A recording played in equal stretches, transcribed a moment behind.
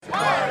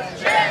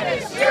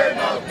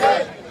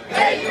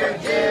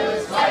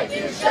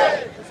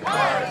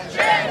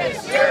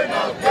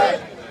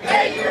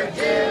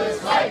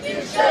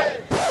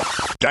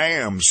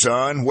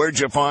son. Where'd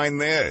you find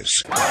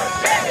this?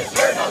 Dennis,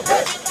 you're no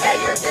good. Pay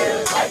your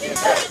dues like you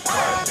should.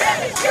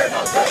 Dennis, you're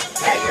no good.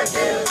 Pay your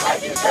dues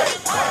like you should.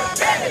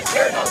 Dennis,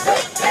 you're no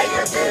good. Pay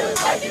your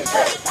dues like you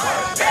should.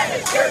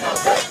 Dennis, you're no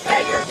good.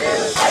 Pay your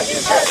dues like you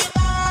should.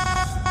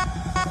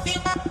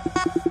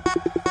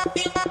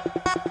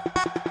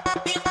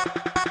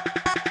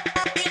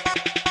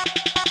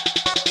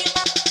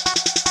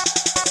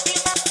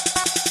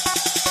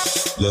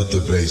 Let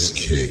the bass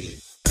kick.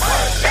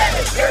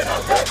 Dennis, you're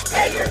no good.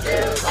 Pay your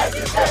dues like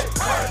you should.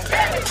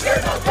 Dennis,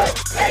 you're no good.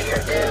 Pay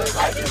your dues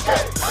like you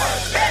should.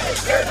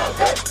 Dennis, you're no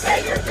good.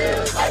 Pay your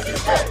dues like you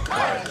should.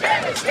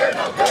 Dennis, you're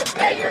no good.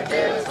 Pay your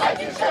dues like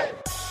you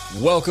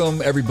should.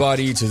 Welcome,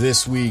 everybody, to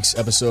this week's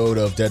episode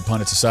of Dead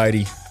Pundit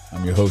Society.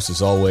 I'm your host,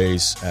 as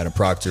always, Adam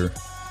Proctor.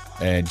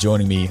 And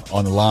joining me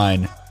on the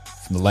line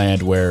from the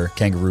land where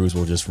kangaroos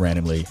will just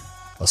randomly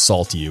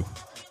assault you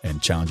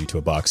and challenge you to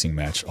a boxing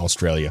match,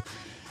 Australia.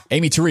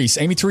 Amy Therese.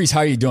 Amy Therese,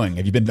 how are you doing?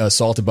 Have you been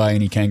assaulted by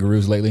any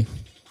kangaroos lately?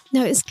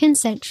 No, it's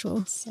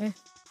consensual, so.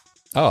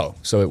 Oh,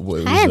 so it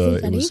was... Hi,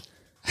 everybody.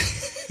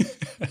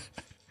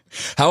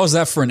 How was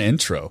that for an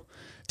intro?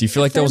 Do you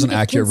feel like that was an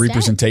accurate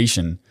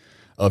representation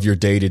of your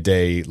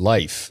day-to-day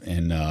life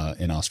in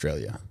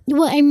Australia?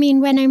 Well, I mean,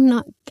 when I'm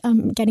not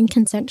getting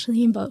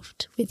consensually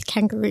involved with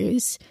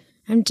kangaroos,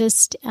 I'm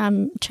just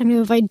trying to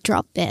avoid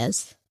drop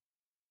bears.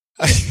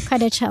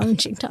 Quite a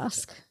challenging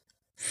task.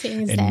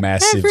 And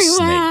massive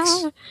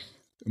snakes.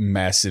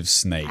 Massive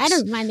snakes. I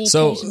don't mind the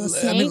occasional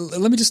snake.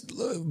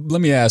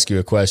 Let me ask you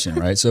a question,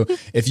 right? So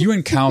if you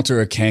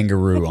encounter a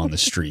kangaroo on the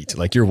street,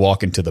 like you're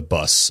walking to the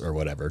bus or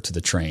whatever, to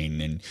the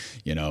train and,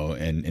 you know,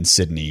 in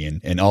Sydney,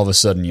 and all of a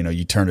sudden, you know,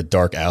 you turn a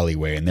dark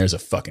alleyway and there's a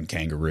fucking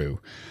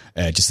kangaroo,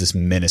 just this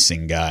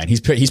menacing guy. And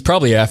he's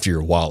probably after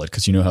your wallet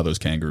because you know how those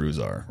kangaroos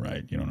are,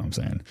 right? You know what I'm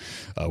saying?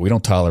 We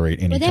don't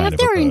tolerate any kind of,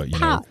 they have their own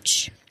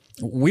pouch.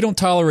 We don't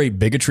tolerate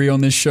bigotry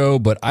on this show,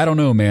 but I don't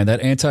know, man.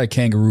 That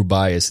anti-kangaroo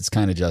bias, it's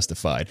kind of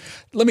justified.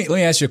 Let me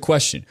ask you a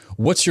question.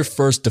 What's your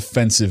first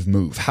defensive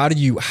move? How do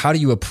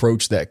you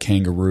approach that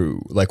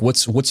kangaroo? Like,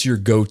 what's your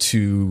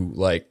go-to?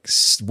 Like,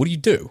 what do you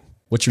do?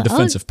 What's your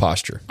defensive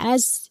posture?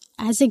 As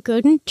a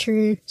good and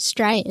true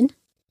Australian,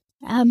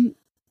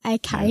 I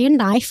carry a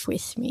knife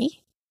with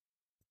me,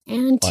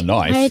 and a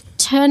knife. I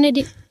turn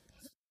it.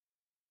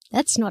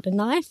 That's not a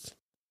knife.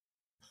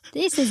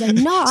 This is a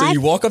knife. So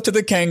you walk up to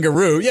the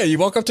kangaroo. Yeah, you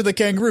walk up to the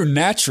kangaroo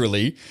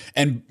naturally,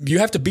 and you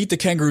have to beat the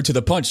kangaroo to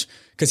the punch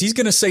because he's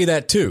going to say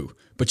that too.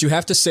 But you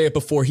have to say it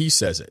before he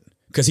says it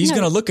because he's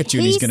going to look at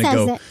you and he's going to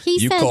go,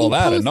 "You call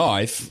that a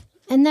knife?"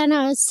 And then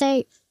I would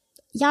say,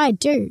 "Yeah, I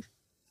do."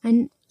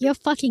 And you're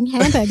fucking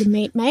hamburger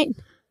meat, mate.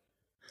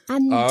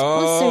 And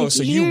also,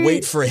 so you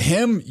wait for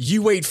him.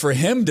 You wait for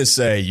him to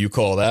say, "You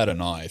call that a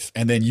knife,"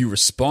 and then you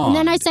respond.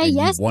 And then I say,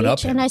 "Yes,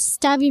 bitch," and I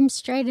stab him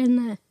straight in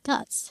the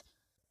guts.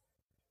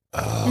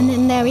 Oh, and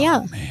then there we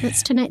are. Man.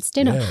 That's tonight's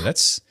dinner. Yeah,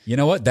 that's, you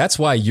know what? That's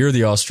why you're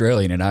the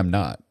Australian and I'm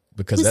not,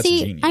 because that's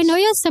genius. I know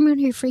you're someone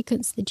who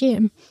frequents the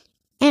gym,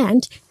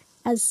 and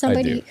as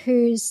somebody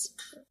whose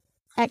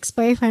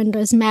ex-boyfriend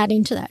was mad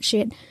into that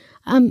shit,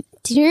 do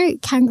you know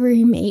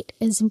kangaroo meat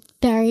is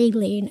very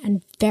lean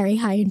and very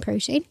high in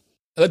protein?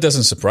 That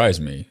doesn't surprise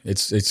me.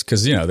 It's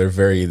because, you know, they're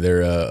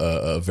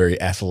a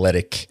very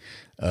athletic.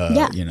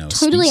 You know,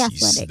 totally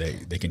species.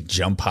 athletic. They can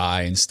jump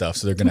high and stuff,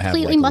 so they're going to have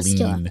like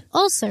muscular. lean.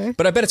 Also,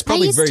 but I bet it's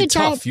probably very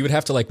tough. You would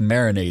have to like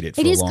marinate it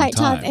for a long time. It is quite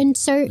tough, and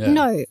so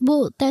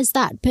there's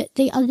that. But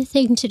the other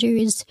thing to do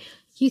is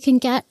you can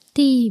get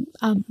the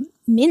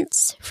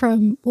mince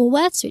from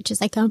Woolworths, which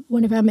is like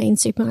one of our main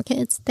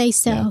supermarkets. They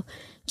sell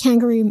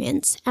kangaroo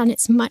mince, and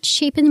it's much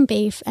cheaper than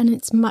beef, and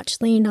it's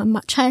much leaner,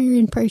 much higher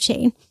in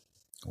protein.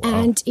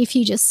 Wow. And if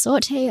you just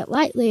saute it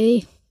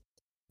lightly,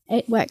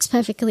 it works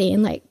perfectly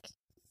in like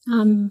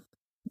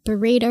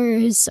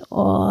burritos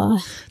or...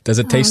 Does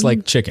it taste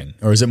like chicken,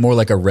 or is it more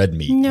like a red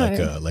meat?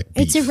 No, like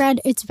beef?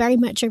 It's very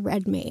much a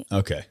red meat.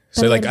 Okay,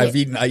 so like I've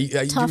eaten.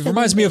 It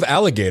reminds me of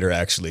alligator,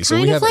 actually. So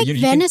kind we have like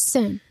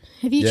venison.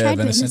 Have you tried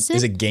venison?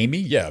 Is it gamey?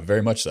 Yeah,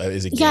 very much so.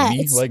 Is it gamey?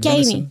 Yeah, it's like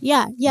gamey. Venison?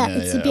 Yeah,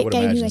 it's a bit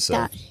gamey like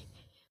that.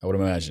 I would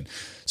imagine.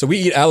 So we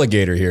eat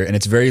alligator here, and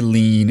it's very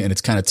lean and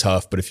it's kind of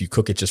tough. But if you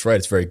cook it just right,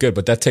 it's very good.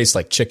 But that tastes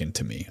like chicken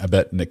to me. I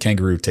bet the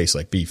kangaroo tastes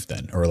like beef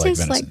then, or like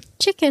venison. Tastes like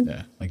chicken.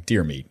 Yeah, like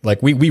deer meat.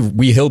 Like we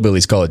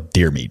hillbillies call it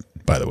deer meat.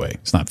 By the way,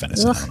 it's not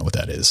venison. Ugh. I don't know what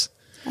that is.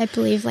 I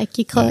believe like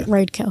you call it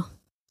roadkill.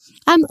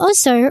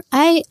 Also,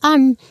 I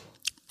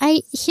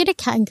hit a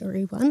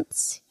kangaroo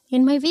once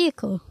in my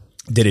vehicle.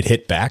 Did it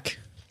hit back?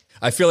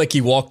 I feel like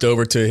he walked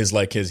over to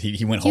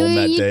he went home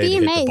that day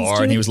to hit the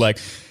bar, and he was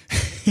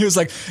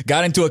like,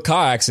 got into a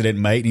car accident,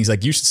 mate. And he's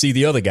like, you should see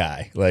the other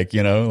guy. Like,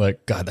 you know,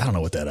 like, God, I don't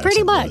know what that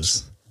accent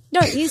was.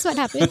 No, here's what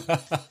happened.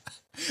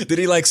 Did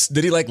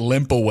he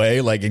limp away,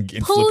 like, and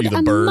flip you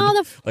the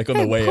bird, like on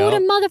the way out? Pulled a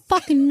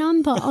motherfucking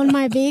number on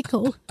my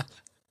vehicle,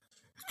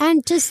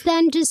 and just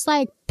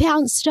like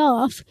bounced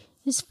off.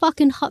 Just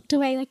fucking hopped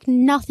away like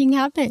nothing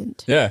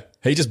happened. Yeah,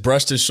 he just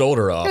brushed his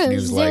shoulder off, and he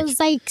was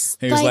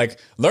like,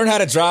 learn how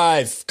to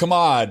drive. Come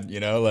on, you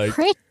know, like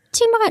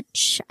too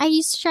much. I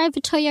used to drive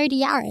a Toyota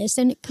Yaris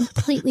and it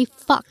completely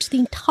fucked the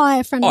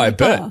entire front of I my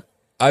bet. car.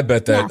 I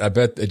bet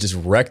it just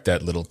wrecked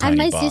that little tiny and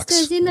my box.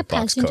 sister's in the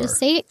passenger car.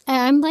 seat.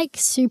 I'm like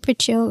super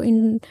chill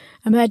in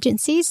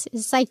emergencies.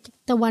 It's like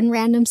the one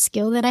random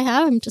skill that I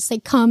have. I'm just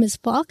like calm as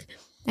fuck.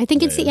 I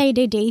think it's the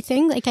ADD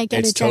thing. Like I get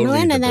It's adrenaline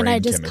totally the and then I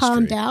brain just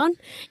calm chemistry. down.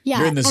 Yeah.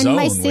 You're in the and zone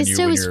my when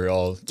sister was you're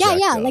all yeah.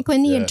 jacked up. Like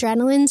when the Yeah.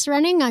 adrenaline's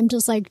running, I'm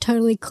just like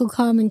totally cool,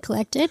 calm and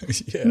collected.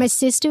 Yeah. My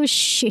sister was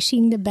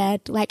shitting the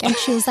bed. Like, and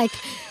she was like,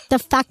 the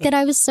fact that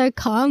I was so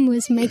calm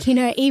was making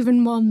her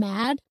even more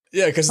mad.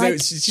 Yeah, because Like,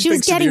 she she was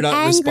thinks that getting you're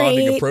not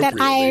responding angry appropriately.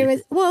 that I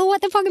was, well,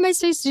 what the fuck am I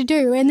supposed to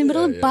do? In the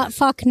middle of butt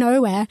fuck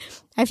nowhere,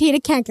 I've hit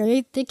a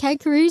kangaroo. The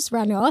kangaroos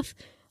run off.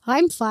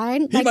 I'm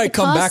fine. he might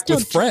come back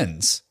with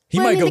friends. He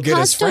Well, I might mean, go the get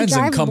car's his still friends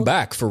and come drivable.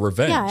 back for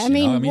revenge. Yeah, I you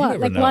mean, know? You what?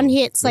 never Like know. one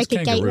hit's Those like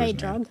a kangaroos, gateway man.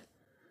 drug.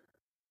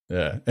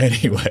 Yeah.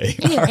 Anyway.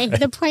 Anyway,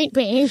 the point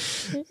being,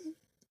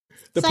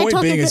 The So I point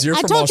talk being a is good- you're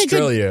I from talk a good-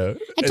 Australia.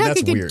 I and took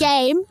that's a good weird.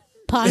 game,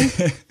 pun,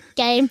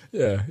 game.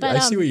 Yeah, But, I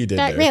see what you did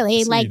But there. I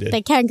really, see what like you did.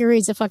 the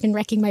kangaroos are fucking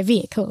wrecking my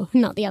vehicle,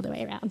 not the other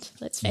way around.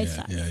 Let's face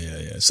that.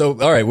 Yeah. So,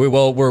 all right.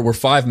 We're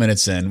 5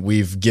 minutes in.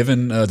 We've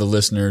given the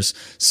listeners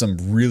some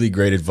really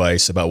great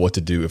advice about what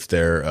to do if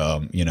they're,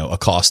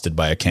 accosted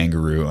by a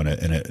kangaroo in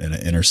an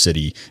inner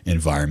city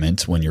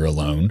environment when you're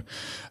alone.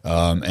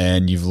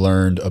 And you've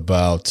learned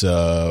about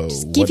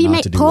what Give your not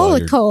mate to do Paul while a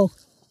you're. call.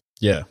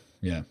 Yeah.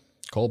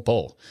 Cold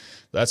pole.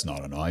 That's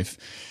not a knife.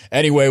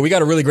 Anyway, we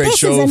got a really great This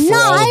show is a for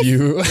all knife. of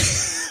you.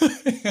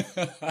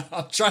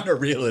 I'm trying to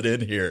reel it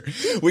in here.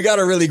 We got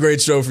a really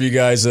great show for you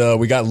guys.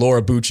 We got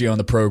Laura Bucci on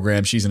the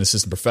program. She's an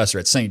assistant professor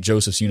at St.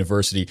 Joseph's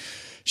University.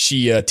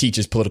 She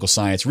teaches political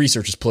science,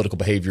 researches political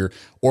behavior,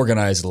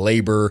 organized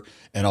labor,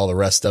 and all the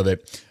rest of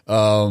it.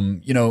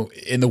 In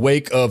the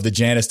wake of the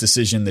Janus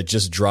decision that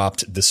just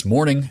dropped this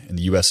morning in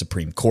the U.S.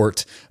 Supreme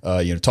Court,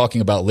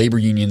 talking about labor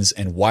unions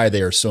and why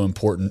they are so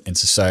important in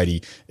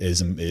society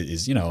is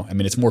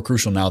it's more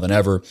crucial now than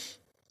ever.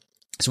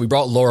 So we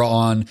brought Laura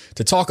on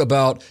to talk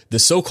about the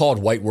so-called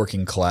white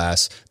working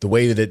class, the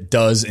way that it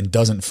does and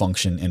doesn't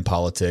function in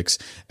politics,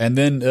 and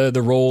then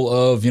the role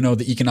of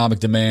the economic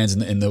demands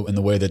and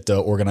the way that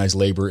organized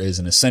labor is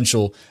an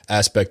essential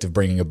aspect of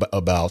bringing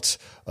about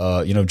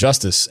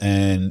justice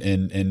and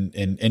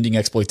ending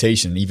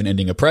exploitation, even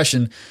ending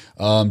oppression.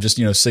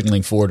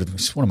 Signaling forward.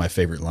 It's one of my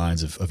favorite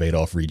lines of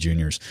Adolph Reed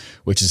Jr.'s,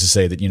 which is to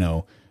say that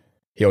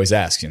he always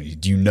asks,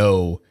 do you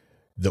know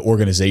the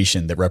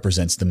organization that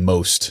represents the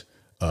most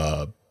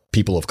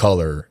people of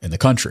color in the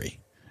country?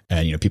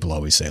 And, people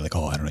always say like,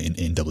 oh, I don't know,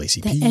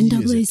 NAACP. The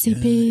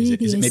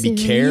NAACP. Is it maybe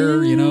CARE,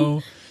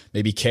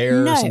 maybe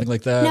CARE or something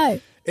like that?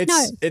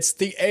 It's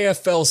the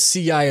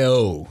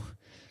AFL-CIO,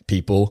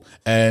 people.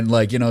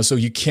 And so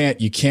you can't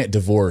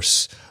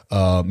divorce,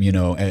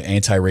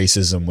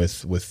 anti-racism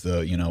with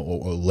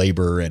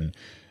labor and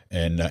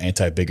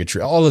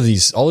anti-bigotry. All of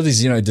these,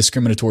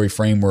 discriminatory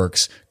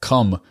frameworks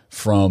come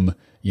from,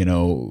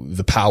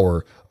 the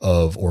power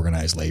of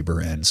organized labor.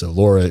 And so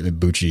Laura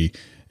Bucci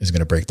is going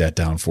to break that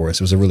down for us.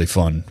 It was a really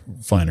fun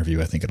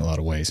interview, I think, in a lot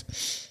of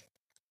ways.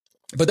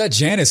 But that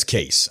Janus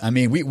case, I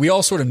mean, we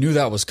all sort of knew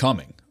that was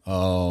coming.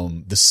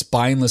 The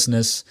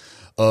spinelessness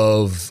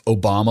of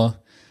Obama,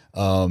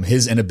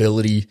 his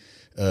inability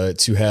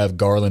to have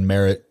Garland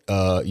Merritt,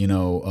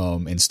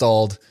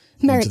 installed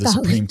Merrick into the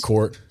Garland. Supreme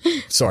Court.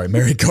 Sorry,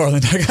 Merrick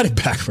Garland. I got it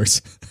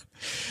backwards.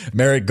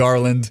 Merrick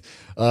Garland.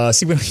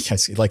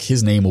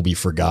 His name will be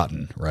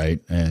forgotten, right?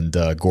 And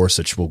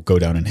Gorsuch will go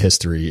down in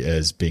history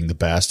as being the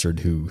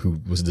bastard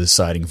who was the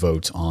deciding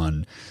vote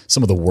on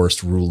some of the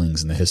worst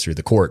rulings in the history of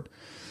the court.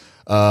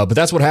 But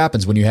that's what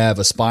happens when you have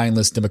a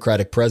spineless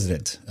Democratic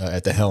president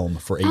at the helm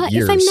for 8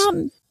 years.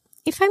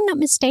 If I'm not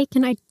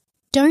mistaken, I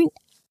don't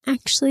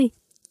actually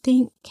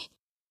think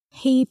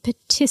he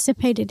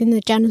participated in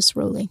the Janus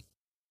ruling.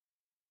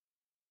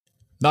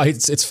 No,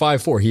 it's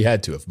 5-4. He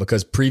had to have,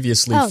 because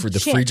previously for the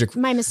Friedrich.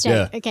 My mistake.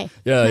 Yeah. Okay.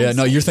 Yeah.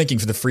 No, you're thinking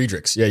for the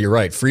Friedrichs. Yeah, you're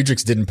right.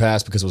 Friedrichs didn't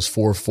pass because it was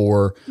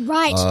 4-4.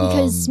 Right,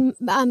 because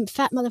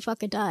fat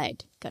motherfucker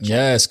died. Gotcha.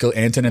 Yeah,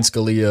 Antonin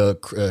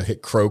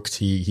Scalia croaked.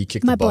 He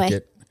kicked My the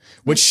bucket.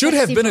 Which should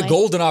have been a boy.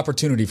 golden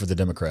opportunity for the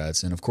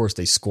Democrats. And of course,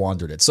 they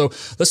squandered it. So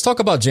let's talk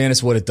about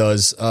Janus, what it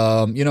does.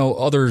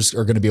 Others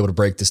are going to be able to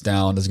break this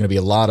down. There's going to be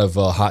a lot of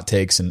hot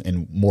takes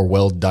and more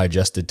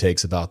well-digested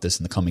takes about this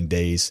in the coming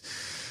days.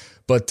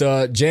 But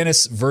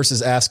Janus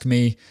versus Ask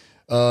Me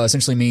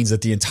essentially means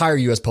that the entire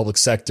U.S. public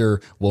sector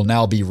will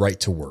now be right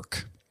to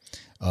work.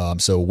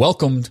 So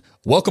welcome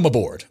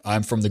aboard.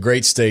 I'm from the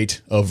great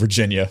state of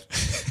Virginia.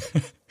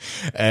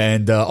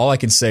 And all I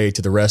can say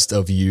to the rest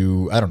of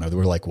you, I don't know, there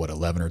were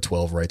 11 or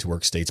 12 right to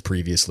work states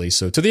previously.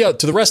 So to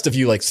the rest of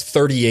you,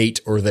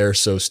 38 or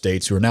so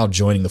states who are now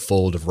joining the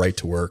fold of right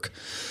to work,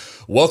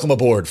 welcome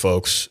aboard,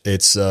 folks.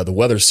 It's the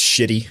weather's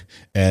shitty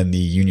and the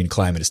union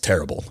climate is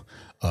terrible.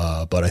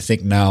 But I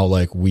think now,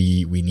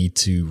 we need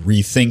to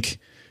rethink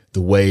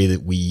the way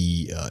that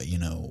we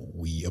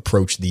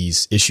approach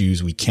these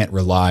issues. We can't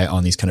rely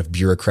on these kind of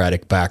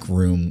bureaucratic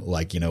backroom,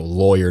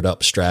 lawyered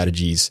up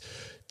strategies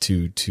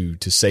to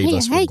save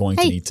us. We're going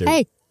to need to.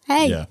 Hey.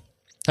 Yeah.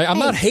 Hey, I'm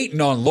not hating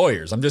on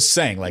lawyers. I'm just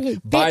saying, like,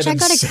 by Bitch,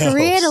 themselves. I got a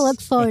career to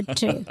look forward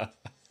to.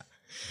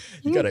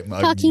 You gotta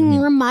fucking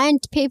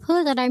remind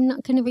people that I'm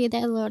not going to be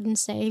their Lord and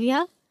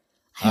Savior.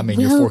 I mean,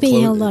 will be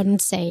your Lord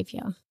and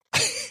Savior.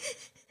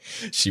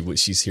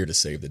 She's here to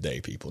save the day,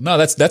 people. No,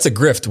 that's a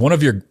grift. One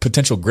of your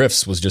potential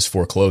grifts was just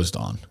foreclosed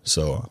on.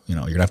 So, you're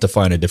going to have to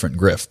find a different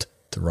grift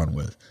to run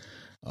with.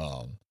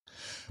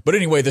 But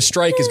anyway, the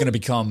strike is going to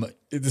become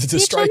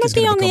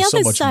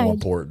so much more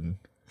important.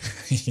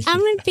 I'm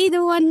going to be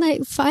the one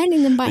like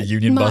finding them by the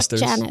Union Mark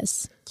Busters.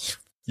 Janice.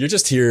 You're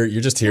just here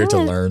to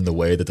learn the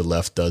way that the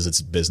left does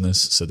its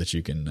business, so that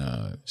you can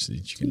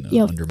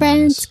your undermine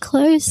friends us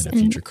close in a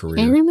future and career.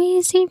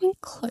 enemies even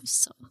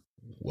closer.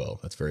 Well,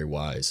 that's very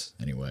wise.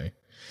 Anyway,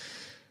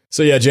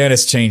 so yeah,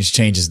 Janice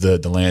changes the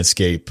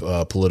landscape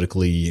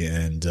politically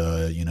and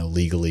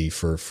legally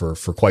for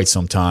quite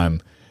some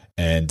time.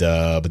 And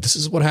but this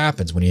is what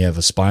happens when you have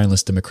a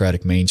spineless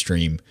Democratic Party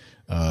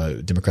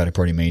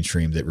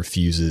mainstream that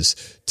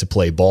refuses to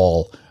play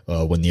ball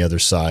when the other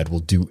side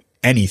will do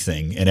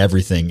anything and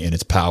everything in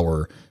its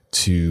power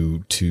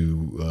to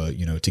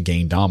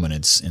gain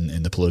dominance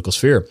in the political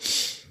sphere.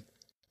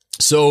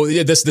 So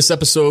yeah, this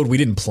episode, we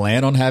didn't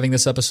plan on having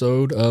this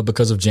episode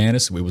because of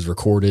Janice. It was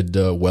recorded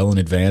well in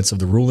advance of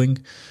the ruling,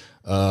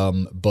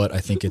 but I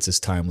think it's as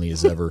timely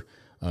as ever.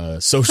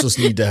 Socialists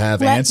need to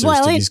have answers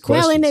to these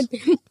questions.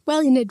 Well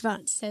in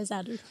advance, says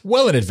Adam.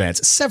 Well in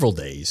advance, several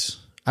days.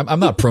 I'm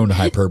not prone to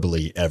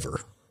hyperbole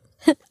ever.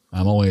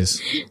 I'm always.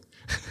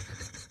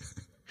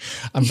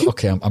 I'm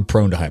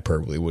prone to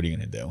hyperbole. What are you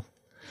going to do?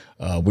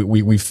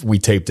 We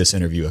taped this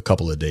interview a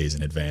couple of days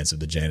in advance of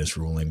the Janice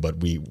ruling, but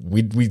we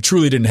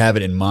truly didn't have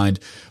it in mind.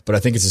 But I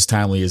think it's as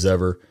timely as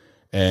ever,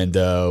 and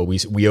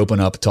we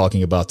open up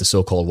talking about the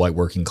so-called white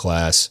working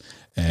class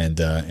and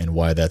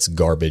why that's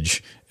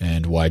garbage,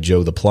 and why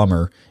Joe the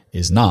plumber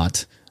is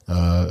not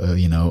a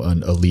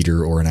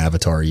leader or an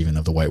avatar even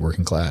of the white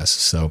working class.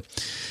 So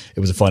it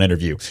was a fun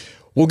interview.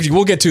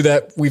 We'll get to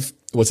that.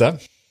 What's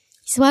that?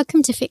 He's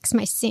welcome to fix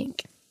my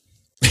sink.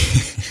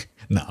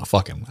 No,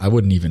 fuck him. I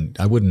wouldn't even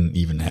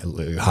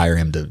hire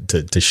him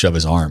to shove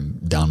his arm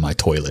down my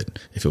toilet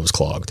if it was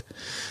clogged.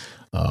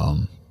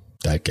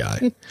 That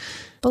guy.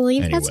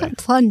 Believe anyway. That's what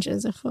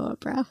plungers are for,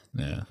 bro.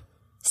 Yeah.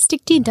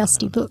 Stick to your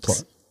dusty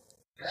books.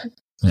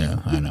 Yeah,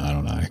 I know. I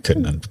don't know. I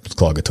couldn't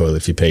unclog a toilet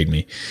if you paid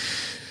me.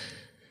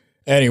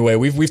 Anyway,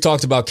 we've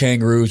talked about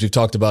kangaroos. We've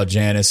talked about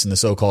Janice and the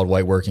so-called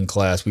white working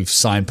class. We've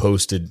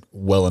signposted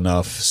well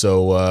enough.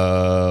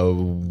 So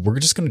we're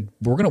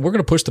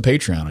gonna push the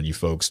Patreon on you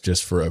folks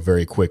just for a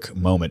very quick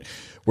moment.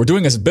 We're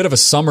doing a bit of a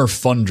summer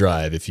fun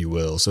drive, if you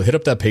will. So hit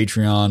up that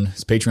Patreon.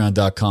 It's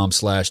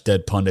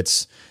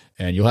patreon.com/deadpundits.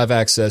 And you'll have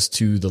access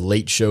to the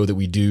late show that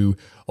we do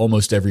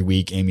almost every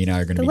week. Amy and I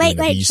are going to be doing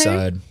the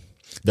B-side.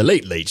 The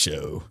Late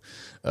Show.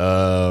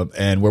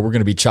 And where we're going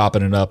to be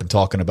chopping it up and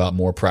talking about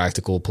more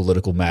practical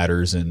political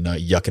matters and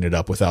yucking it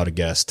up without a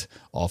guest.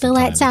 The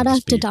Lights Out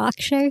After Dark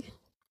show.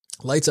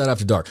 Lights Out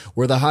After Dark,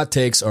 where the hot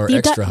takes are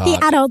extra hot.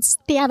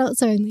 The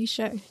adults only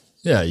show.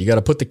 Yeah, you got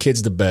to put the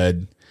kids to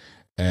bed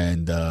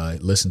and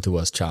listen to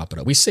us chop it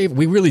up. We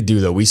really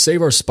do though. We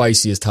save our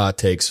spiciest hot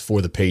takes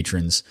for the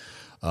patrons.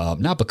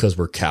 Not because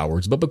we're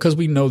cowards, but because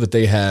we know that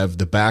they have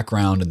the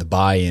background and the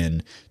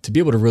buy-in to be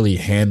able to really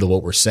handle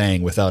what we're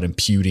saying without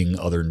imputing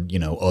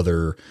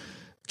other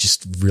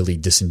just really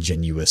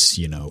disingenuous,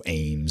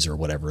 aims or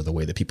whatever, the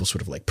way that people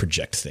sort of like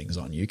project things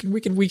on you.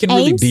 We can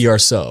really be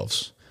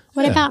ourselves.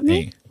 What about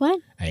me? What?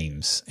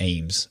 Ames.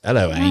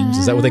 Hello, Ames.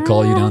 Is that what they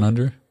call you down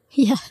under?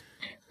 Yeah.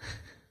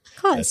 Of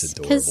course. That's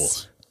adorable.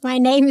 My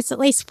name is at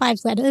least 5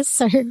 letters,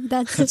 so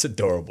that's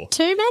adorable.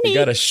 Too many. You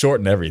got to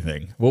shorten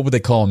everything. What would they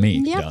call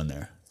me down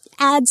there?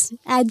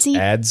 Adsy.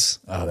 Ads?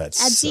 Oh, that's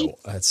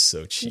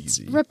so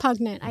cheesy. It's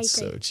repugnant, I think.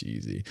 So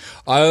cheesy.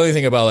 I only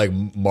think about like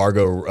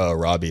Margot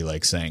Robbie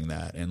like saying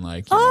that and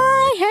like.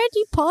 I heard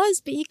you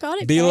pause, but you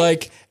got it. Be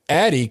like,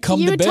 Addie, come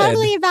to bed. You were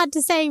totally about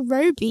to say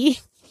Roby.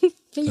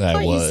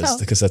 I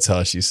was because that's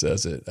how she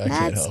says it. I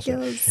can't help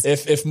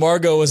it. If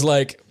Margot was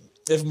like,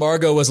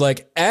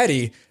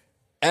 Addie.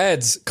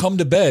 Ads, come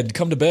to bed.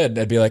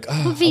 I'd be like,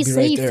 obviously,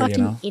 I'll be right there, you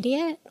fucking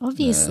idiot.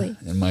 Obviously.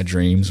 In my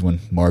dreams, when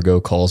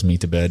Margot calls me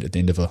to bed at the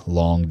end of a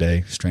long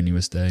day,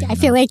 strenuous day. I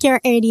feel like you're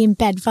already in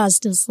bed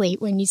fast asleep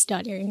when you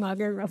start hearing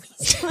Margot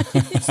Robbie's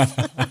voice.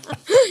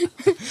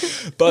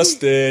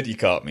 Busted. You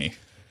caught me.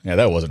 Yeah,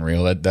 that wasn't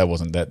real. That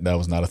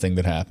was not a thing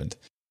that happened.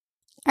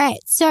 All right.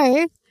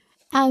 So,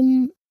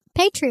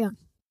 Patreon.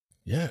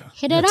 Yeah.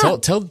 Hit it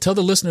up. Tell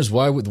the listeners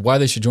why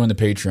they should join the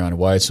Patreon and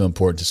why it's so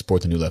important to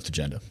support the New Left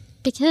Agenda.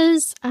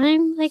 Because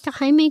I'm like a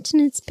high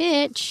maintenance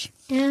bitch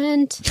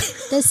and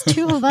there's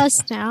 2 of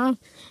us now.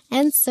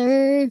 And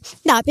so,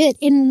 no, but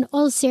in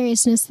all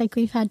seriousness, like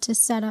we've had to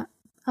set up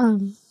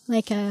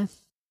like a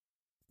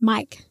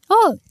mic.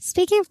 Oh,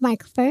 speaking of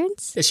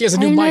microphones. Yeah, she has a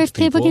new mic, I don't know if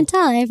people can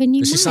tell. I have a new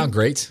mic. Does she sound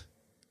great?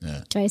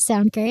 Yeah. Do I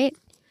sound great?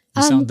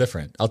 You sound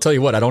different. I'll tell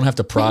you what, I don't have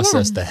to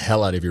process the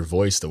hell out of your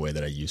voice the way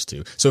that I used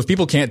to. So if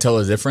people can't tell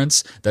a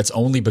difference, that's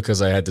only because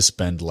I had to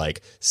spend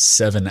like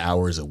 7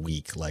 hours a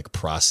week like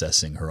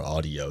processing her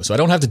audio. So I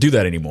don't have to do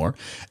that anymore.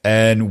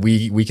 And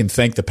we can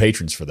thank the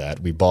patrons for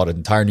that. We bought an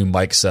entire new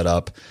mic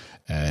setup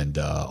and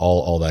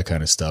all that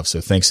kind of stuff.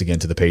 So thanks again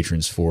to the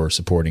patrons for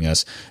supporting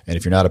us. And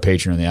if you're not a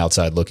patron on the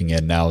outside looking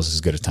in, now is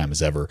as good a time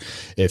as ever.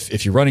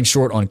 If you're running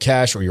short on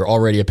cash or you're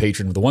already a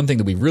patron, the one thing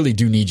that we really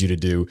do need you to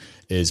do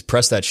is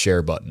press that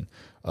share button,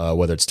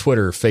 whether it's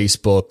Twitter,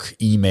 Facebook,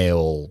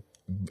 email,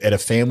 at a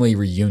family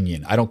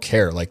reunion. I don't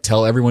care. Like,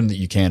 tell everyone that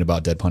you can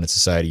about Dead Pundit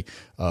Society.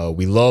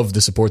 We love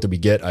the support that we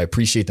get. I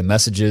appreciate the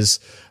messages,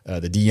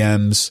 the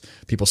DMs,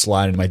 people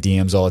slide into my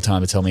DMs all the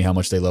time to tell me how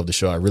much they love the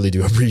show. I really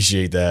do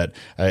appreciate that.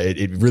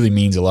 It really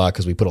means a lot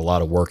because we put a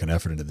lot of work and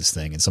effort into this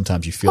thing. And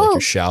sometimes you feel like you're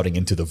shouting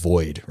into the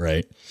void,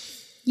 right?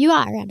 You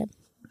are, Adam.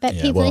 But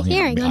people are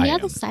hearing on the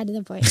other side of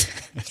the void.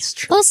 That's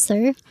true.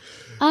 Also,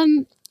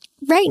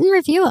 rate and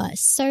review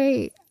us.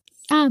 So,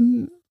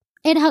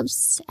 it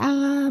helps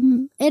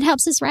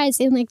us rise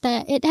in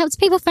it helps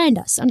people find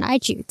us on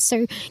iTunes.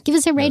 So give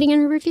us a rating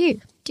and a review.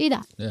 Do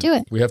that. Yeah. Do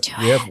it. We have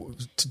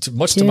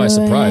much to my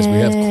surprise, we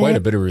have quite a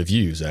bit of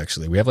reviews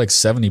actually. We have like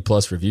 70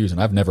 plus reviews and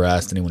I've never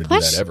asked anyone to do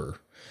that ever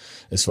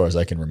as far as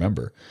I can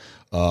remember.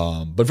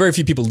 But very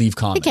few people leave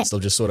comments. Okay. They'll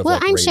just sort of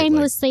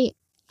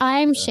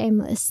I'm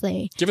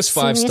shamelessly. Give us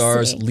 5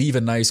 stars. Leave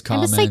a nice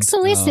comment. I'm just like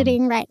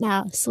soliciting right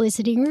now.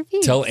 Soliciting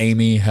reviews. Tell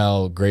Amy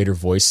how great her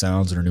voice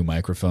sounds in her new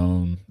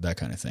microphone. That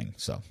kind of thing.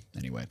 So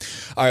anyway,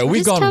 all right,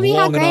 we've gone long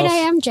enough. Tell me how great I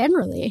am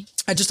generally.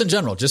 Just in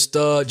general, just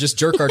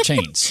jerk our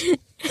chains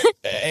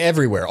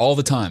everywhere, all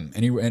the time.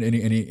 Any way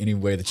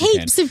that you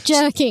can.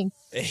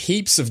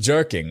 Heaps of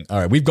jerking. All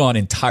right, we've gone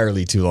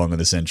entirely too long on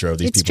this intro.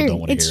 These people don't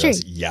want to hear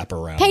us yap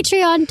around.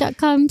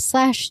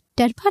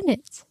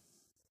 Patreon.com/deadpundits.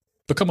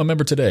 Become a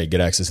member today. Get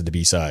access to the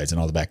B-sides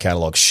and all the back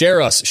catalog.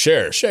 Share us.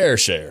 Share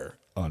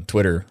on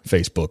Twitter,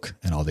 Facebook,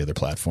 and all the other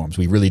platforms.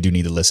 We really do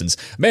need the listens.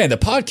 Man, the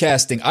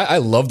podcasting, I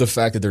love the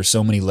fact that there's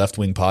so many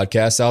left-wing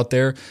podcasts out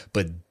there,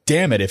 but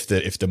damn it if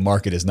the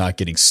market is not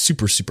getting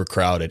super, super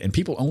crowded. And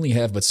people only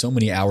have but so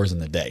many hours in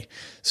the day.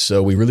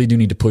 So we really do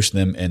need to push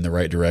them in the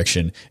right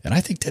direction. And I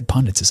think Dead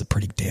Pundits is a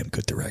pretty damn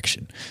good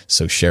direction.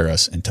 So share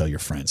us and tell your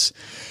friends.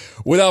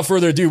 Without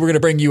further ado, we're going to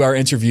bring you our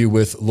interview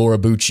with Laura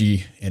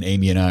Bucci, and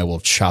Amy and I will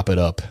chop it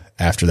up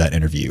after that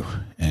interview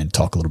and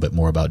talk a little bit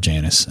more about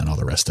Janice and all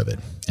the rest of it.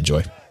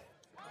 Enjoy.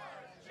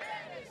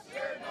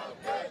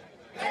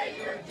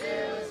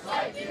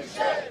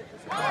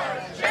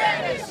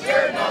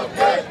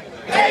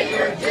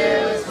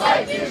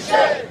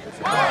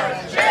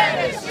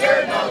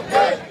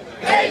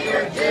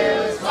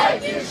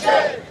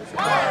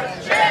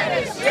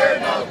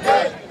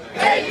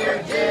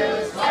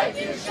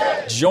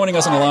 Joining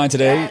us on the line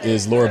today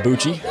is Laura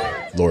Bucci.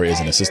 Laura is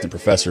an assistant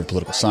professor of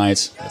political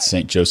science at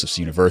St. Joseph's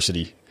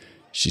University.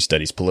 She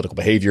studies political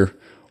behavior,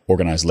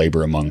 organized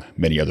labor, among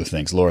many other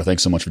things. Laura,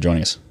 thanks so much for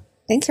joining us.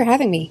 Thanks for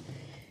having me.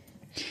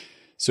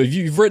 So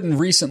you've written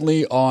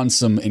recently on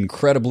some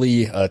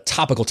incredibly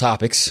topical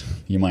topics,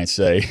 you might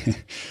say,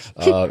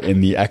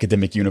 in the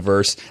academic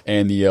universe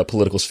and the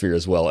political sphere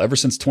as well. Ever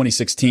since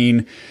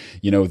 2016,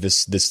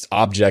 this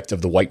object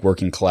of the white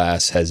working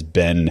class has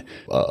been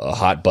a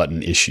hot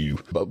button issue,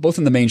 both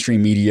in the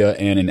mainstream media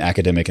and in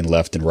academic and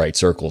left and right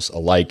circles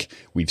alike.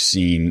 We've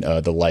seen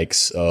the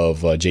likes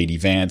of J.D.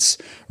 Vance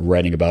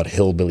writing about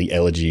hillbilly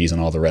elegies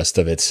and all the rest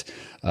of it.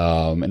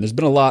 And there's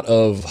been a lot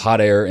of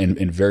hot air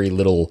and very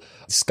little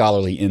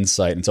scholarly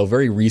insight until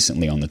very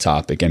recently on the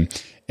topic. And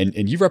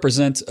you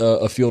represent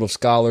a field of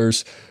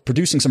scholars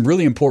producing some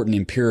really important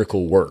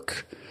empirical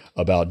work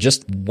about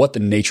just what the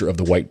nature of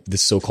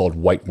this so-called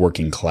white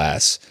working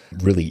class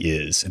really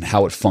is and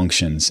how it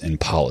functions in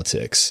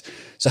politics.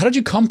 So how did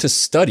you come to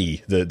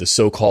study the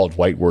so-called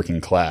white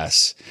working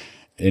class?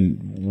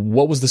 And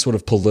what was the sort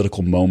of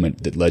political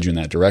moment that led you in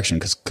that direction?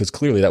 Because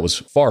clearly that was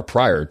far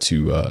prior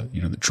to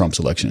the Trump's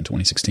election in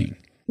 2016.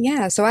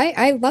 Yeah, so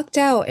I lucked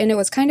out, and it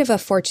was kind of a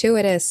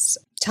fortuitous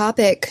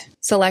topic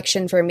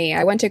selection for me.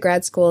 I went to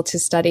grad school to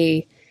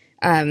study.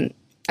 I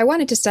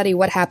wanted to study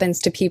what happens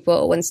to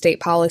people when state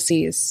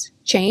policies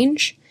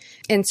change.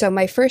 And so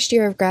my first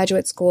year of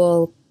graduate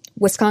school,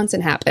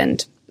 Wisconsin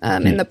happened.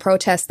 And the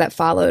protests that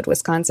followed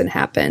Wisconsin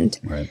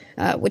happened, right.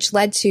 Which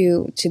led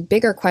to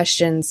bigger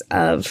questions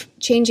of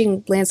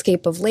changing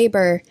landscape of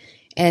labor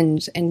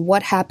and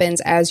what happens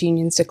as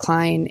unions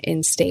decline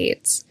in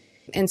states.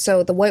 And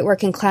so the white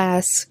working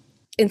class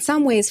in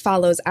some ways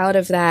follows out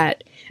of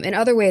that. In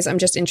other ways, I'm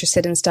just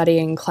interested in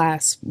studying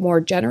class more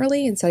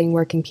generally and studying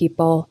working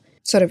people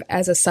sort of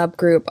as a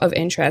subgroup of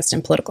interest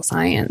in political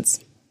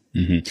science.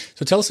 Mm-hmm.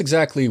 So tell us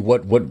exactly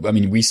what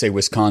we say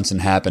Wisconsin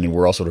happened and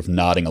we're all sort of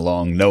nodding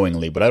along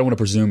knowingly, but I don't want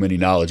to presume any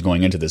knowledge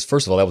going into this.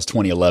 First of all, that was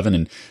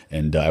 2011,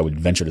 and I would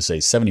venture to say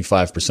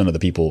 75% of the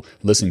people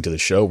listening to the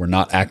show were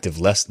not active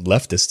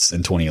leftists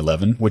in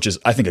 2011, which is,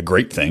 I think, a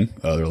great thing.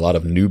 There are a lot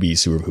of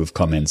newbies who've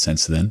come in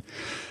since then.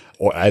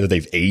 or either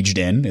they've aged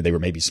in and they were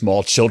maybe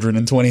small children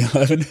in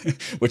 2011,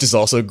 which is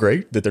also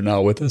great that they're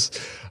not with us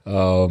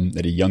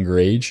at a younger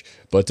age.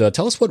 But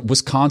tell us what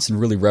Wisconsin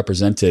really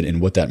represented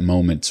and what that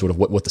moment, sort of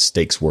what the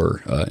stakes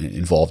were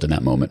involved in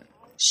that moment.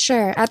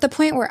 Sure. At the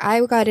point where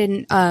I got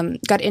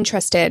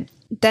interested,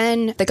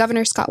 then the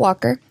governor, Scott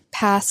Walker,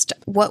 passed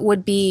what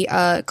would be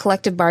a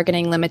collective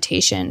bargaining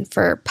limitation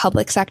for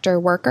public sector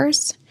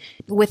workers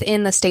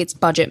within the state's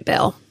budget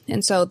bill.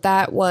 And so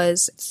that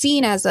was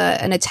seen as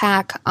an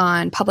attack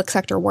on public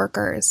sector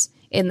workers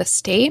in the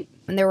state.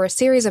 And there were a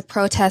series of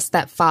protests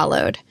that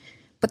followed.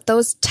 But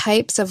those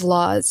types of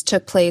laws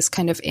took place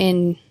kind of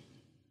in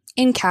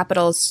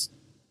capitals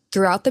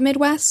throughout the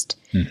Midwest.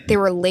 Mm-hmm. They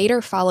were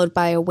later followed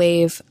by a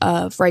wave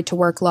of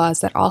right-to-work laws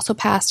that also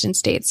passed in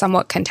states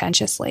somewhat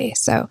contentiously.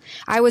 So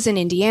I was in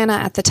Indiana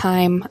at the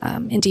time.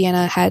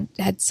 Indiana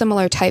had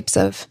similar types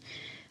of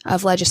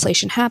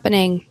legislation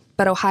happening,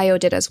 but Ohio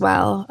did as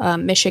well,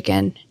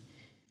 Michigan,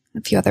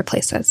 a few other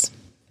places.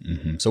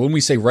 Mm-hmm. So when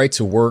we say right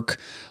to work,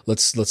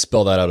 let's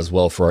spell that out as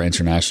well for our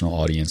international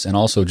audience, and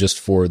also just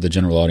for the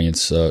general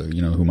audience,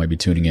 who might be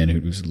tuning in,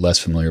 who's less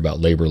familiar about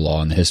labor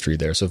law and the history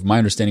there. So, my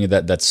understanding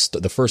of that's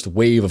the first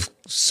wave of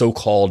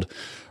so-called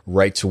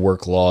right to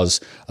work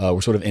laws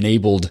were sort of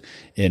enabled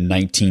in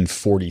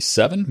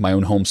 1947. My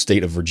own home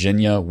state of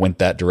Virginia went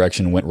that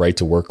direction, went right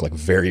to work like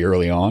very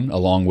early on,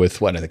 along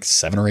with I think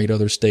 7 or 8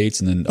 other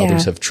states, and then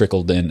others have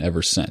trickled in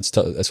ever since.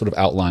 Sort of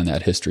outline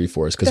that history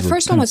for us. The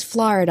first one was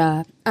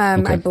Florida,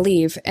 I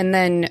believe, and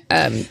then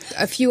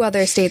a few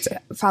other states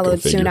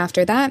followed soon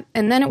after that,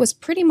 and then it was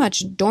pretty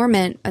much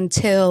dormant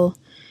until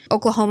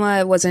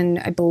Oklahoma was in,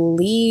 I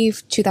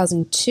believe,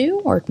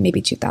 2002 or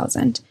maybe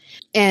 2000.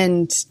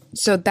 And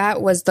so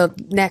that was the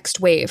next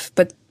wave,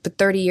 but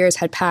 30 years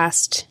had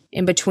passed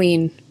in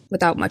between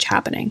without much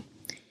happening.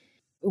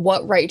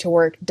 What right to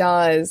work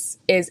does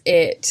is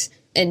it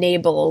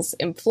enables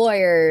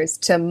employers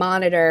to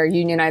monitor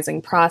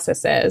unionizing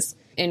processes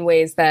in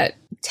ways that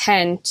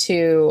tend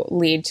to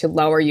lead to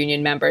lower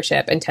union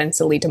membership and tends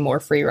to lead to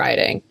more free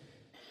riding.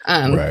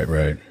 Right.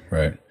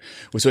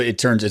 Well, so it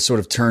sort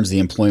of turns the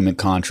employment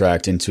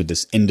contract into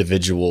this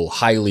individual,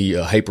 highly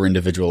hyper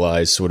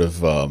individualized sort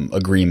of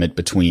agreement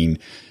between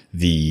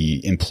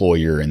the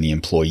employer and the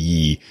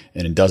employee,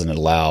 and it doesn't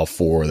allow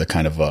for the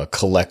kind of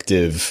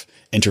collective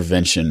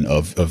intervention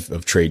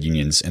of trade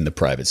unions in the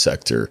private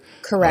sector.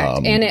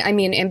 Correct.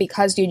 And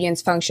because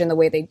unions function the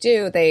way they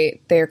do,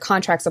 their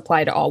contracts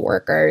apply to all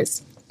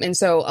workers. And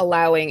so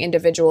allowing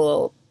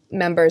individual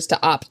members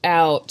to opt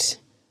out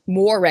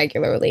more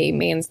regularly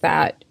means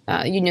that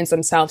unions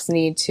themselves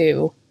need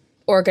to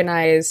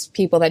organize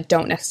people that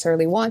don't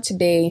necessarily want to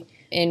be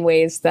in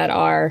ways that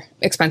are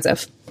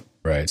expensive.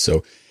 Right.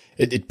 So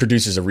it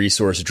produces a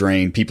resource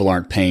drain. People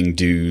aren't paying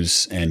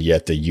dues, and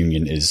yet the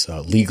union is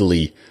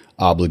legally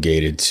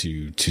obligated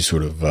to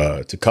sort of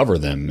to cover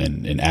them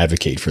and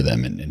advocate for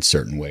them in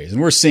certain ways.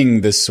 And we're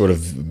seeing this sort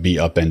of be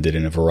upended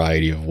in a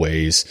variety of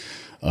ways.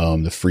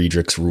 The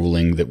Friedrichs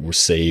ruling that was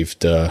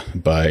saved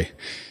by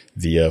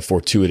the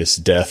fortuitous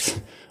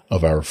death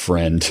of our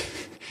friend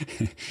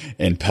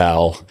and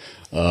pal,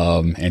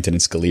 Antonin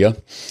Scalia.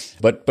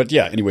 But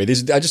yeah, anyway, I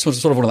just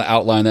sort of want to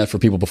outline that for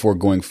people before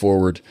going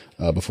forward,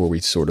 before we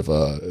sort of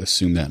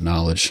assume that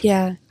knowledge.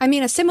 Yeah. I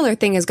mean, a similar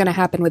thing is going to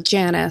happen with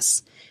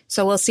Janus.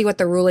 So we'll see what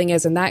the ruling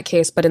is in that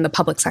case, but in the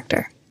public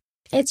sector.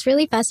 It's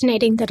really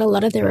fascinating that a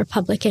lot of the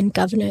Republican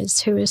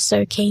governors who are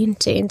so keen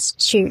to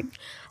institute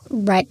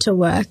right to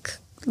work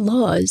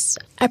laws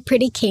are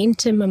pretty keen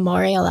to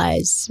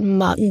memorialize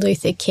Martin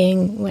Luther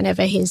King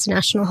whenever his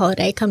national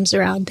holiday comes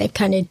around. They've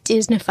kind of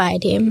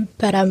Disneyfied him.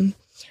 But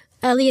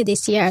earlier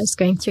this year, I was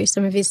going through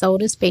some of his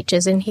older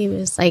speeches, and he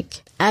was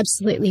like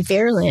absolutely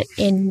virulent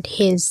in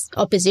his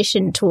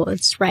opposition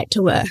towards right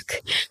to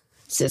work.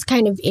 So it's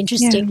kind of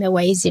interesting the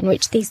ways in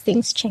which these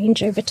things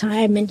change over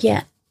time, and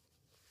yet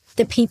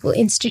the people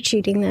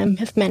instituting them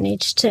have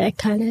managed to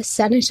kind of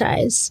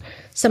sanitize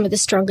some of the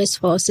strongest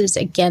forces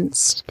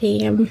against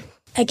the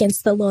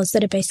laws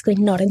that are basically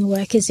not in the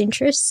workers'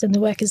 interests, and the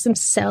workers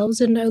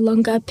themselves are no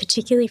longer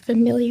particularly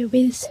familiar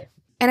with.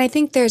 And I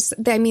think there's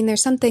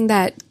something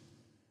that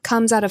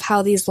comes out of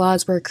how these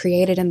laws were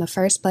created in the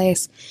first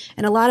place.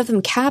 And a lot of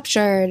them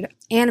captured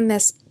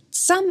animus,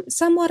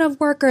 somewhat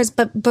of workers,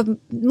 but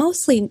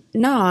mostly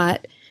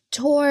not,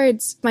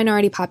 towards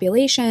minority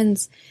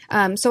populations.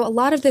 So a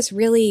lot of this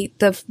really,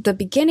 the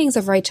beginnings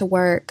of right to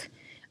work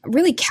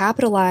really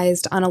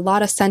capitalized on a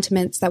lot of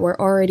sentiments that were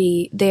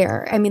already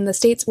there. I mean, the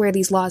states where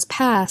these laws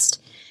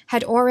passed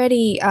had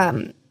already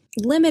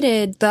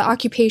limited the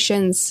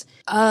occupations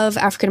of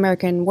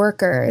African-American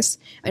workers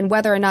and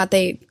whether or not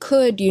they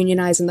could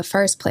unionize in the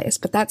first place.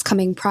 But that's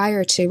coming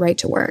prior to right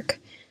to work.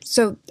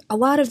 So a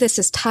lot of this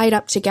is tied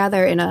up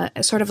together in a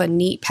sort of a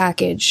neat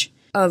package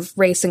of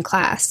race and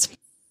class.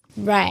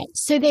 Right.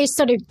 So they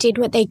sort of did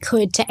what they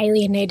could to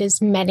alienate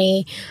as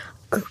many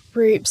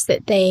groups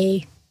that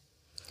they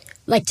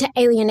to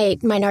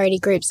alienate minority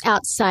groups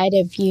outside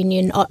of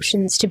union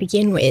options to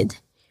begin with.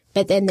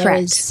 But then there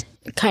was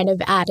kind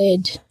of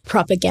added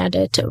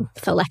propaganda to,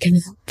 for lack of a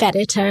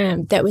better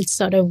term, that would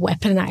sort of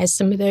weaponize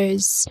some of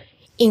those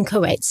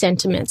inchoate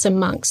sentiments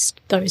amongst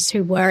those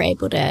who were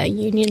able to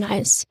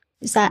unionize.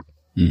 Is that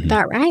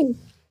about right?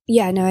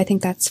 Yeah, no, I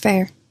think that's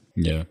fair.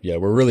 Yeah,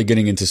 we're really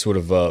getting into sort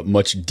of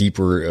much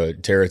deeper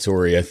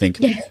territory, I think,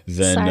 than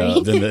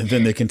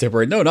the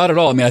contemporary. No, not at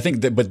all. I mean, I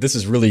think that, but this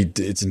is really,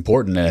 it's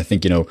important. And I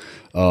think,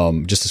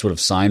 just to sort of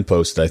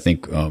signpost, I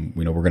think,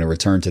 we're going to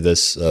return to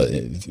this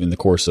in the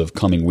course of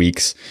coming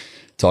weeks,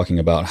 talking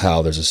about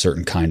how there's a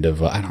certain kind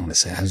of, I don't want to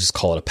say, I'll just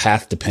call it a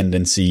path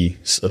dependency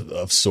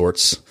of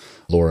sorts.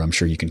 Laura, I'm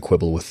sure you can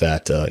quibble with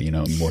that,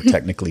 more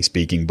technically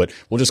speaking, but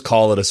we'll just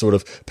call it a sort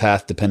of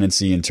path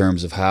dependency in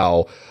terms of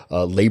how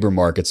labor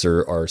markets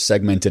are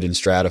segmented and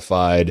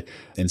stratified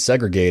and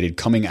segregated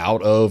coming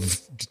out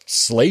of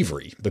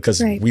slavery,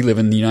 because we live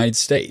in the United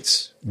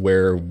States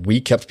where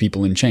we kept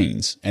people in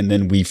chains and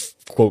then we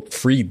quote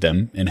freed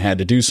them and had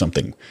to do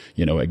something,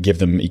 give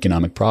them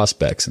economic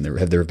prospects. And there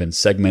have been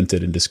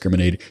segmented and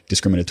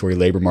discriminatory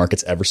labor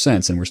markets ever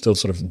since, and we're still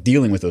sort of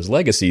dealing with those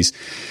legacies.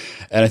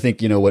 And I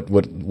think, what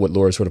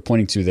Laura's sort of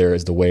pointing to there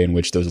is the way in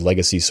which those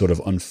legacies sort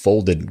of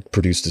unfolded,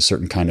 produced a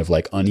certain kind of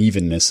like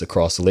unevenness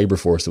across the labor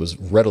force that was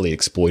readily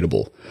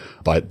exploitable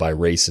by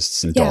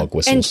racists and dog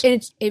whistles.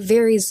 And it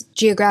varies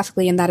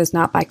geographically, and that is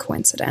not by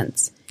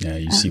coincidence. Yeah,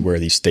 you see where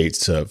these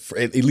states,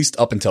 at least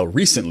up until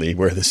recently,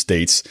 where the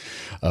states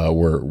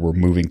were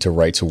moving to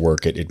right to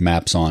work, it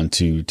maps on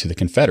to the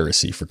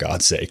Confederacy, for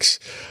God's sakes.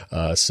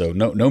 So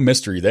no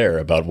mystery there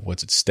about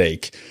what's at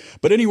stake.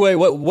 But anyway,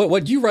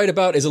 what you write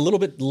about is a little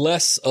bit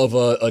less of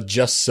a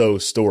just so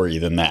story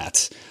than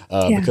that,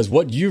 because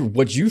what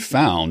you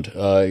found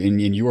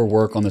in your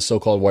work on the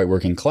so-called white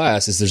working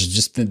class is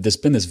there's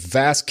been this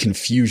vast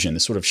confusion,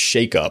 this sort of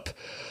shakeup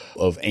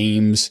of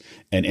aims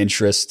and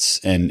interests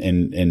and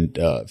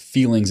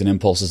feelings and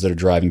impulses that are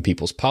driving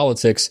people's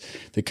politics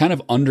that kind of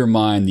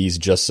undermine these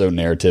just so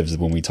narratives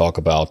when we talk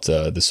about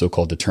the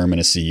so-called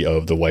determinacy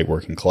of the white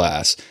working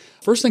class.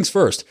 First things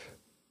first,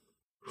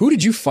 who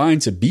did you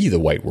find to be the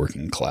white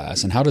working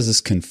class, and how does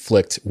this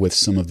conflict with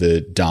some of the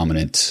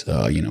dominant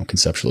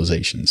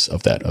conceptualizations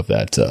of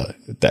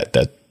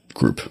that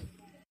group?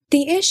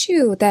 The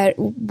issue that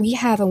we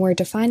have when we're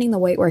defining the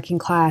white working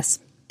class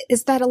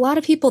is that a lot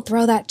of people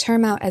throw that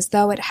term out as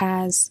though it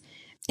has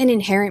an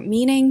inherent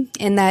meaning,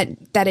 and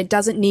that it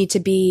doesn't need to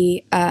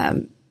be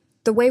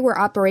the way we're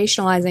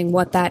operationalizing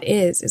what that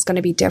is going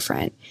to be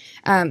different.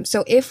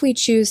 So if we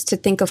choose to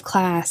think of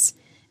class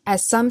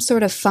as some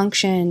sort of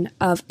function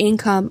of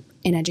income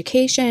and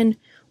education,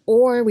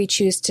 or we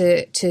choose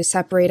to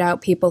separate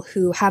out people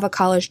who have a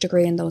college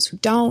degree and those who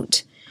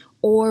don't,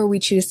 or we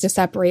choose to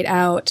separate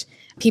out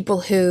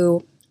people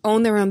who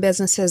own their own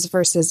businesses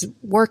versus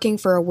working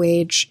for a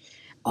wage,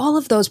 all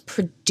of those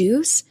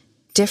produce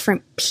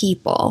different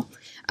people.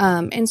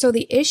 And so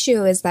the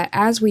issue is that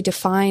as we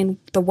define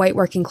the white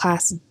working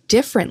class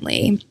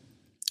differently,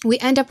 we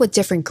end up with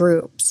different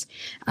groups.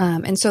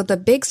 And so the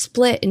big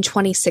split in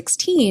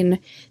 2016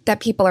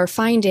 that people are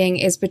finding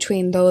is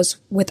between those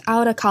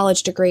without a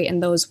college degree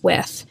and those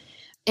with.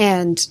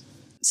 And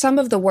some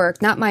of the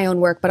work, not my own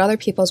work, but other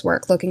people's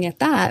work looking at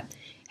that,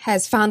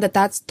 has found that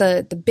that's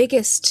the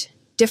biggest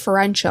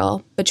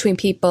differential between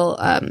people,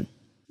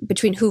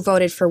 between who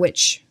voted for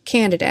which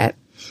candidate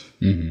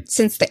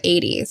since the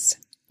 80s.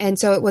 And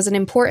so it was an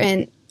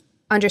important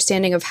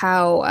understanding of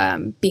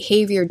how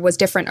behavior was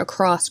different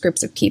across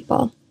groups of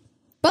people.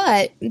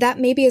 But that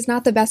maybe is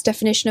not the best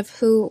definition of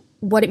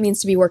what it means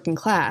to be working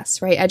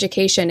class, right?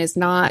 Education is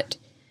not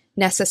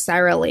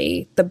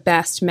necessarily the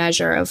best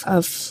measure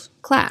of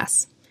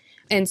class.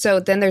 And so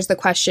then there's the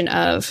question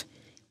of,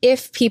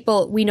 if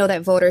we know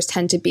that voters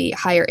tend to be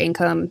higher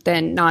income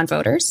than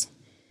non-voters,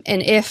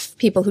 and if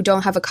people who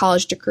don't have a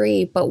college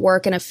degree but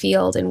work in a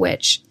field in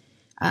which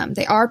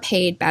they are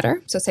paid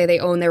better, so say they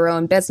own their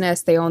own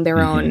business, they own their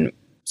own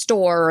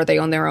store, or they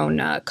own their own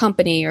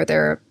company, or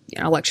they're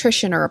an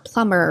electrician or a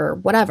plumber or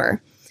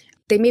whatever,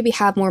 they maybe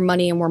have more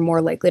money and we're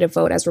more likely to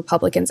vote as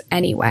Republicans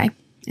anyway.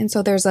 And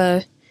so there's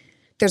a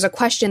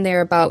question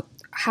there about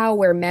how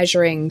we're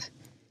measuring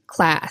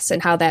class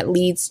and how that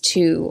leads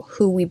to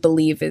who we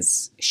believe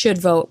should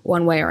vote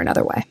one way or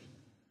another way.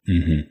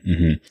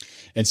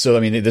 And so, I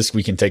mean,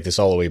 we can take this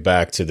all the way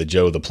back to the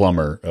Joe the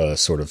Plumber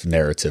sort of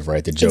narrative,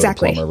 right? The Joe the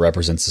Plumber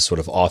represents this sort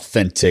of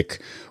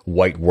authentic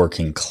white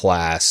working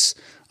class,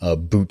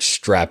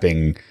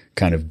 bootstrapping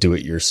kind of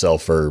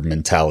do-it-yourselfer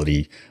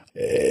mentality.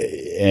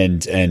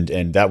 And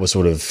that was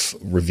sort of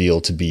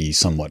revealed to be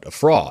somewhat a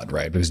fraud,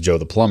 right? Because Joe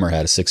the Plumber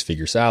had a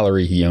 6-figure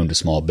salary. He owned a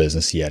small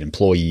business. He had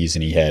employees,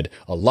 and he had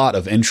a lot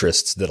of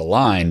interests that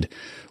aligned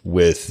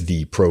with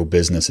the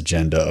pro-business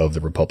agenda of the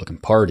Republican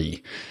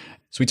Party.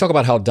 So we talk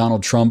about how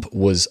Donald Trump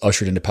was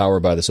ushered into power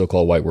by the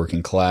so-called white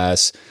working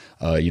class.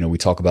 We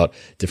talk about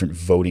different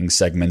voting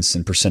segments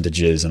and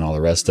percentages and all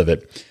the rest of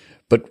it.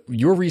 But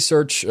your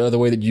research, the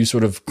way that you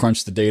sort of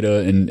crunch the data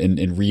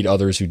and read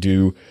others who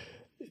do,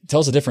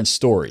 tells a different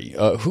story.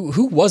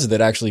 Who was it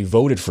that actually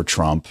voted for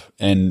Trump,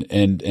 and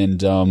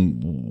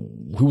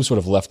who was sort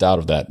of left out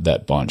of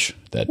that bunch?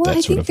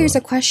 I think there's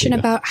a question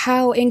about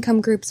how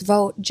income groups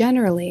vote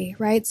generally,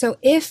 right? So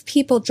if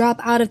people drop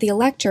out of the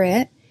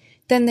electorate,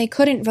 then they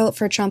couldn't vote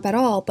for Trump at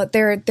all, but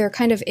they're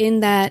kind of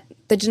in that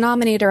the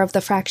denominator of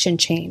the fraction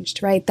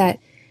changed, right? That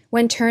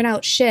when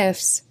turnout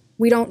shifts,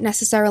 we don't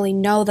necessarily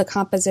know the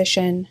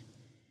composition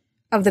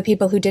of the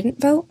people who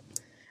didn't vote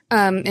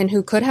and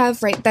who could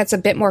have, right? That's a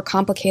bit more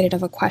complicated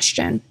of a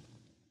question.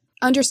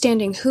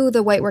 Understanding who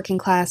the white working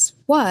class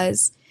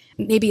was,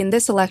 maybe in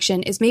this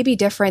election, is maybe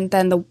different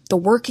than the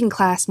working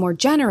class more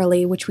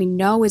generally, which we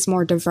know is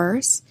more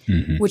diverse,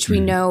 which we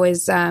know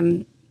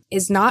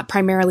is not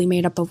primarily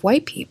made up of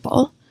white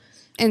people.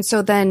 And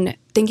so then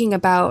thinking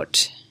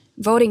about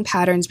voting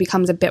patterns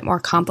becomes a bit more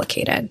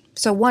complicated.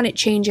 So one, it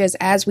changes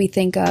as we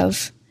think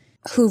of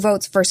who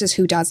votes versus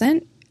who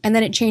doesn't. And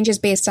then it changes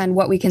based on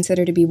what we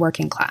consider to be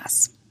working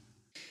class.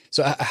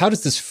 So how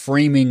does this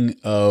framing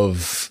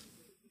of,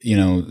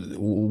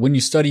 when you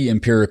study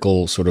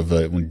empirical sort of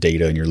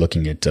data and you're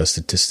looking at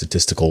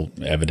statistical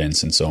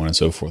evidence and so on and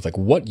so forth, like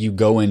what you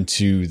go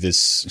into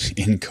this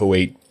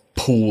inchoate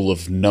pool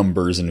of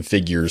numbers and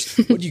figures,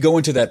 what you go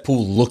into that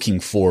pool looking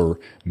for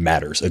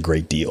matters a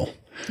great deal.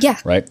 Yeah.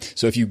 Right.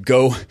 So if you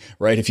go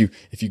if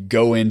you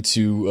go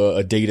into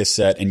a data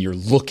set and you're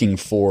looking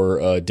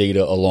for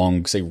data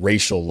along, say,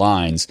 racial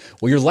lines,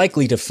 well, you're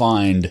likely to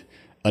find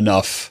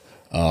enough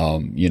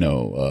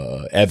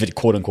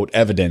quote unquote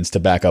evidence to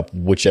back up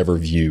whichever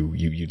view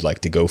you'd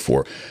like to go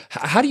for.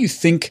 How do you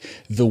think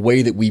the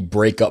way that we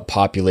break up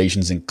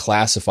populations and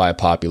classify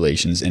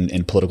populations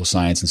in political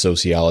science and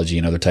sociology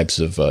and other types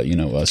of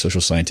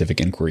social scientific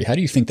inquiry, how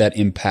do you think that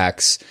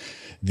impacts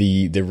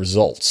the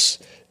results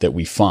that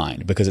we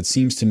find? Because it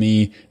seems to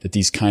me that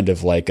these kind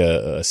of like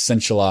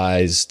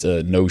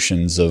essentialized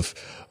notions of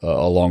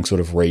along sort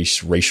of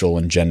racial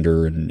and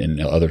gender and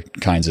other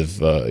kinds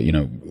of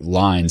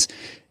lines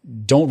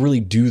don't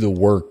really do the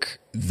work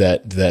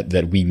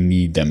that we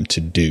need them to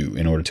do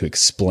in order to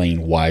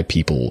explain why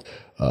people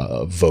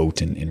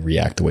vote and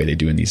react the way they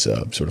do in these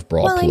sort of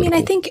broad political.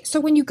 I think so.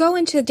 When you go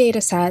into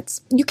data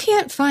sets, you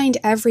can't find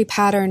every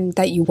pattern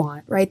that you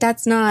want, right?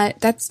 That's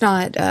not.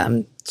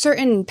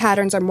 Certain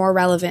patterns are more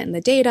relevant in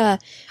the data.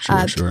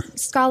 Sure.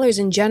 Scholars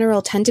in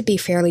general tend to be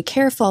fairly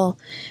careful.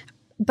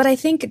 But I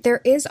think there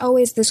is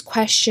always this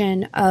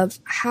question of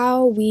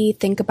how we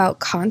think about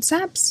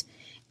concepts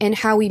and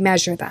how we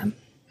measure them,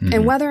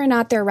 and whether or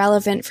not they're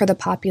relevant for the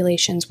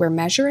populations we're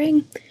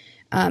measuring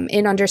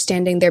in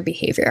understanding their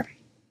behavior.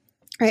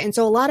 Right. And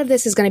so a lot of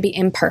this is going to be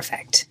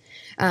imperfect.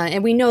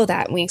 And we know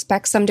that. We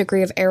expect some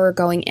degree of error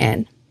going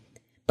in.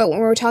 But when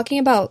we're talking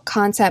about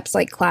concepts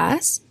like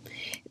class,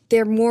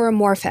 they're more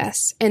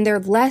amorphous and they're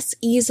less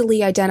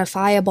easily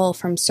identifiable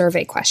from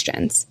survey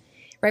questions.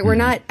 Right. We're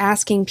not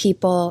asking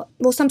people,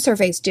 well, some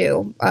surveys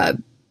do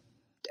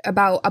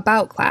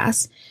about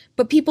class,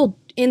 but people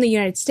in the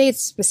United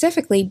States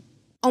specifically,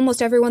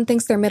 almost everyone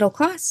thinks they're middle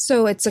class.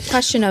 So it's a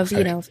question of,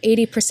 if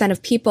 80%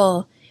 of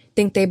people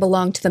think they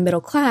belong to the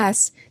middle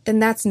class, then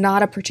that's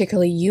not a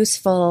particularly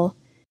useful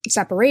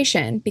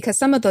separation, because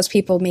some of those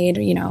people made,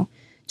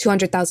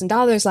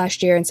 $200,000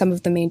 last year and some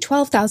of them made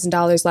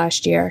 $12,000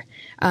 last year,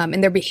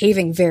 and they're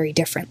behaving very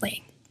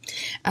differently.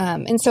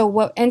 And so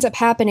what ends up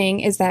happening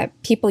is that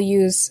people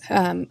use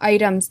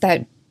items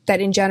that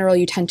in general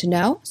you tend to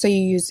know. So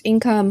you use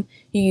income,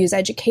 you use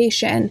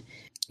education,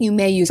 you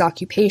may use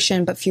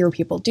occupation, but fewer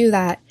people do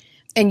that.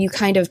 And you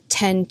kind of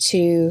tend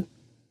to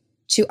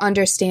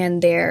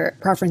understand their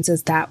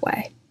preferences that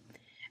way.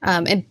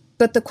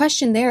 But the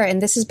question there,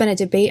 and this has been a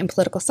debate in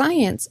political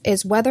science,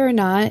 is whether or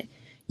not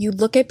you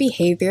look at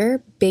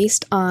behavior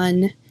based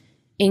on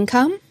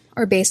income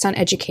or based on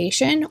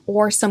education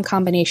or some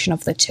combination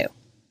of the two.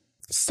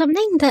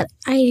 Something that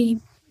I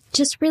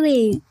just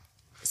really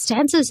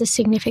stands as a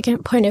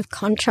significant point of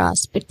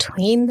contrast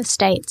between the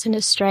States and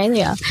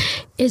Australia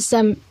is,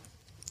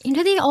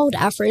 the old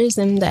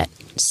aphorism that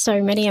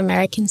so many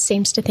Americans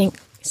seem to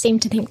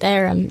think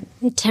they're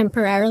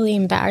temporarily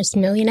embarrassed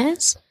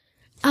millionaires.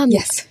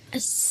 Yes.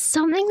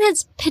 Something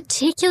that's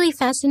particularly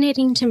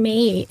fascinating to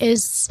me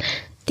is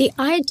the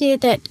idea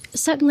that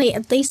certainly,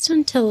 at least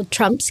until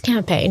Trump's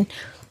campaign,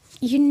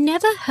 you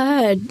never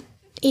heard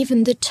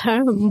even the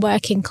term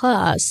working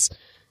class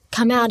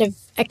come out of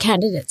a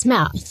candidate's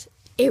mouth.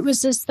 It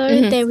was as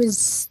though there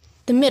was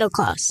the middle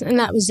class and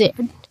that was it,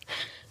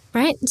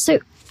 right? So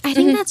I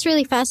think that's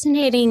really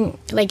fascinating,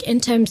 like in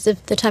terms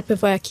of the type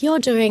of work you're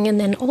doing, and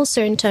then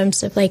also in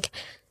terms of like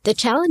the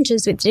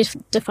challenges with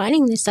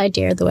defining this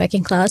idea of the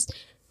working class,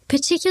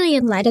 particularly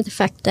in light of the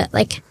fact that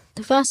like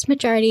the vast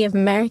majority of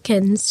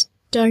Americans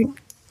don't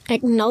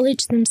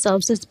acknowledge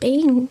themselves as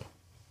being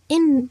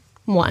in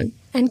one,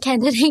 and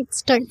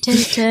candidates don't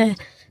tend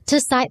to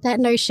cite that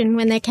notion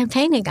when they're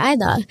campaigning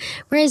either.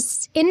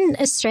 Whereas in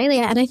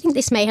Australia, and I think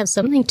this may have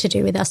something to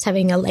do with us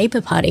having a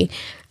Labor Party,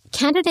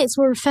 candidates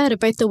will refer to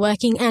both the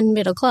working and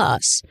middle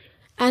class.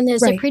 And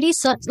there's a pretty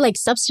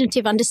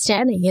substantive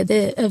understanding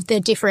of the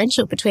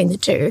differential between the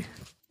two.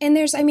 And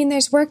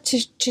there's work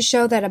to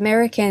show that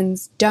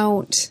Americans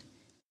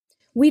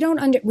we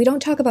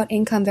don't talk about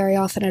income very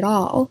often at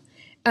all.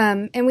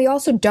 And we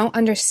also don't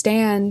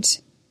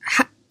understand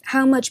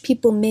how much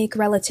people make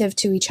relative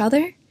to each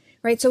other,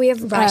 right? So we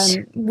have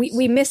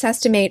we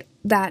misestimate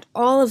that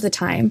all of the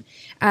time.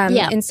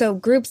 And so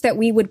groups that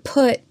we would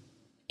put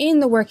in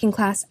the working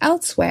class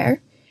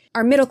elsewhere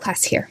are middle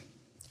class here.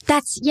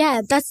 That's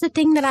the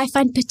thing that I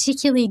find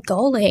particularly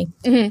galling.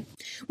 Mm-hmm.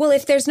 Well,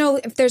 if there's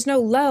no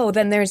low,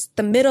 then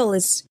the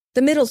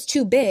middle's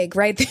too big,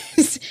 right?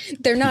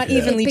 They're not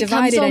evenly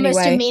divided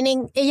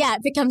anyway.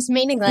 It becomes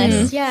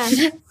meaningless.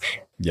 Mm-hmm.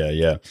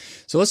 Yeah.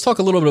 So let's talk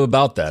a little bit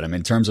about that. I mean,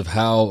 in terms of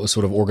how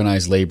sort of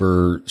organized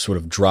labor sort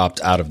of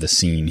dropped out of the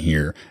scene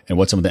here and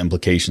what some of the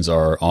implications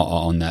are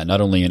on that,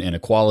 not only in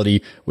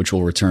inequality, which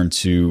we'll return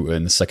to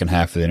in the second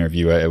half of the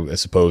interview, I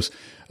suppose,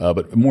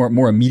 but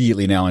more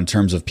immediately now in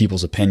terms of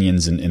people's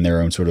opinions and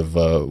their own sort of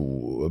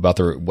about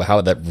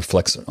how that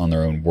reflects on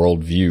their own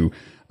worldview.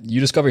 You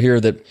discover here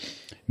that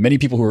many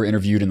people who are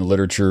interviewed in the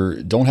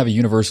literature don't have a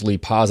universally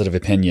positive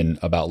opinion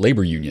about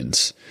labor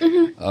unions.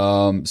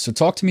 Mm-hmm. So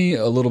talk to me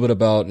a little bit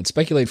about and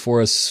speculate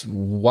for us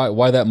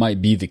why that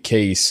might be the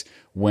case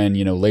when,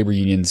 labor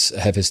unions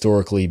have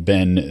historically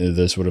been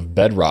the sort of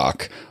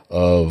bedrock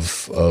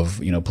of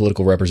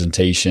political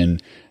representation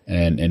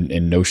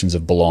and notions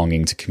of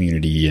belonging to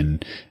community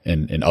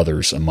and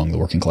others among the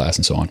working class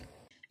and so on.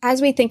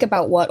 As we think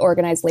about what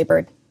organized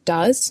labor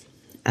does,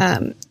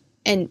 and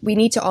we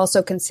need to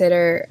also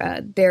consider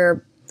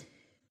their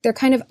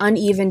kind of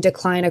uneven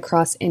decline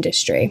across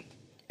industry.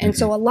 And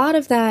so a lot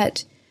of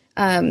that,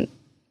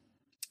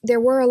 there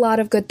were a lot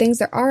of good things.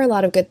 There are a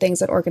lot of good things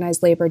that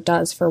organized labor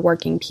does for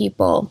working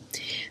people.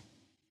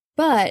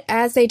 But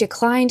as they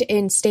declined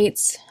in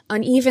states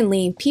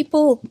unevenly,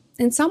 people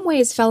in some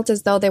ways felt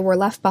as though they were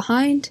left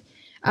behind,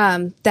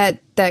 that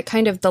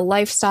kind of the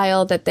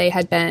lifestyle that they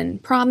had been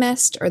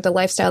promised or the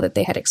lifestyle that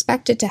they had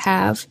expected to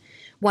have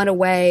went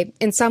away.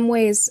 In some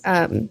ways,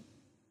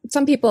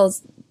 some people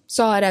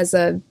saw it as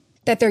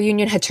that their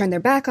union had turned their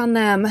back on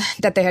them,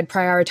 that they had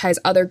prioritized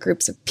other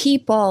groups of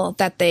people,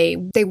 that they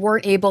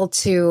weren't able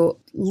to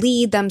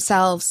lead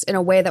themselves in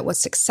a way that was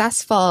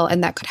successful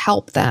and that could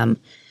help them.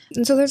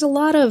 And so there's a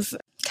lot of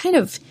kind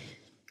of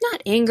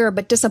not anger,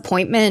 but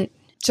disappointment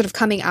sort of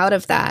coming out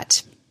of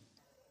that.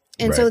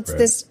 And so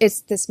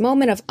it's this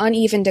moment of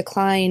uneven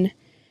decline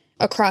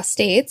across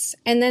states.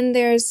 And then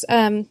there's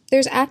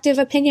active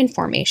opinion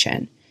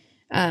formation.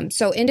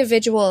 So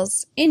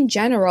individuals in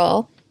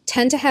general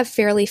tend to have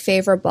fairly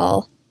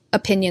favorable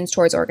opinions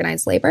towards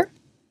organized labor,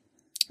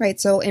 right?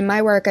 So in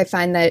my work, I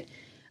find that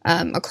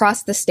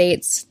across the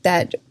states,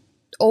 that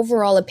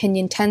overall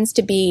opinion tends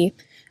to be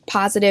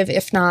positive,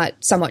 if not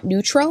somewhat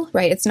neutral,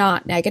 right? It's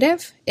not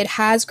negative. It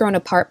has grown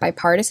apart by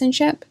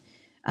partisanship.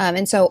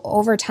 And so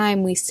over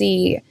time, we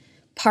see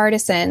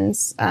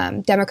partisans,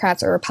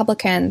 Democrats or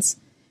Republicans,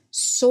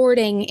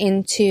 sorting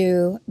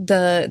into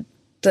the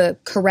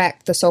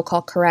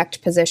so-called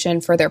correct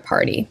position for their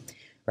party.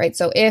 Right.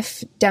 So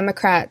if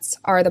Democrats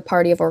are the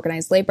party of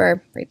organized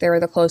labor, right, they're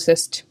the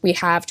closest we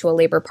have to a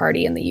labor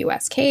party in the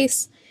U.S.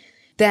 case,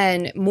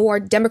 then more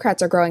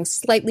Democrats are growing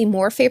slightly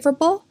more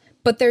favorable,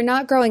 but they're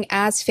not growing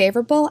as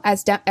favorable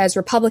as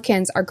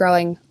Republicans are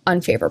growing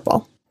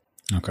unfavorable.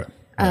 Okay.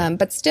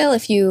 But still,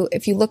 if you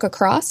look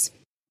across,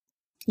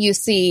 you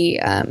see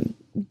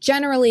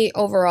generally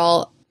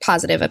overall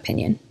positive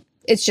opinion.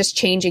 It's just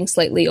changing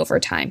slightly over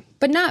time,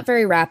 but not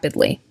very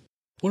rapidly.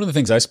 One of the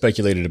things I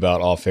speculated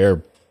about off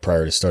air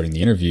prior to starting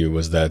the interview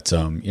was that,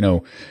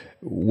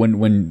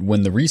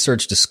 when the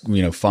research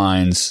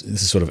finds,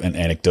 this is sort of an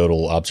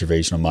anecdotal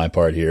observation on my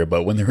part here,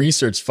 but when the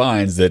research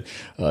finds that,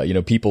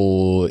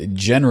 people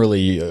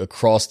generally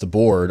across the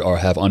board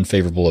have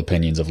unfavorable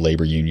opinions of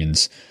labor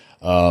unions,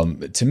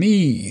 to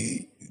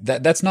me,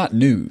 that's not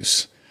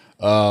news.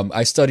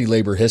 I study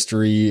labor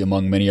history,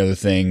 among many other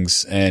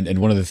things, and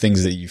one of the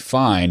things that you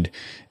find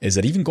is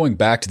that even going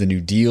back to the New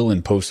Deal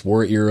and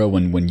post-war era,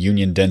 when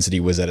union density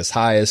was at its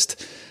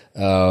highest,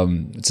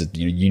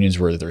 unions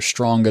were at their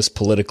strongest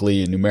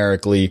politically and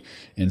numerically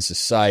in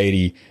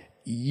society,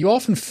 you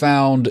often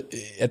found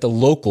at the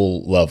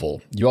local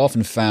level,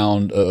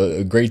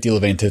 a great deal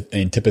of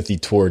antipathy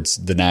towards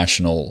the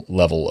national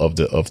level of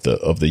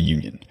the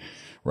union.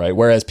 Right.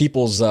 Whereas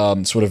people's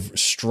sort of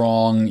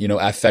strong,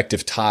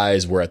 affective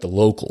ties were at the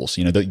locals.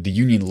 The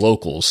union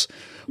locals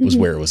was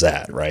where it was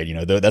at. Right.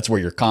 That's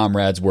where your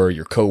comrades were,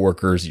 your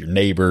coworkers, your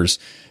neighbors,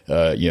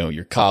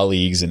 your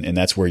colleagues. And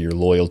that's where your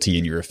loyalty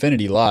and your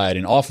affinity lied.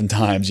 And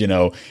oftentimes,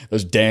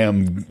 those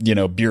damn,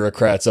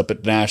 bureaucrats up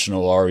at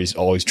national are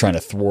always trying to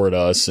thwart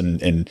us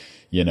and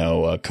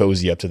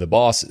cozy up to the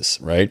bosses.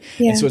 Right.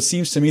 Yeah. And so it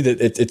seems to me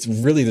that it's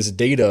really this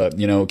data,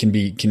 can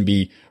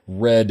be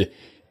read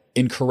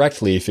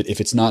incorrectly if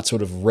it's not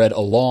sort of read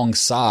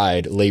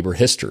alongside labor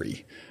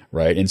history,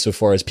 right?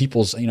 Insofar as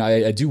people's,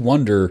 I do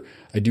wonder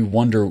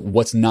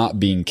what's not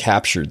being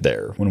captured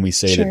there when we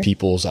say that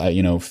people's,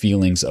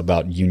 feelings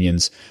about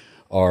unions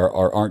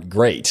aren't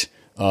great.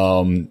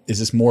 Is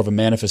this more of a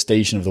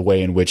manifestation of the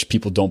way in which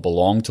people don't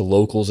belong to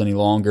locals any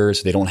longer,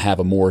 so they don't have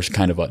a more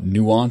kind of a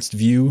nuanced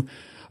view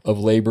of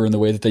labor in the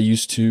way that they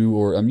used to,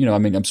 or I'm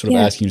sort of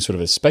asking you to sort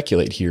of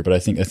speculate here, but I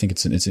think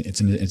it's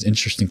an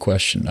interesting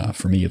question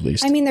for me at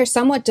least. I mean, they're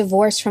somewhat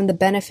divorced from the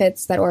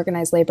benefits that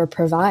organized labor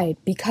provide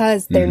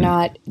because they're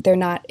not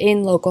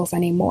in locals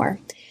anymore,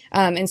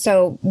 and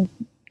so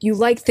you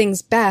like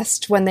things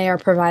best when they are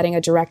providing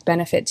a direct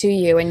benefit to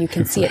you and you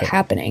can see it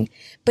happening.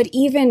 But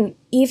even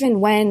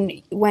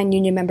when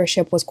union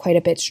membership was quite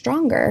a bit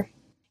stronger,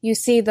 you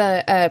see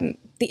the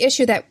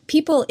issue that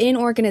people in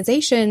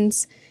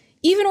organizations,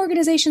 even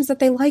organizations that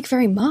they like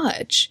very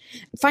much,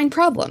 find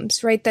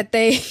problems, right? That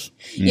they,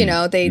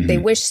 they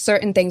wish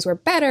certain things were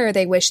better.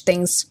 They wish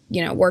things,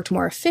 worked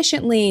more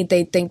efficiently.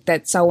 They think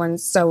that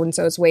so-and-so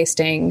is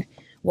wasting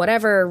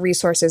whatever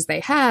resources they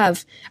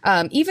have,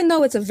 even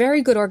though it's a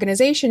very good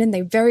organization and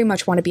they very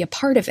much want to be a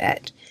part of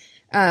it.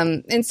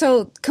 And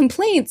so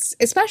complaints,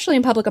 especially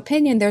in public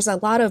opinion, there's a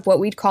lot of what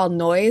we'd call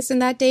noise in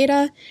that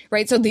data,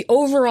 right? So the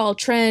overall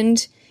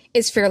trend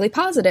is fairly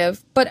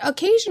positive, but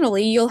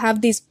occasionally you'll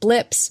have these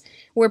blips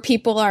where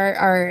people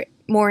are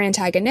more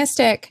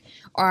antagonistic,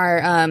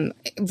 or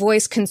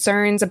voice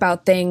concerns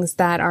about things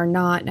that are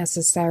not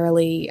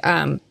necessarily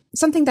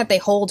something that they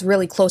hold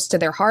really close to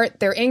their heart.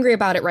 They're angry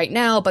about it right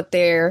now, but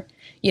they're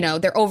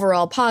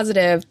overall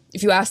positive.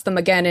 If you ask them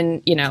again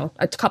in,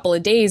 a couple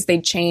of days,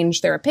 they'd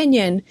change their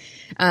opinion.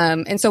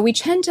 And so we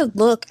tend to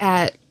look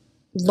at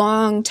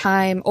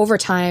over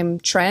time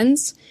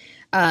trends,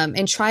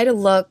 and try to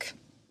look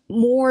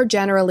more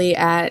generally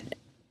at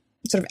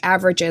sort of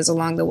averages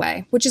along the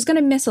way, which is going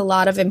to miss a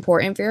lot of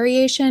important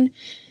variation,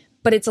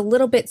 but it's a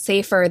little bit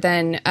safer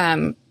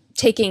than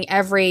taking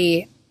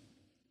every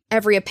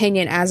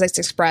opinion as it's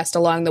expressed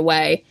along the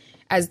way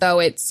as though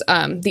it's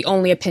the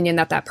only opinion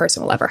that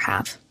person will ever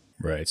have.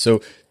 Right.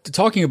 So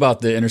talking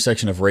about the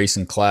intersection of race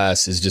and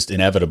class is just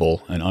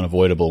inevitable and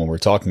unavoidable when we're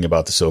talking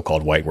about the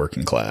so-called white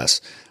working class.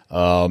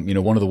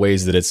 One of the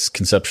ways that it's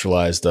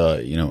conceptualized,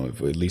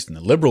 at least in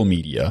the liberal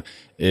media,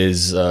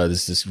 is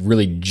this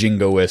really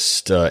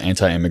jingoist,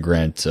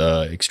 anti-immigrant,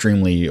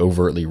 extremely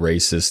overtly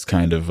racist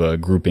kind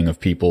of grouping of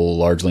people,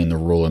 largely in the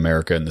rural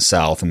America and the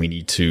South, and we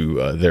need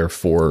to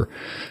therefore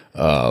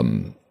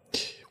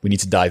we need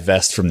to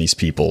divest from these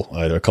people.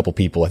 A couple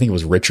people, I think it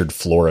was Richard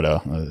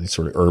Florida,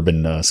 sort of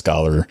urban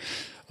scholar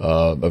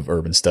of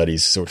urban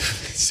studies, sort of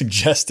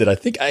suggested.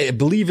 I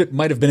believe it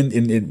might have been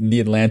in the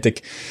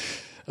Atlantic.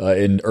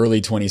 In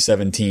early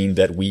 2017,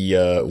 that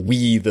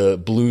we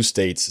the blue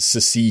states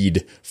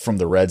secede from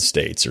the red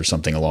states or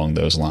something along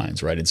those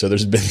lines, right? And so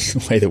there's been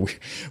a way that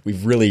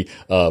we've really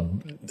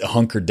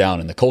hunkered down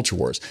in the culture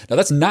wars. Now,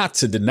 that's not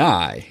to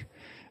deny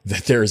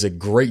that there is a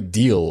great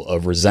deal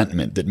of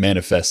resentment that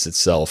manifests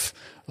itself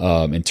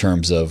in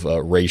terms of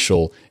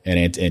racial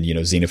and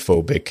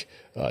xenophobic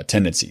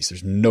tendencies.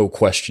 There's no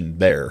question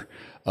there.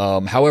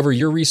 However,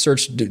 your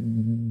research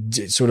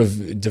sort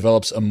of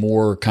develops a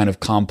more kind of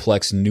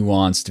complex,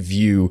 nuanced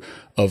view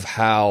of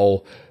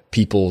how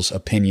people's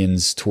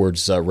opinions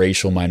towards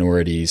racial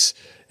minorities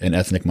and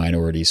ethnic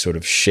minorities sort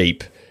of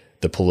shape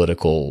the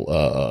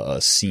political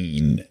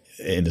scene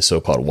in the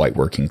so-called white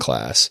working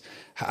class.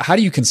 How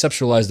do you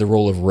conceptualize the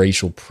role of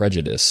racial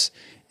prejudice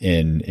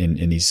in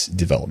these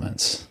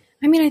developments?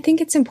 I mean, I think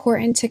it's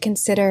important to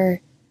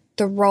consider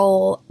the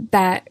role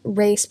that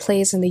race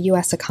plays in the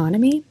U.S.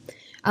 economy.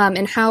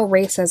 And how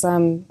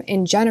racism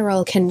in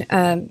general can,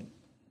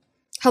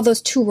 how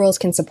those two roles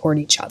can support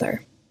each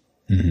other.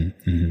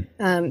 Mm-hmm,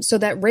 mm-hmm. So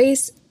that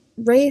race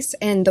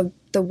and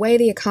the way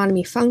the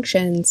economy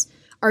functions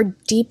are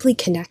deeply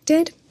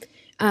connected.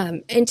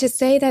 And to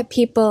say that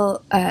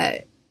people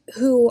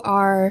who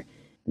are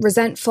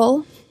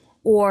resentful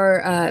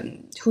or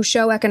who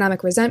show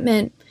economic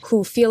resentment,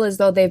 who feel as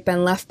though they've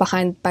been left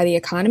behind by the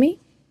economy,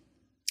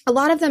 a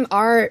lot of them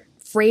are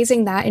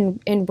phrasing that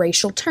in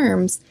racial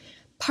terms.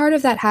 Part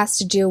of that has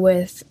to do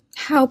with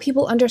how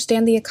people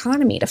understand the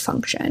economy to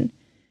function,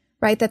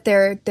 right? That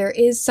there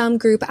is some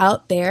group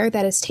out there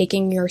that is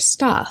taking your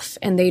stuff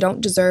and they don't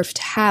deserve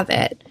to have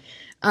it.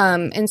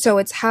 And so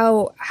it's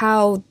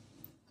how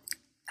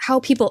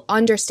people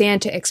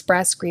understand to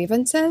express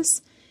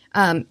grievances.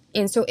 And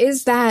so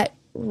is that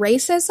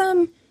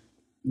racism?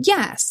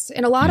 Yes,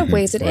 in a lot of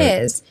ways it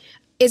is.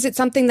 Is it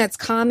something that's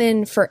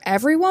common for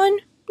everyone?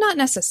 Not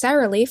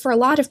necessarily. For a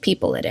lot of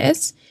people it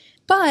is.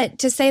 But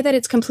to say that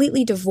it's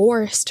completely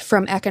divorced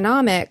from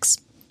economics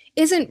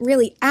isn't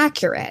really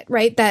accurate,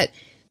 right? That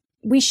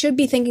we should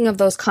be thinking of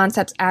those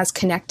concepts as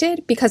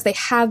connected because they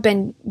have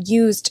been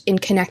used in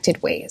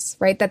connected ways,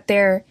 right? That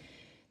the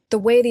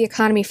way the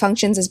economy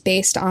functions is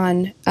based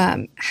on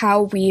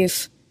how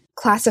we've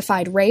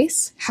classified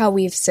race, how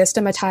we've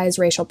systematized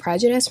racial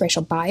prejudice,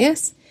 racial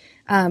bias,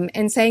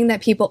 and saying that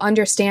people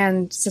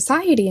understand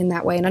society in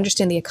that way and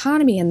understand the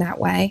economy in that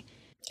way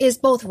is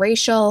both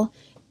racial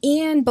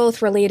and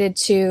both related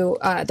to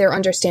their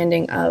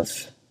understanding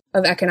of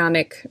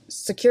economic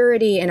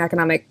security and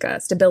economic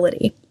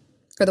stability,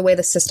 or the way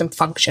the system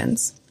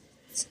functions.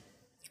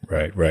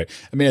 Right.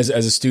 I mean, as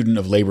a student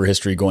of labor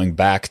history, going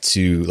back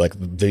to like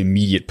the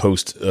immediate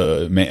post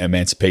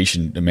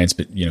emancipation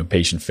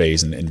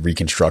phase and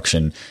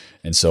Reconstruction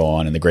and so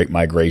on, and the great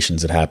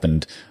migrations that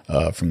happened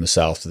from the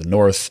South to the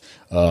North,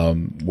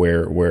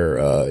 where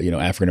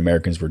African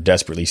Americans were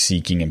desperately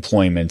seeking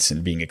employment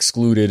and being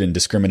excluded and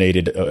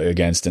discriminated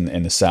against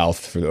in the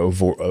South for the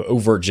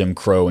overt Jim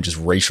Crow and just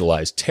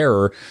racialized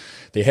terror.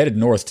 They headed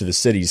north to the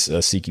cities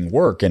seeking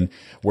work, and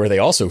where they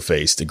also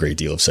faced a great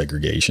deal of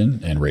segregation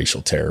and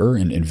racial terror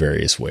in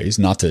various ways.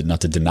 Not to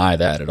deny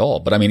that at all,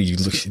 but I mean,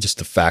 just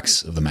the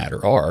facts of the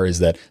matter is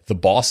that the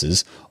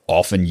bosses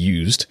often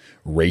used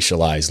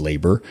racialized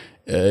labor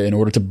in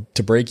order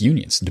to break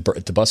unions,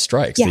 to bust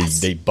strikes. Yes.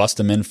 They bust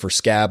them in for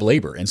scab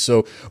labor. And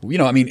so,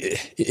 I mean,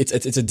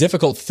 it's a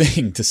difficult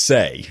thing to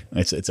say.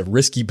 It's a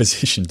risky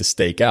position to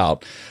stake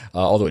out,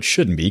 although it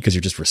shouldn't be because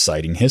you're just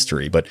reciting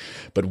history. But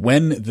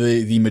when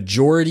the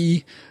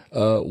majority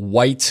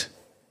white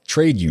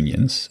trade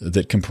unions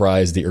that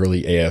comprised the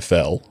early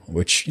AFL,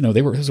 which, it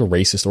was a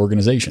racist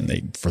organization.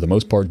 They, for the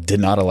most part, did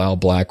not allow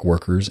black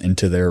workers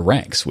into their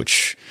ranks,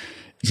 which,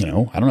 I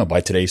don't know, by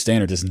today's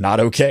standards is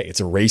not okay. It's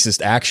a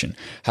racist action.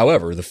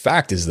 However, the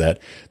fact is that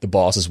the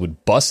bosses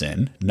would bus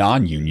in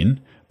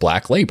non-union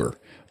black labor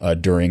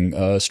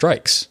during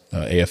strikes,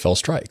 AFL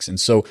strikes. And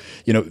so,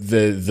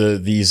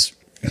 these,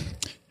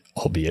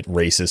 albeit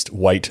racist,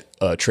 white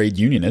trade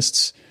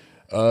unionists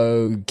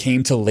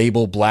came to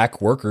label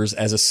black workers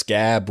as a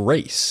scab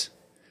race,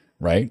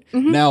 right?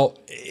 Mm-hmm. Now,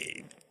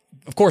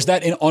 of course,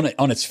 that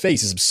on its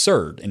face is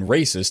absurd and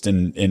racist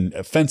and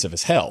offensive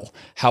as hell.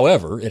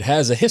 However, it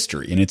has a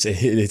history, and its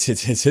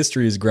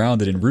history is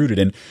grounded and rooted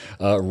in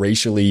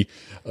racially,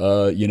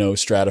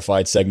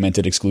 stratified,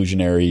 segmented,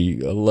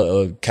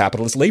 exclusionary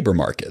capitalist labor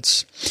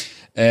markets.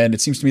 And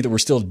it seems to me that we're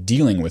still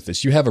dealing with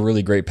this. You have a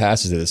really great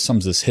passage that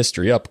sums this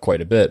history up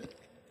quite a bit.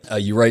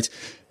 You write,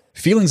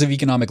 feelings of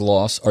economic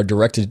loss are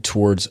directed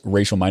towards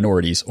racial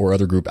minorities or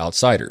other group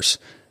outsiders.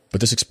 But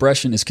this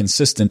expression is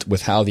consistent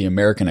with how the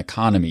American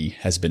economy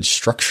has been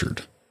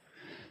structured.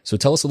 So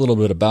tell us a little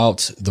bit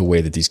about the way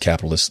that these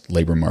capitalist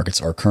labor markets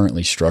are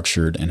currently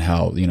structured and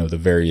how, the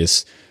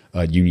various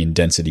union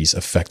densities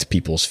affect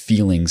people's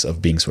feelings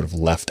of being sort of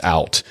left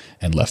out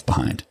and left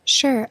behind.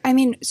 Sure. I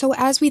mean, so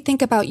as we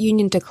think about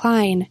union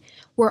decline,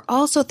 we're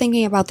also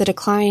thinking about the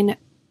decline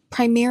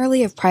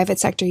primarily of private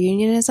sector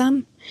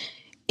unionism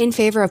in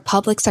favor of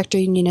public sector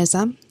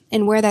unionism,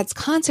 and where that's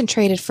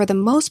concentrated for the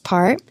most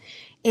part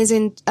is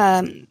in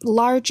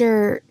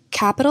larger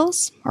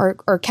capitals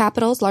or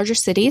capitals, larger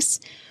cities,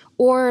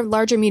 or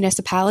larger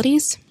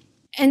municipalities.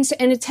 And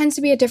it tends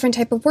to be a different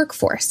type of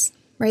workforce,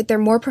 right? They're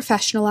more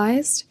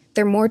professionalized.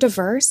 They're more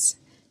diverse.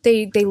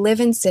 They live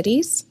in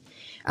cities.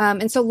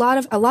 And so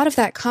a lot of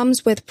that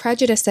comes with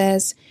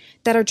prejudices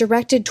that are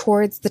directed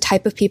towards the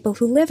type of people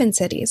who live in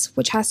cities,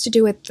 which has to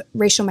do with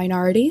racial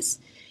minorities.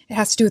 It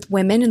has to do with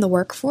women in the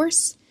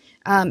workforce.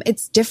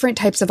 It's different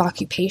types of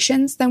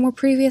occupations than were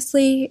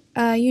previously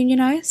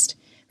unionized,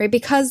 right?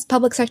 Because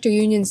public sector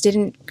unions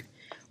didn't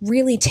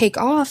really take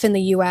off in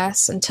the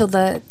U.S. until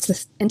the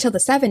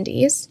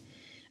 70s.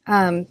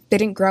 They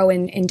didn't grow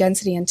in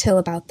density until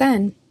about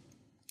then.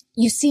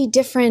 You see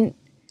different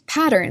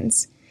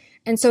patterns,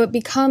 and so it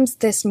becomes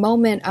this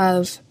moment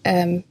of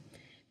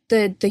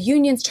the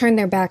unions turn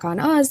their back on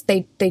us.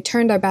 They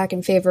turn their back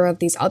in favor of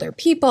these other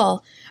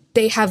people.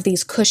 They have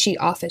these cushy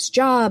office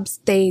jobs.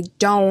 They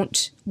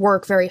don't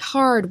work very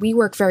hard. We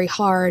work very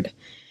hard.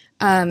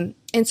 And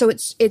so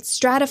it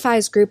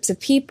stratifies groups of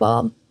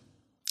people.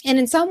 And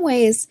in some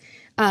ways,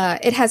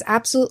 it has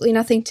absolutely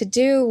nothing to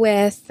do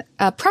with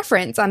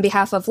preference on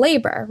behalf of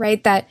labor,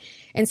 right? That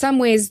in some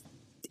ways,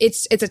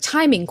 it's a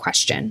timing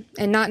question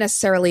and not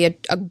necessarily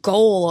a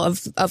goal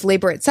of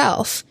labor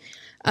itself.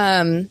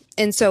 And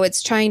so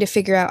it's trying to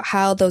figure out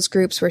how those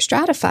groups were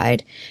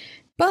stratified.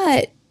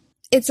 But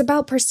it's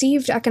about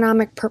perceived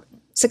economic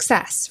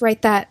success,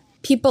 right? That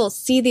people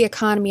see the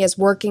economy as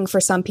working for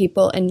some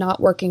people and not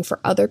working for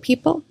other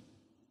people,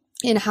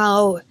 and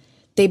how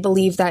they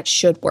believe that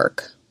should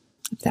work.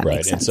 If that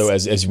makes sense. And so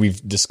as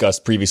we've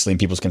discussed previously in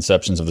people's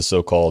conceptions of the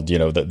so-called,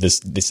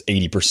 this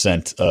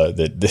 80% of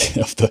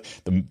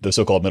the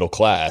so-called middle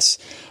class,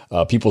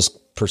 people's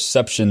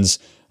perceptions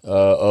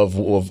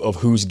of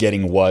who's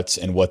getting what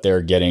and what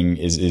they're getting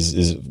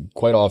is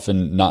quite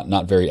often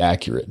not very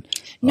accurate.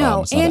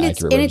 No,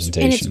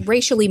 it's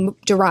racially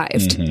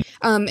derived.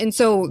 Mm-hmm. And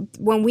so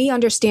when we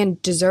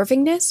understand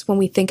deservingness, when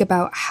we think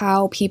about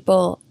how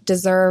people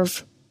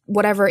deserve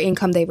whatever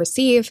income they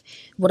receive,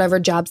 whatever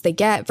jobs they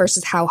get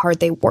versus how hard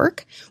they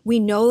work, we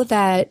know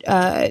that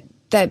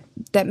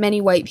that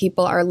many white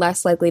people are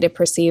less likely to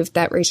perceive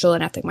that racial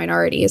and ethnic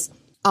minorities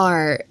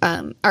are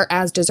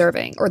as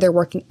deserving or they're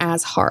working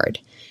as hard.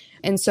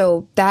 And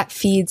so that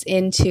feeds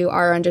into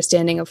our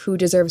understanding of who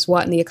deserves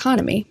what in the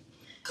economy,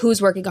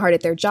 who's working hard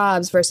at their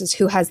jobs versus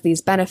who has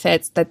these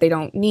benefits that they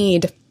don't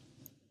need.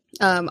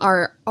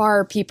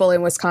 Our people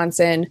in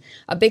Wisconsin,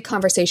 a big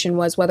conversation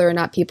was whether or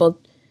not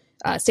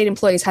state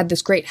employees had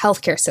this great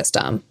healthcare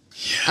system,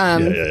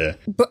 and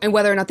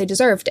whether or not they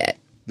deserved it.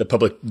 the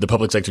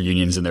public sector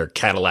unions and their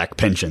Cadillac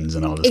pensions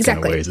and all those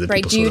exactly. kind of ways that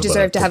right. people Do you sort of,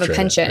 deserve to have a portray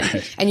pension,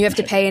 right. and you have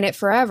to pay in it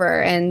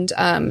forever? And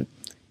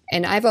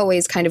I've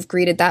always kind of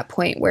greeted that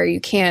point where you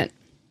can't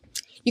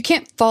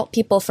fault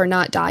people for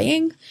not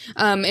dying.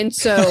 And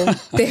so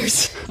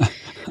there's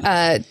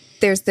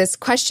this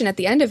question at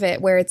the end of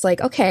it where it's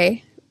like,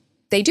 okay,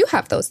 they do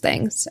have those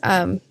things.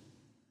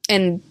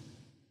 And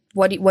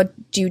what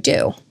do you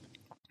do?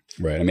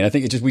 Right. I mean, I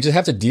think we just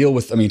have to deal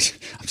with, I mean,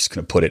 I'm just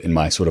going to put it in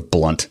my sort of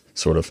blunt,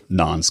 sort of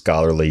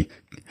non-scholarly,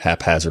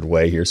 haphazard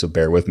way here, so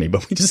bear with me,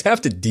 but we just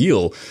have to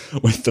deal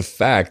with the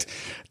fact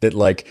that,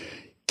 like,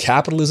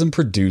 capitalism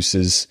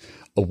produces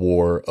a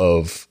war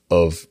of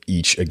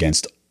each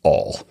against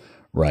all,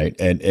 right?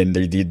 And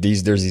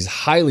there's these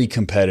highly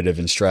competitive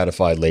and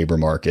stratified labor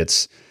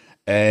markets,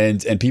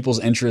 and people's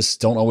interests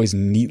don't always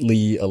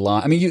neatly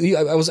align. I mean,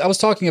 I was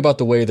talking about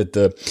the way that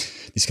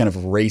these kind of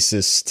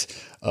racist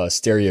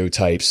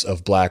stereotypes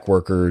of black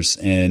workers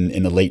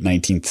in the late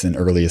 19th and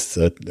early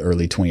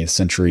 20th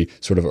century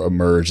sort of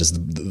emerged as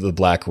the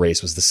black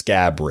race was the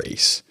scab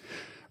race,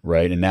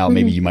 right? And now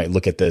maybe you might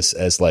look at this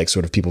as like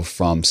sort of people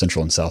from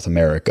Central and South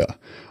America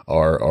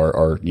are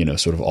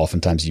sort of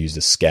oftentimes used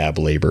as scab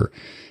labor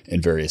in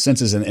various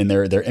senses, and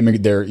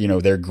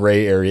their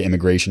gray area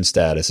immigration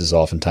status is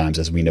oftentimes,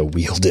 as we know,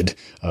 wielded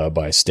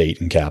by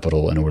state and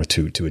capital in order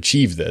to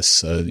achieve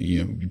this,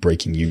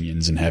 breaking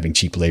unions and having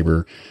cheap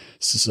labor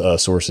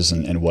sources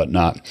and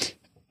whatnot.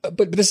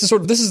 But this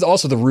is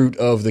also the root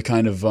of the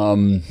kind of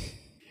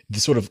the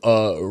sort of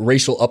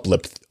racial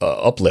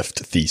uplift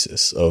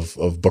thesis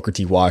of Booker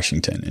T.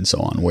 Washington and so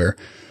on, where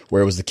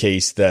it was the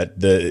case that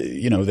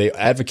they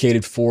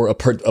advocated for a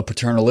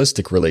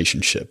paternalistic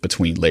relationship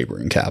between labor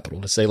and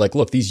capital, to say, like,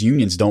 look, these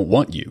unions don't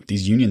want you.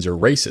 These unions are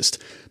racist,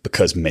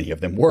 because many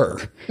of them were.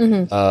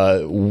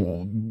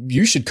 Mm-hmm.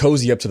 You should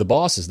cozy up to the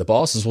bosses. The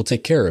bosses will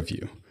take care of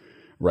you.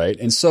 Right.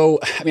 And so,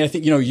 I mean, I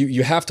think,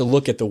 you have to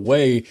look at the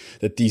way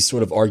that these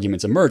sort of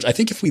arguments emerge. I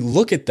think if we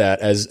look at that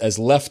as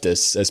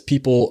leftists, as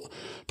people,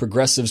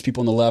 progressives,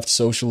 people on the left,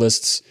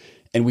 socialists,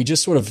 and we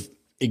just sort of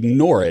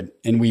ignore it,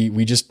 and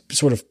we just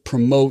sort of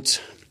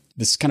promote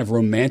this kind of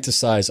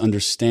romanticized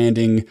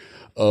understanding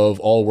of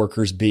all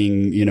workers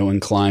being,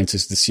 inclined to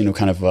this,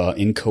 kind of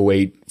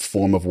inchoate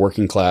form of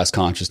working class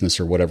consciousness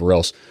or whatever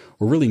else,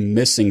 we're really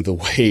missing the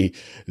way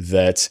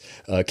that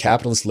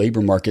capitalist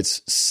labor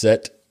markets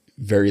set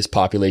various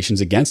populations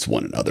against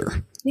one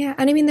another. Yeah.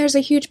 And I mean, there's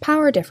a huge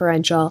power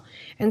differential.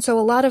 And so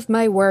a lot of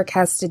my work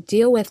has to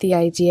deal with the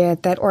idea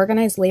that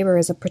organized labor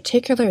is a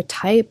particular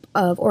type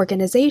of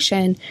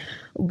organization,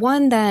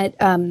 one that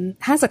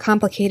has a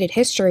complicated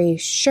history,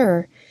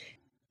 sure,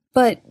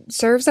 but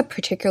serves a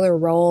particular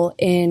role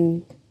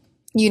in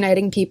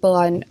uniting people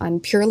on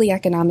purely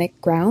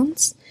economic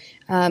grounds,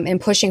 and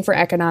pushing for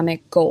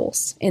economic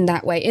goals in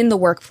that way, in the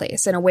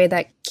workplace, in a way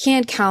that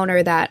can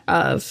counter that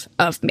of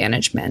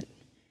management.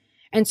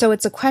 And so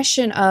it's a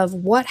question of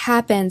what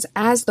happens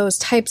as those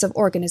types of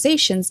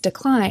organizations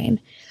decline.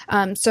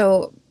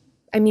 So,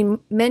 I mean,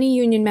 many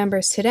union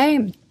members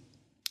today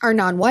are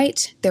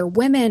non-white, they're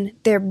women,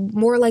 they're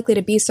more likely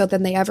to be so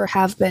than they ever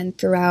have been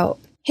throughout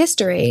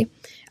history.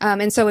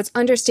 And so it's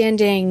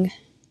understanding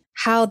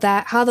how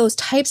those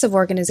types of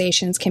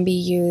organizations can be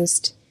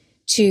used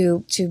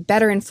to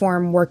better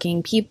inform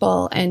working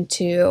people and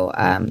to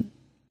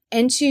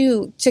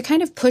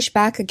kind of push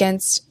back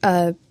against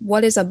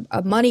what is a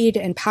moneyed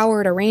and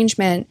powered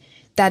arrangement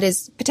that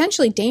is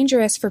potentially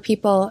dangerous for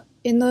people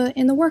in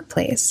the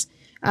workplace.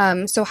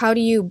 So how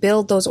do you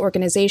build those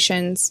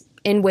organizations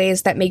in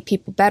ways that make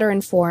people better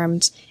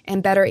informed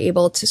and better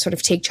able to sort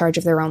of take charge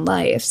of their own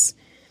lives?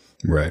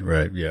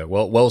 Right. Yeah.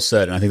 Well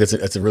said. And I think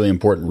that's a really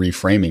important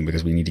reframing,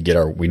 because we need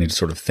to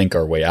sort of think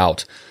our way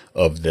out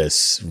of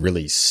this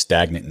really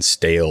stagnant and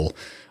stale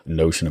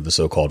notion of the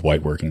so-called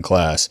white working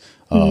class.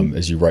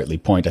 As you rightly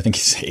point, I think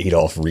it's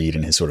Adolph Reed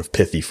in his sort of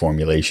pithy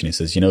formulation. He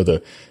says,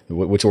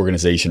 which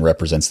organization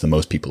represents the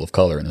most people of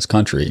color in this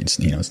country? It's,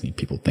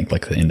 people think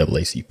like the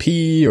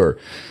NAACP or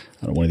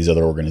one of these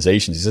other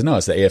organizations. He says, no,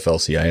 it's the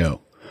AFL-CIO.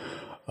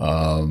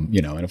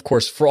 And of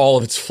course, for all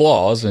of its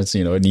flaws, it's,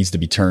 it needs to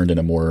be turned in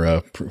a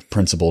more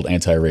principled,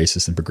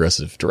 anti-racist and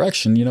progressive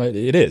direction.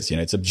 It is,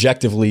 it's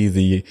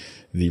objectively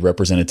the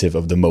representative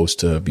of the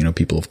most,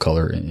 people of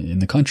color in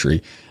the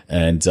country.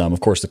 And, of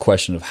course, the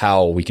question of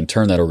how we can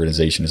turn that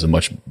organization is a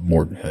much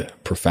more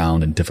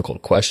profound and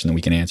difficult question than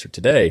we can answer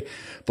today.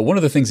 But one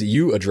of the things that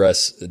you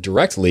address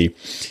directly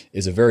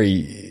is a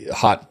very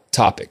hot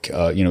topic.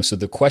 So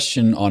the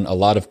question on a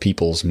lot of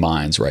people's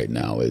minds right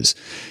now is,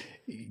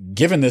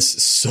 given this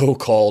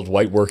so-called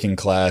white working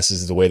class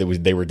is the way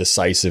that they were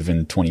decisive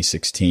in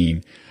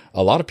 2016,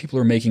 a lot of people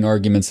are making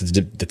arguments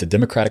that the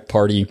Democratic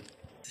Party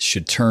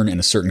should turn in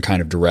a certain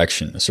kind of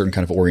direction, a certain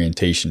kind of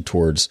orientation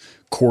towards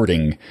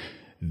courting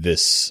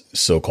this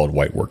so-called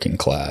white working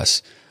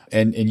class.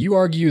 And you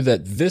argue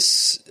that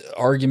this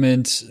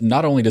argument,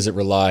 not only does it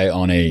rely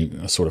on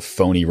a sort of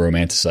phony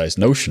romanticized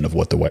notion of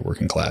what the white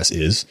working class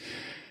is,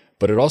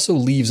 but it also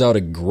leaves out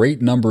a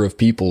great number of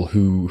people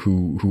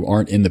who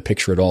aren't in the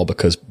picture at all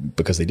because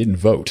they didn't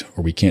vote,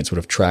 or we can't sort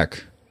of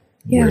track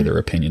where their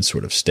opinions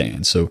sort of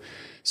stand. So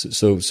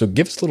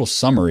give us a little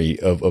summary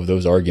of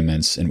those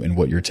arguments and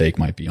what your take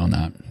might be on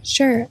that.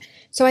 Sure.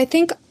 So I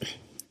think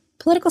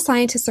political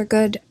scientists are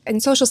good,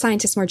 and social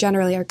scientists more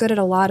generally are good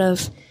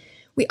at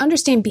we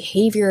understand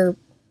behavior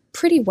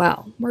pretty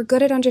well. We're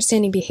good at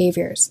understanding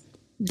behaviors,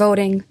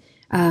 voting,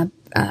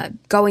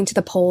 going to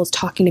the polls,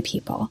 talking to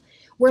people.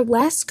 We're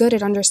less good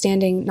at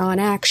understanding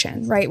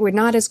non-action, right? We're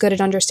not as good at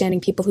understanding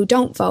people who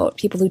don't vote,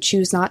 people who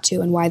choose not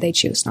to, and why they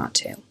choose not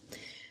to.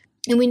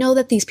 And we know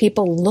that these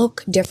people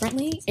look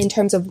differently in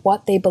terms of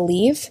what they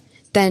believe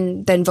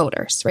than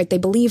voters, right? They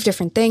believe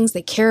different things,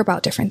 they care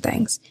about different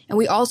things. And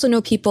we also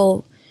know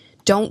people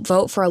don't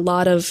vote for a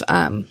lot of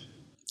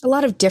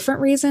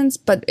different reasons,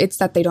 but it's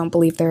that they don't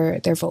believe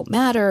their vote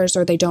matters,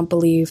 or they don't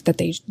believe that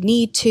they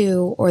need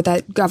to, or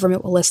that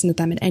government will listen to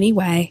them in any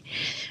way.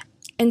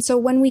 And so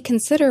when we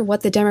consider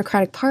what the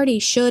Democratic Party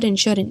should and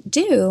shouldn't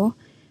do,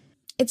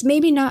 it's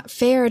maybe not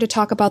fair to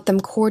talk about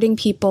them courting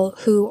people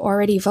who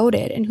already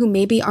voted and who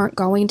maybe aren't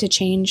going to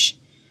change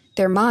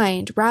their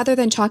mind, rather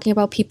than talking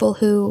about people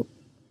who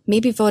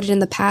maybe voted in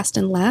the past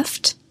and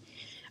left,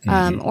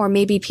 or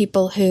maybe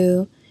people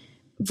who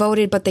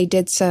voted but they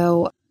did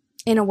so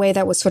in a way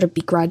that was sort of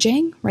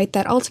begrudging, right?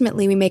 That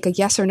ultimately we make a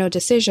yes or no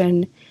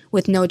decision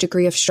with no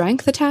degree of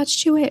strength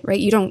attached to it, right?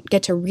 You don't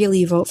get to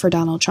really vote for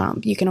Donald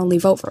Trump. You can only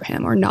vote for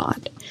him or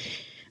not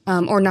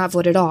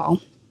vote at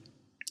all.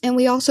 And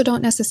we also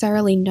don't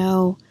necessarily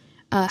know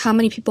how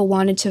many people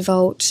wanted to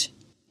vote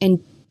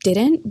and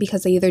didn't,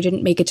 because they either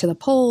didn't make it to the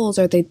polls,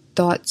 or they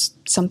thought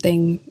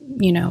something,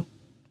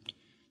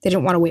 they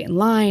didn't want to wait in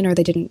line, or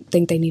they didn't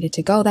think they needed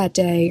to go that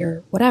day,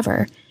 or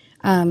whatever.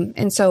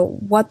 And so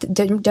what the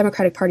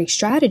Democratic Party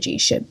strategy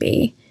should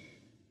be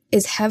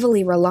is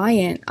heavily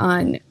reliant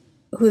on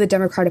who the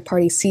Democratic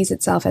Party sees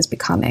itself as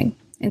becoming.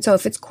 And so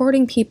if it's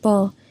courting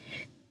people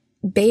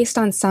based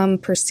on some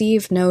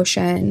perceived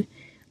notion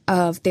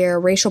of their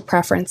racial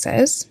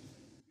preferences,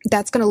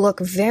 that's going to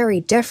look very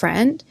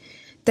different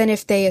than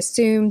if they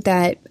assume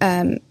that,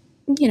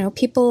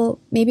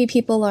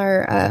 people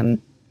are,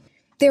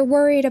 they're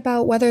worried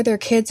about whether their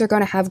kids are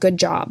going to have good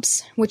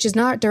jobs, which is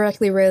not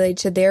directly related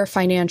to their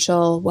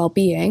financial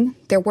well-being.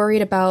 They're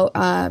worried about,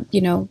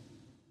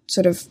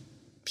 sort of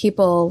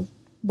people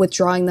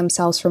withdrawing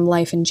themselves from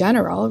life in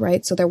general,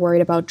 right? So they're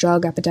worried about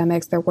drug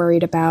epidemics. They're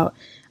worried about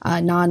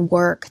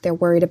non-work. They're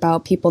worried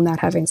about people not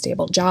having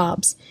stable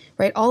jobs,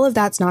 right? All of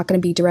that's not going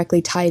to be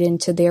directly tied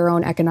into their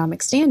own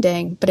economic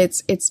standing, but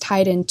it's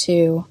tied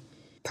into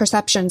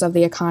perceptions of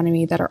the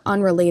economy that are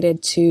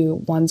unrelated to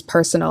one's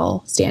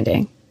personal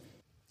standing.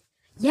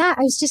 Yeah,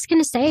 I was just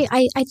going to say,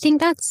 I think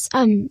that's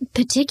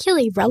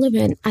particularly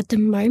relevant at the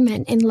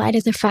moment in light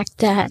of the fact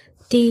that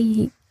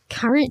the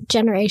current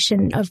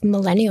generation of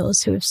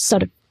millennials who have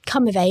sort of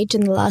come of age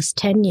in the last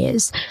 10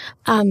 years,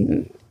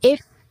 if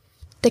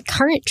the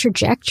current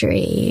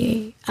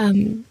trajectory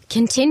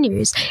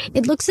continues,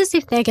 it looks as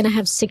if they're going to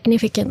have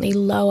significantly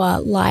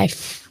lower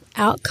life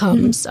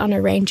outcomes on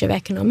a range of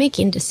economic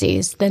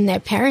indices than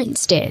their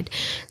parents did.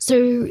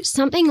 So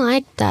something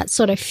like that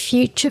sort of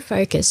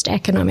future-focused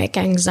economic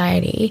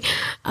anxiety,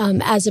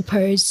 as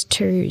opposed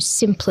to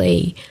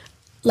simply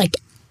like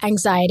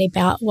anxiety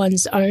about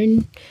one's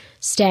own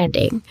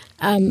standing,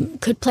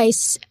 could play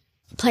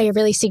a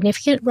really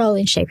significant role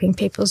in shaping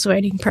people's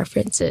voting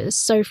preferences.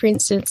 So, for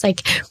instance,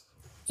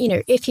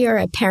 if you're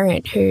a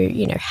parent who,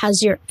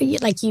 has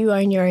you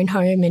own your own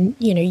home and,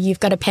 you've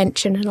got a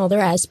pension and all the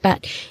rest,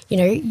 but,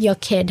 your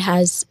kid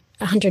has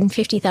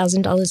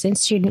 $150,000 in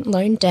student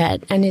loan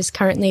debt and is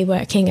currently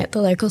working at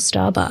the local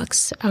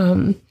Starbucks,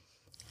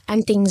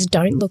 and things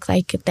don't look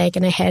like they're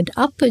going to head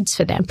upwards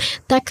for them,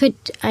 that could,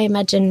 I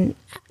imagine,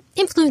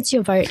 influence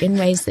your vote in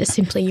ways that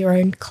simply your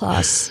own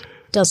class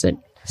doesn't.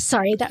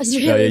 Sorry, that was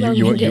really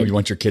long-winded. You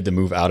want your kid to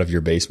move out of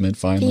your basement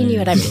finally? You knew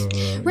what I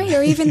mean. Right,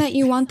 or even that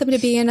you want them to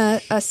be in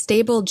a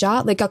stable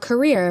job, like a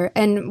career.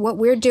 And what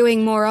we're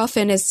doing more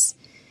often is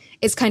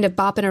kind of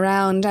bopping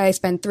around. I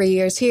spent 3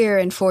 years here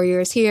and 4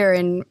 years here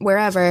and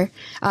wherever.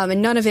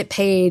 And none of it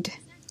paid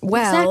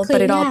well,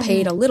 but it all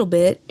paid a little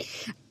bit.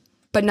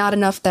 But not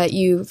enough that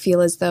you feel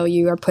as though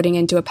you are putting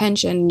into a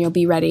pension and you'll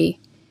be ready,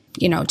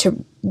 you're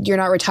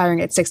not retiring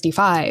at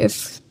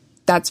 65.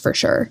 That's for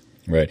sure.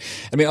 Right.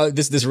 I mean,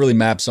 this really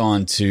maps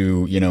on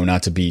to,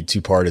 not to be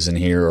too partisan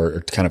here or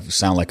kind of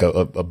sound like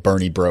a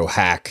Bernie bro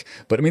hack.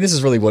 But I mean, this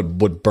is really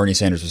what Bernie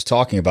Sanders was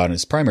talking about in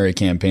his primary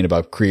campaign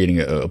about creating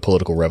a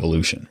political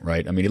revolution.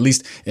 Right. I mean, at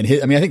least I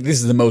think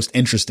this is the most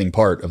interesting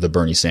part of the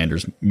Bernie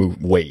Sanders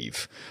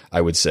wave,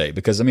 I would say,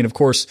 because, I mean, of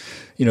course,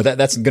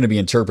 that's going to be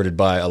interpreted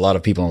by a lot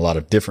of people in a lot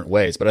of different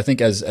ways. But I think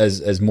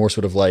as more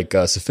sort of like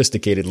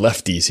sophisticated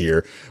lefties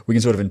here, we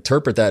can sort of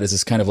interpret that as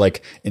this kind of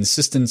like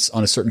insistence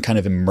on a certain kind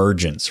of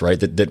emergence, right?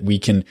 right? That we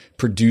can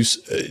produce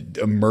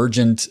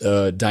emergent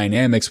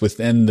dynamics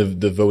within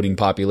the voting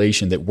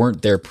population that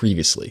weren't there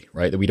previously,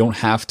 right? That we don't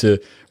have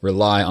to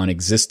rely on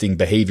existing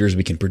behaviors.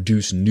 We can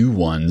produce new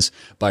ones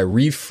by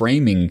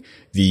reframing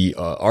the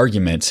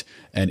argument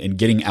and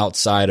getting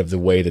outside of the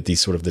way that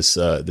these sort of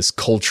this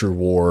culture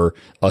war,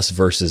 us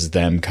versus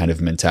them kind of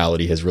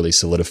mentality has really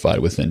solidified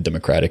within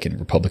Democratic and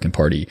Republican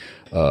Party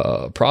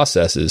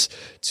processes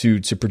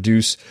to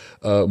produce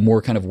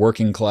more kind of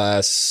working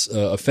class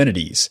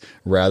affinities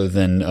rather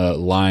than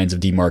lines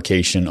of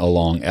demarcation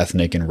along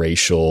ethnic and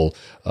racial,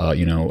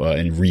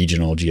 and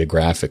regional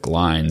geographic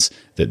lines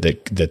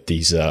that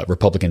these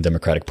Republican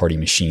Democratic Party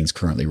machines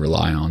currently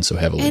rely on so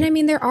heavily. And I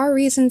mean, there are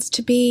reasons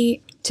to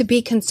be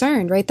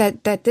concerned, right?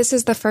 That this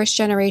is the first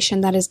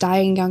generation that is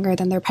dying younger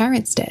than their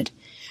parents did.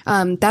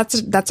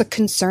 That's a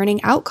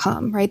concerning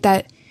outcome, right?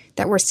 That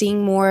we're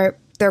seeing more.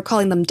 They're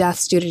calling them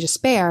deaths due to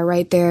despair,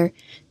 right? They're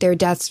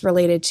deaths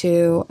related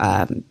to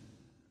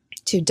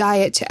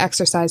diet, to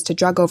exercise, to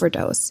drug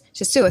overdose,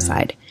 to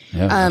suicide.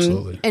 Yeah,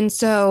 absolutely. And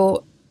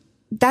so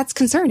that's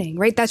concerning,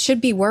 right? That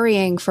should be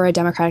worrying for a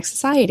democratic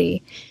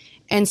society.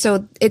 And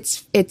so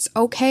it's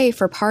okay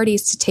for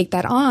parties to take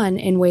that on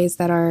in ways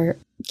that are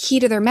key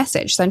to their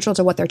message, central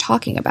to what they're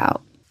talking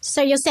about.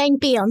 So you're saying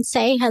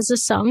Beyonce has a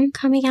song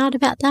coming out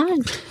about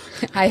that?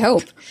 I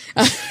hope.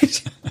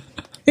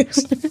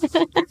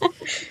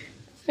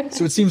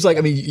 So it seems like,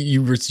 I mean,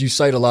 you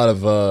cite a lot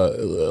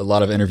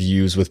of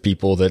interviews with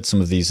people that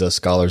some of these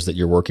scholars that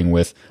you're working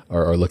with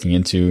are looking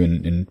into,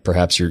 and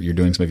perhaps you're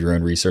doing some of your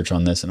own research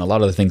on this, and a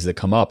lot of the things that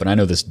come up. And I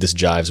know this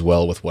jives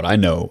well with what I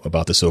know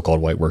about the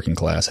so-called white working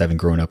class, having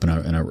grown up in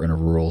a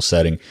rural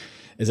setting,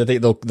 is that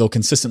they'll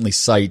consistently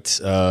cite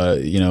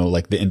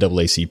like the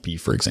NAACP,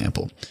 for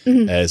example,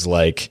 as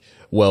like,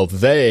 well,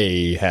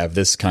 they have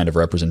this kind of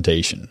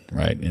representation,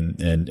 right? And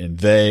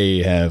they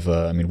have,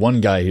 one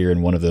guy here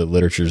in one of the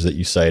literatures that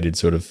you cited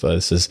sort of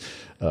says,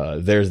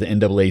 there's the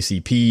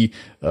NAACP,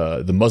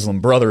 the Muslim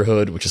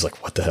Brotherhood, which is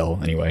like, what the hell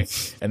anyway?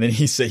 And then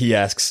he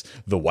asks,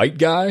 the white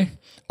guy,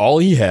 all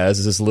he has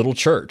is this little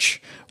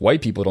church.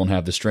 White people don't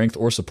have the strength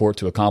or support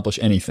to accomplish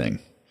anything.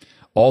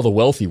 All the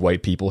wealthy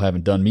white people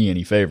haven't done me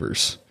any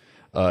favors.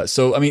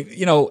 So, I mean,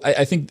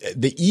 I think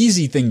the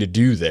easy thing to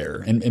do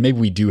there, and maybe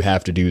we do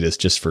have to do this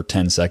just for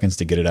 10 seconds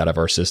to get it out of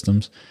our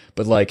systems,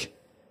 but like,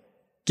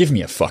 give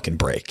me a fucking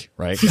break,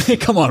 right?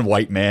 Come on,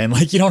 white man.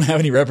 Like, you don't have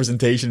any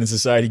representation in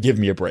society. Give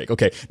me a break.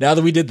 Okay. Now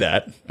that we did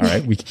that, all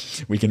right,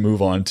 we can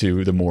move on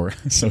to the more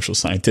social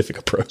scientific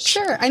approach.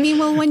 Sure. I mean,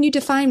 well, when you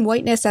define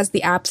whiteness as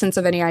the absence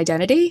of any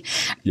identity,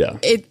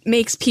 it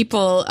makes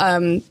people,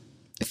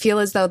 feel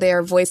as though they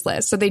are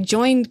voiceless. So they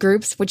join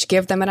groups which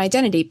give them an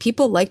identity.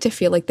 People like to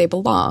feel like they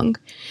belong.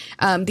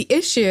 The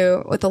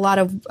issue with a lot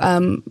of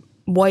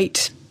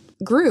white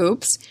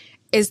groups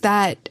is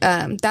that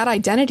that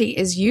identity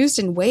is used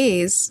in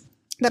ways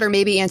that are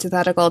maybe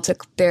antithetical to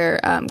their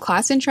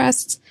class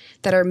interests,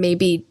 that are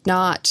maybe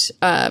not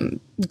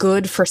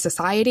good for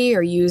society,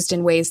 or used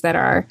in ways that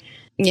are,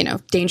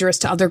 dangerous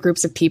to other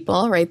groups of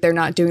people, right? They're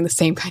not doing the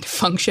same kind of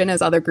function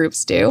as other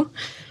groups do.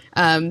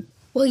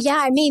 Well, yeah,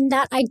 I mean,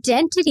 that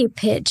identity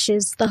pitch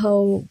is the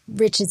whole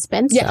Richard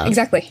Spencer. Yeah,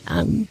 exactly.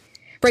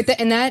 Right.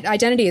 And that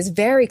identity is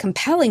very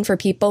compelling for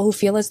people who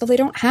feel as though they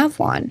don't have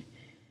one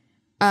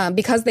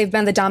because they've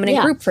been the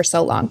dominant group for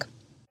so long.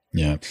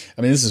 Yeah.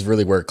 I mean, this is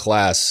really where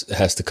class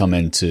has to come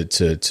in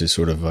to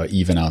sort of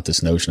even out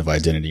this notion of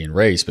identity and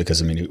race, because,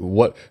 I mean,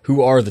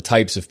 who are the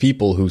types of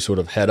people who sort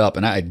of head up?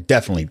 And I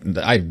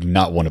do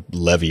not want to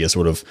levy a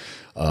sort of,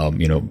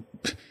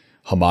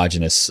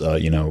 homogenous,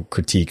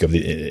 critique of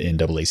the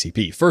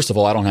NAACP. First of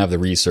all, I don't have the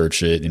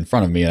research in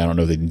front of me, and I don't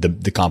know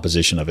the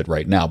composition of it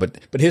right now. But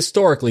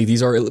historically,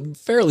 these are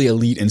fairly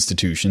elite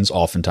institutions,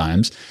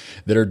 oftentimes,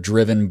 that are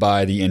driven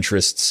by the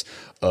interests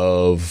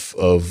of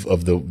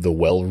the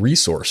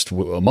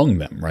well-resourced among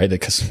them, right?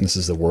 Because this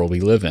is the world we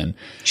live in.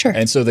 Sure.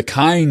 And so the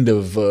kind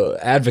of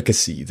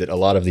advocacy that a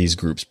lot of these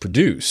groups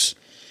produce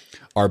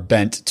are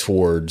bent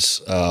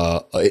towards,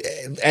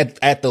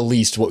 at the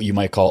least, what you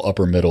might call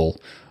upper middle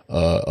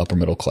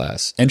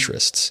class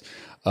interests.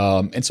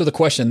 And so the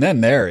question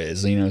then there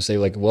is, say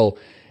like, well,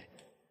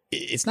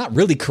 it's not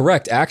really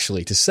correct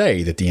actually to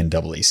say that the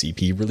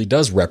NAACP really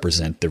does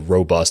represent the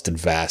robust and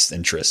vast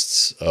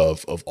interests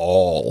of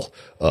all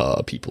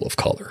people of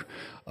color.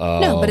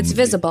 No, but it's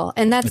visible.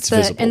 And that's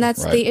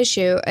the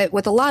issue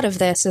with a lot of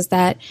this, is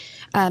that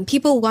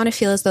people want to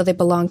feel as though they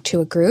belong to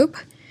a group.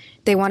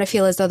 They want to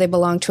feel as though they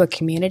belong to a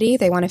community.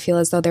 They want to feel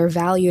as though they're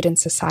valued in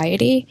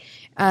society.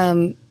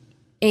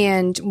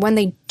 And when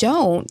they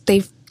don't,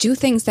 they do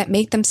things that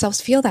make themselves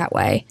feel that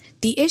way.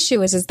 The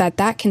issue is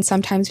that can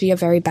sometimes be a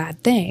very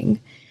bad thing.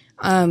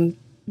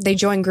 They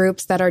join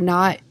groups that are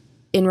not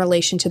in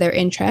relation to their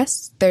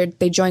interests.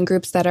 They join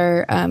groups that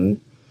are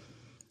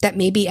that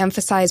maybe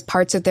emphasize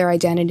parts of their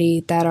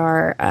identity that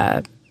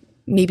are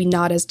maybe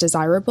not as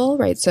desirable,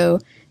 right? So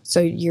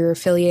you're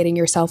affiliating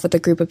yourself with a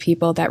group of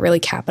people that really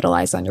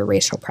capitalize on your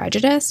racial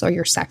prejudice or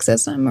your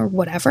sexism or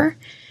whatever.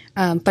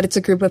 But it's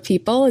a group of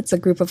people. It's a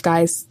group of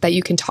guys that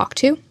you can talk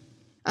to.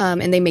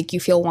 and they make you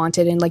feel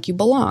wanted and like you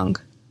belong.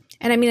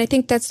 And I mean, I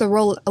think that's the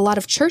role a lot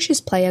of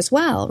churches play as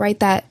well, right?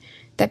 That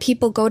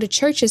people go to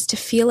churches to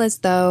feel as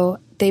though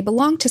they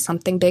belong to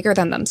something bigger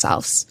than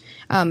themselves.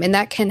 And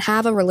that can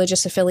have a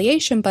religious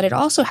affiliation, but it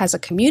also has a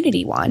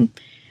community one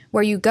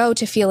where you go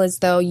to feel as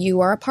though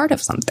you are a part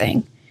of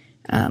something.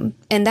 And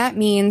that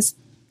means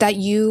that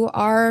you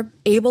are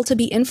able to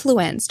be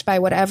influenced by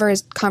whatever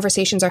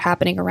conversations are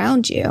happening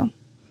around you.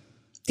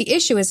 The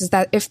issue is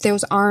that if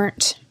those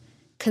aren't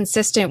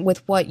consistent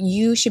with what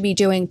you should be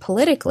doing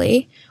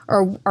politically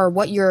or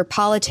what your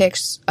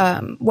politics,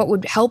 what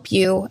would help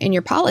you in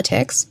your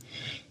politics,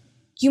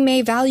 you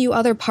may value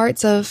other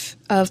parts of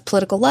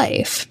political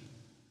life.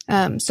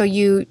 So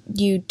you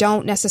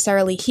don't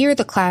necessarily hear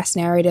the class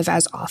narrative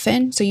as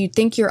often. So you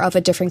think you're of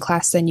a different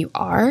class than you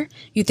are.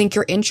 You think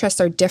your interests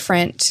are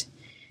different.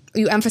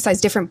 You emphasize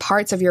different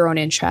parts of your own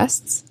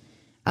interests.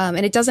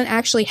 And it doesn't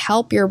actually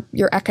help your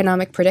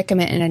economic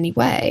predicament in any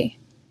way.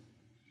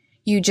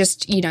 You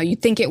just, you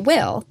think it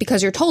will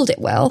because you're told it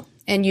will.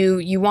 And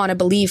you want to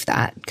believe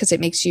that because it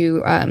makes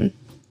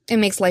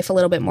life a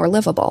little bit more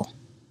livable.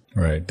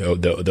 Right.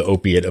 The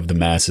opiate of the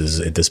masses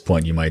at this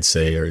point, you might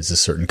say, or is a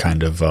certain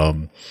kind of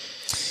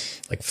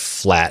like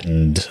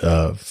flattened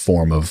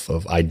form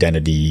of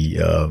identity,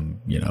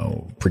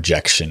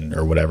 projection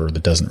or whatever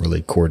that doesn't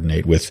really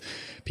coordinate with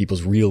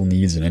people's real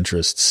needs and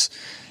interests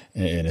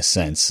in a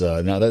sense.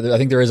 Now, I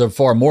think there is a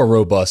far more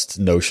robust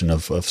notion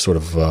of sort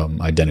of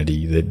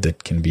identity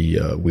that can be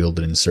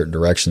wielded in certain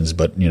directions.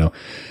 But,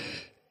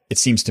 it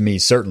seems to me,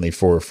 certainly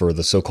for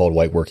the so-called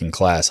white working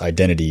class,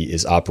 identity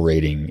is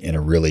operating in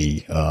a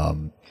really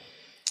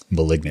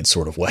malignant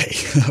sort of way,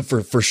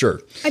 for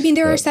sure. I mean,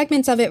 there are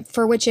segments of it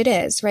for which it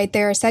is, right?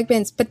 There are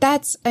segments, but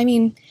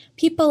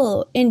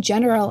people in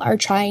general are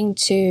trying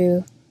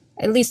to,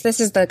 at least this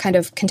is the kind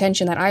of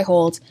contention that I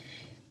hold,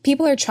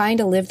 people are trying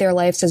to live their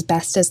lives as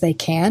best as they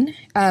can.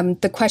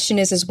 The question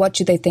is what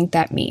do they think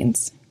that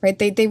means, right?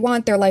 They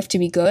want their life to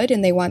be good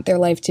and they want their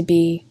life to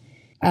be,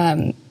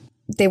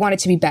 they want it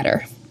to be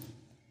better.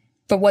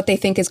 But what they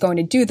think is going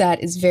to do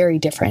that is very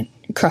different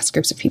across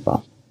groups of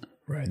people.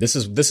 Right. This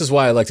is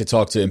why I like to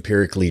talk to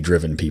empirically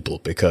driven people,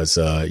 because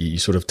you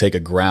sort of take a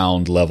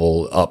ground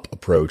level up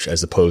approach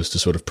as opposed to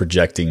sort of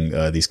projecting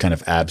these kind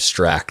of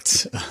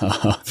abstract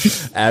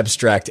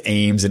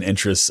aims and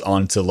interests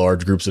onto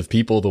large groups of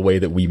people the way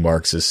that we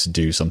Marxists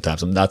do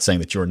sometimes. I'm not saying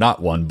that you're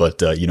not one,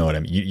 but you know what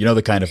I mean. You know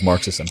the kind of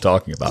Marxist I'm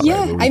talking about,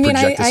 yeah, right? Where we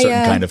project a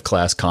certain kind of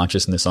class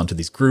consciousness onto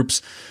these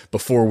groups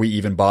before we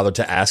even bother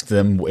to ask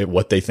them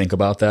what they think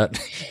about that.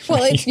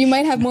 Well, you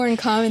might have more in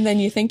common than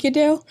you think you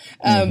do,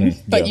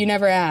 but you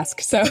never ask.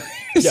 So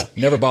yeah,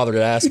 never bothered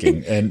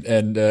asking.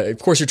 And of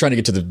course, you're trying to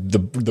get to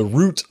the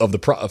root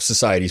of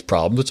society's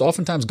problems, which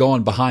oftentimes go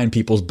on behind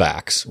people's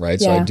backs, right?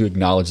 So I do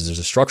acknowledge that there's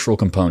a structural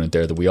component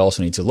there that we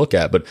also need to look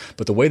at. But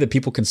the way that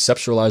people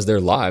conceptualize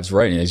their lives,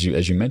 right, and as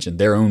you mentioned,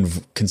 their own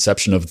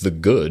conception of the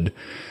good,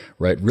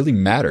 right, really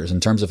matters in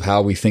terms of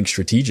how we think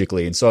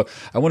strategically. And so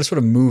I want to sort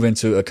of move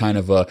into a kind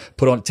of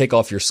take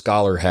off your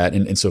scholar hat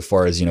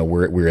insofar as,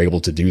 we're able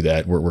to do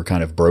that. We're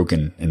kind of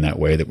broken in that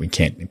way that we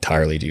can't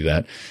entirely do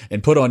that,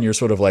 and put on your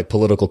sort of like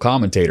political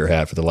commentator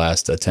hat for the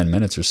last 10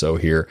 minutes or so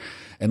here.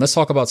 And let's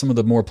talk about some of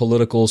the more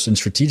political and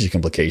strategic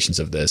implications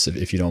of this,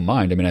 if you don't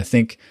mind. I mean, I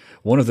think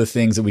one of the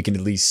things that we can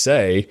at least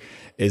say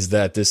is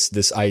that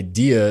this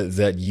idea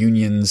that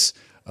unions,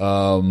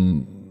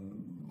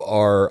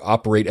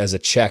 operate as a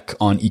check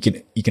on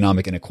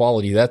economic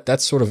inequality,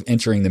 that's sort of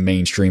entering the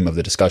mainstream of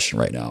the discussion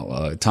right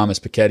now. Thomas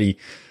Piketty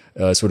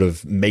sort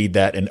of made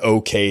that an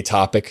okay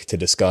topic to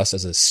discuss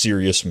as a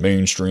serious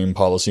mainstream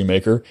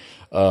policymaker,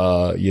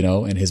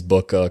 in his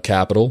book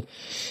Capital.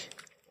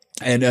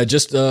 And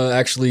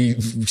actually,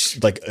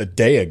 like a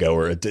day ago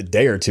or a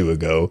day or two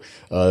ago,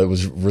 it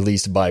was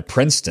released by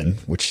Princeton,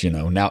 which,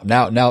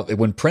 now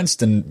when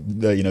Princeton,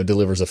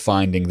 delivers a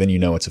finding, then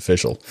it's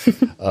official.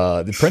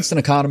 The Princeton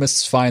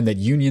economists find that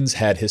unions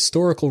had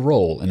historical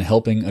role in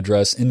helping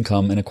address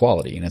income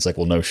inequality. And it's like,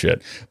 well, no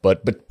shit.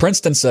 But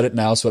Princeton said it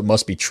now, so it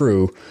must be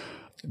true.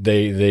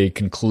 They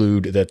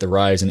conclude that the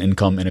rise in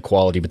income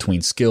inequality between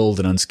skilled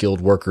and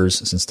unskilled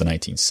workers since the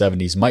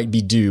 1970s might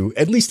be due,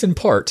 at least in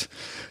part,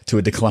 to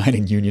a decline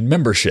in union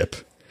membership.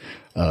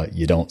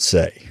 You don't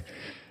say.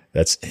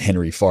 That's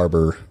Henry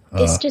Farber,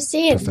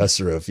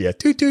 professor of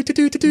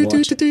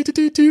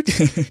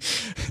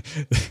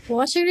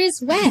Water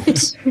is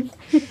wet.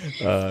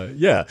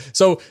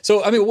 So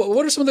I mean,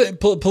 what are some of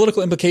the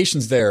political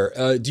implications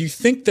there? Do you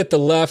think that the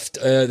left,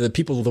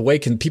 the way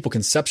people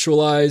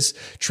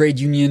conceptualize trade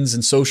unions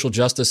and social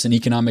justice and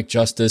economic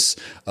justice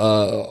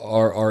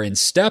are in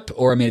step?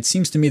 Or I mean, it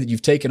seems to me that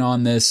you've taken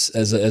on this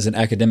as an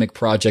academic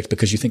project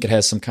because you think it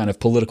has some kind of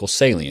political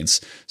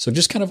salience. So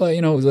just kind of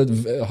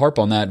harp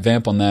on that,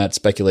 vamp on that,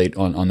 speculate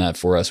on that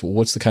for us.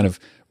 What's the kind of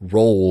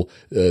role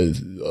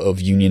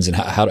of unions, and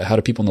how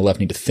do people on the left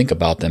need to think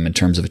about them in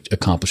terms of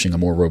accomplishing a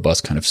more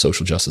robust kind of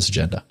social justice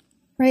agenda?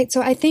 Right.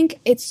 So I think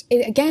it's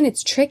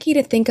tricky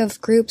to think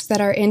of groups that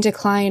are in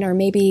decline or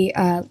maybe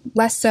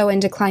less so in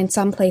decline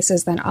some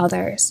places than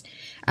others.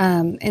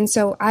 And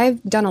so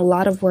I've done a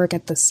lot of work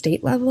at the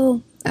state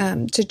level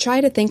to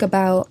try to think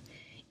about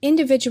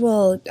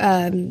individual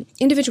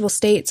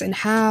states and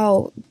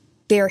how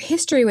their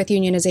history with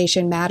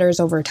unionization matters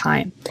over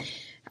time.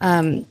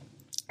 And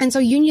so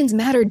unions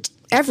mattered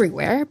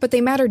everywhere, but they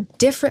matter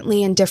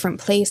differently in different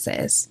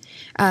places.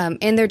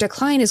 And their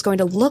decline is going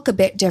to look a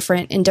bit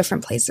different in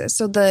different places.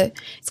 So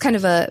it's kind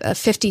of a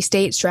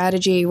 50-state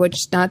strategy,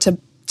 which, not to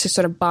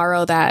sort of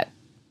borrow that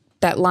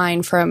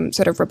line from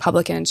sort of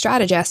Republican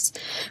strategists,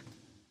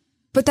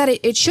 but that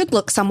it should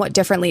look somewhat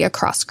differently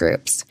across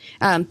groups,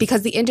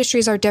 because the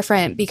industries are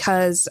different,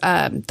 because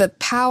the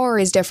power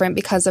is different,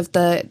 because of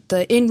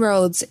the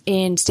inroads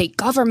in state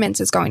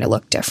governments is going to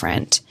look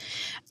different.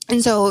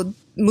 And so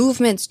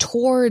movements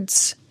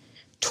towards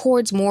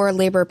more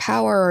labor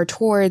power, or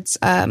towards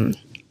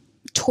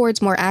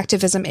more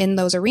activism in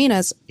those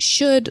arenas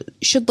should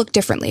look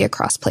differently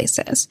across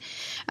places.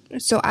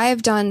 So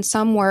I've done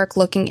some work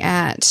looking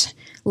at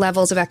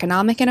levels of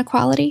economic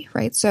inequality,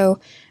 right?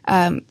 So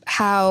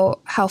how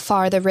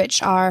far the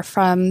rich are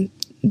from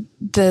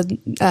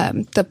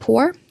the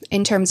poor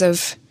in terms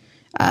of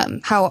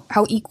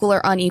how equal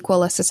or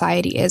unequal a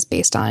society is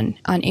based on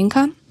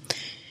income.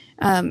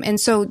 And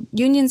so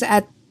unions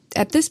at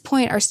this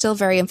point are still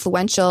very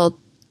influential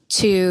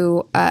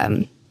to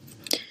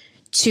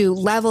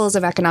levels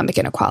of economic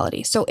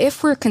inequality. So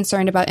if we're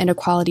concerned about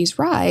inequalities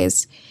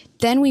rise,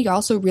 then we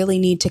also really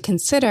need to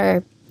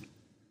consider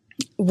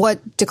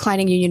what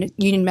declining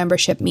union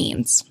membership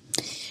means.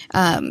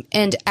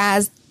 And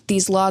as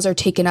these laws are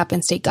taken up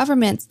in state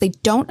governments, they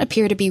don't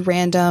appear to be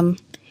random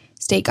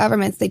state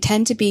governments. They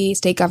tend to be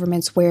state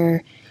governments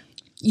where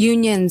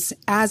unions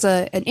as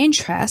an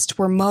interest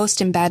were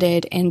most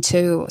embedded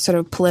into sort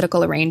of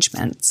political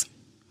arrangements.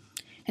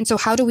 And so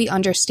how do we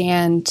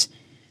understand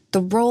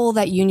the role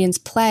that unions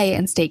play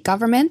in state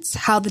governments,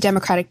 how the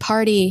Democratic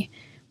Party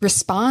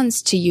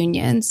responds to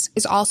unions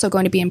is also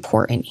going to be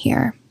important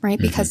here, right?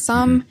 Because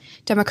some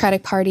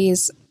Democratic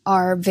parties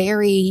are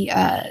very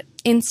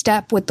in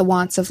step with the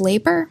wants of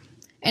labor,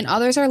 and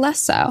others are less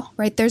so,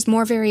 right? There's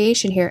more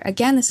variation here.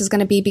 Again, this is going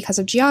to be because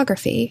of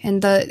geography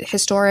and the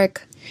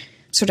historic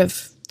sort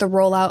of the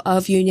rollout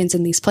of unions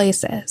in these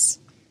places,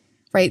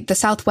 right? The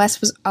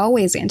Southwest was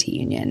always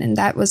anti-union, and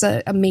that was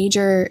a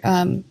major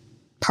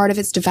part of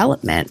its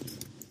development.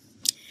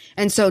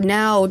 And so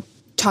now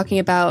talking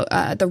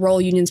about the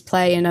role unions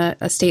play in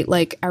a state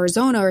like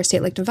Arizona or a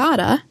state like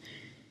Nevada,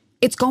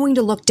 it's going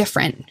to look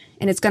different,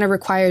 and it's going to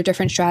require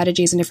different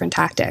strategies and different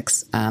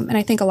tactics. And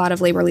I think a lot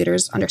of labor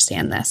leaders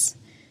understand this,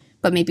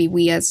 but maybe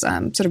we as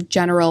sort of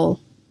general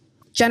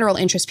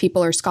interest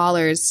people or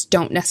scholars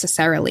don't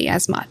necessarily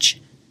as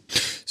much.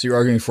 So you're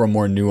arguing for a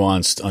more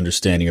nuanced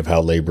understanding of how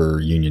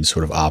labor unions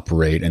sort of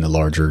operate in a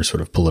larger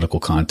sort of political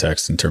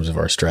context in terms of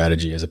our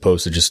strategy, as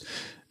opposed to just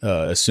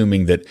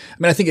assuming that, I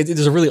mean, I think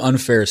there's a really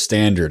unfair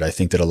standard, I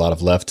think, that a lot of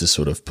leftists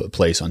sort of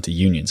place onto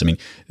unions. I mean,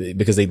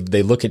 because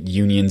they look at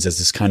unions as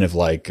this kind of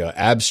like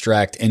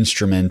abstract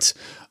instrument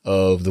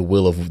of the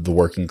will of the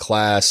working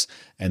class.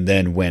 And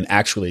then when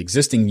actually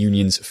existing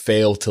unions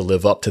fail to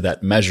live up to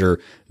that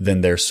measure,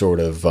 then they're sort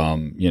of,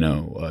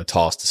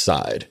 tossed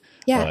aside.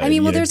 Yeah, I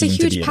mean, there's a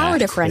huge power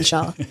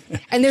differential,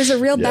 and there's a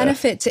real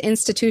benefit to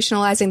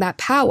institutionalizing that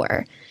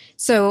power.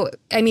 So,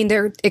 I mean,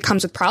 it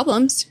comes with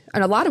problems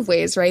in a lot of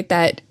ways, right?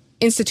 That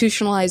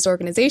institutionalized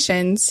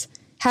organizations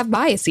have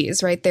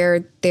biases, right?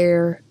 They're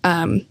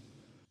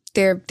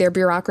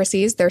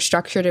bureaucracies. They're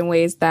structured in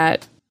ways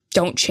that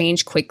don't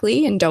change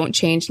quickly and don't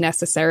change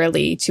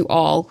necessarily to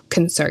all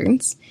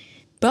concerns.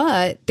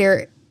 But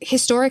their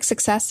historic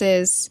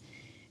successes,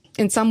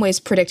 in some ways,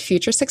 predict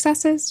future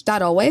successes.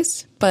 Not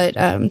always, but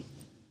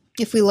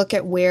if we look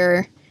at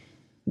where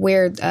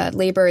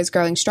labor is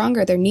growing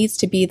stronger, there needs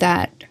to be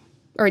that,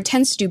 or it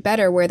tends to do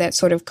better where that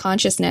sort of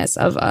consciousness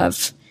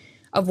of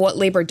what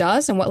labor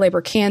does and what labor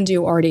can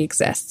do already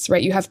exists,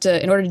 right? You have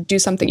to, in order to do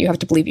something, you have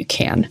to believe you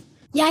can.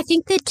 Yeah, I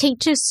think the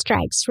teachers'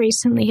 strikes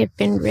recently have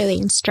been really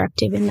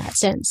instructive in that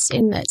sense,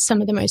 in that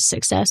some of the most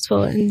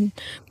successful and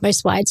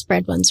most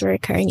widespread ones were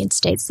occurring in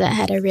states that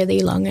had a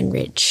really long and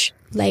rich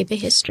labor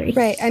history.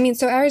 Right. I mean,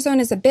 so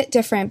Arizona is a bit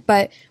different,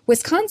 but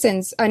West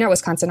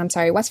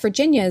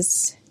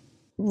Virginia's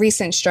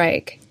recent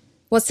strike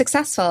was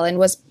successful and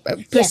was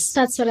yes,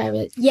 that's what I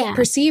was. Yeah,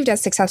 perceived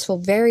as successful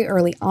very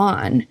early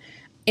on,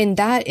 and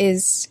that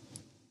is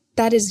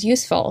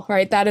useful,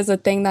 right? That is a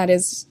thing that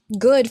is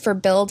good for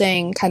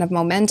building kind of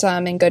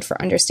momentum and good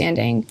for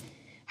understanding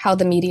how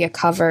the media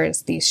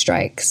covers these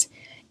strikes.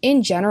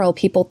 In general,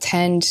 people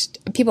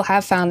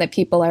have found that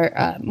people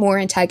are more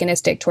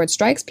antagonistic towards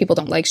strikes. People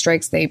don't like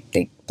strikes. They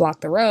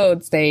block the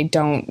roads. They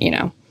don't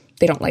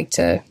like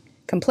to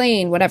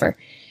complain, whatever.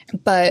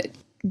 But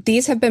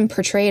these have been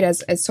portrayed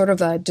as sort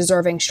of a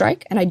deserving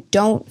strike. And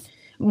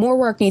more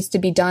work needs to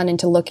be done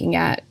into looking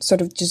at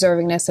sort of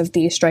deservingness of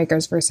these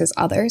strikers versus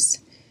others.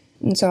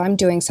 And so I'm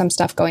doing some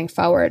stuff going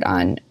forward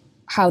on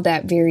how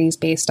that varies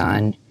based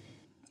on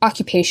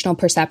occupational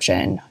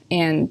perception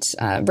and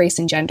race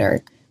and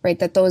gender, right?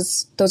 That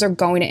those are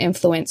going to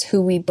influence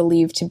who we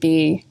believe to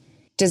be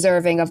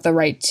deserving of the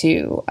right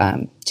to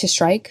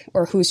strike,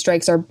 or whose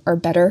strikes are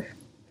better.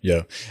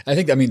 Yeah, I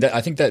think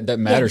that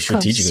matters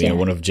strategically. Yeah.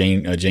 One of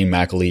Jane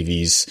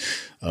McAlevy's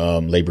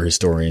labor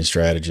historian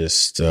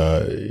strategist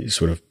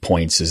sort of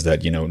points is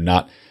that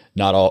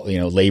not all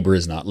labor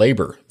is not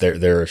labor.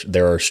 There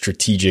are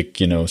strategic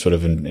sort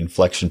of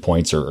inflection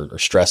points or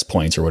stress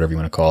points or whatever you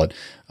want to call it.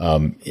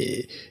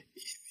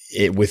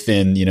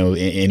 Within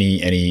any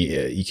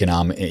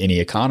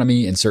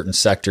economy, and certain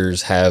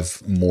sectors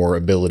have more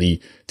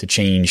ability to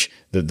change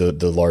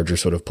the larger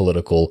sort of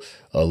political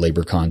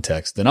labor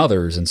context than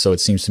others. And so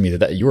it seems to me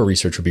that your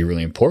research would be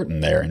really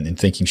important there, and in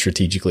thinking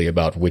strategically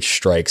about which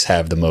strikes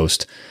have the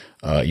most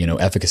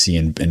efficacy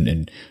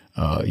and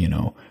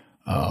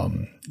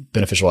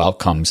beneficial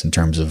outcomes in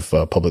terms of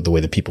the way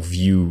that people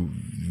view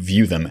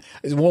them.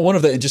 One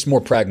of the, just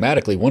more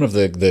pragmatically, one of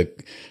the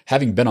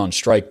having been on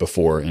strike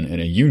before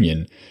in a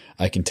union,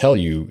 I can tell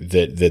you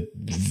that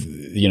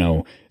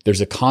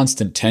there's a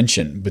constant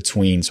tension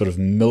between sort of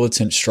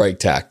militant strike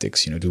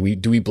tactics. Do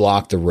we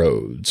block the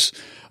roads?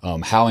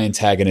 How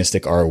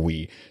antagonistic are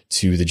we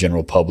to the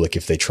general public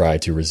if they try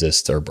to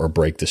resist or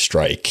break the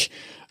strike?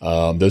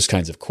 Those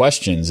kinds of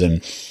questions.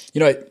 And,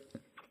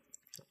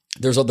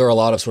 there are a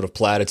lot of sort of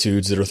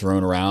platitudes that are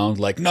thrown around,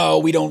 like, no,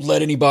 we don't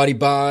let anybody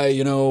by,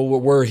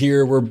 we're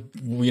here,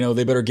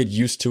 they better get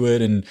used to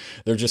it, and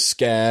they're just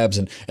scabs.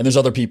 And there's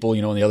other people,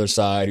 on the other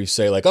side who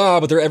say like,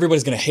 but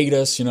everybody's going to hate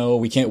us,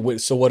 we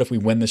can't, so what if we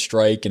win the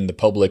strike and the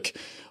public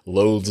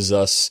loathes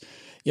us?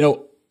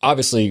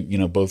 Obviously,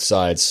 both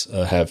sides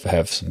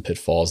have some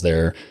pitfalls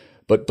there.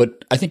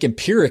 But I think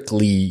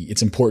empirically,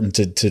 it's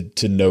important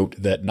to note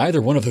that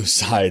neither one of those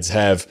sides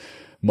have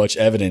much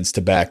evidence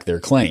to back their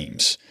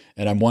claims.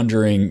 And I'm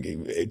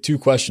wondering,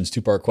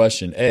 two-part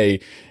question. A,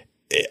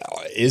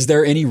 is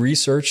there any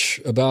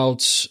research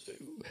about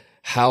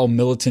how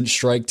militant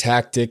strike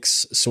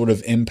tactics sort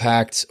of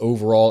impact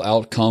overall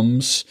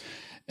outcomes?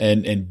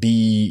 And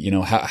B,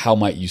 how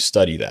might you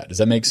study that? Does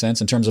that make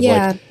sense in terms of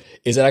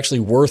is it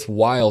actually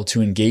worthwhile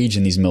to engage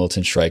in these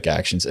militant strike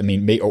actions? I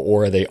mean,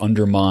 or are they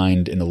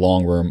undermined in the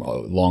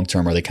long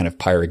term? Are they kind of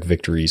Pyrrhic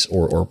victories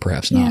or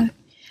perhaps not? Yeah.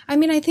 I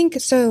mean, I think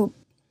so.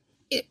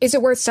 Is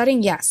it worth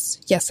studying? Yes.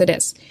 Yes, it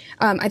is.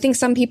 I think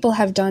some people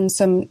have done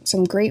some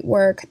great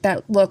work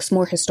that looks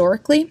more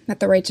historically at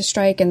the right to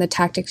strike and the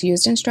tactics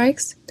used in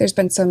strikes. There's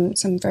been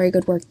some very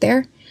good work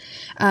there.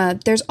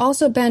 There's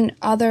also been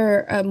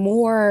other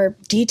more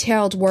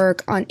detailed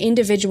work on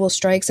individual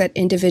strikes at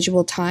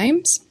individual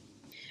times.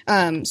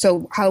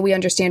 So how we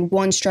understand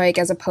one strike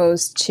as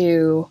opposed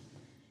to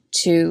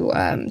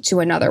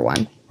another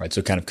one. Right.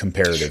 So kind of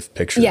comparative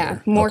picture. Yeah,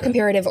 more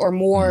comparative or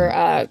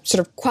more sort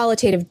of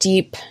qualitative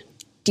deep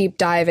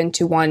dive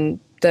into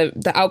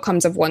the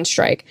outcomes of one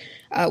strike.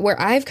 Where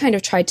I've kind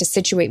of tried to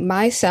situate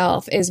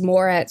myself is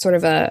more at sort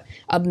of a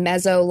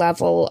meso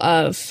level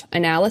of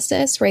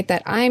analysis, right?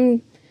 That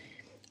I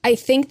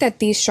think that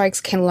these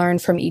strikes can learn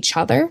from each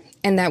other,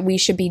 and that we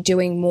should be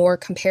doing more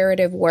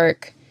comparative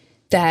work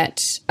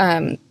that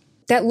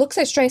looks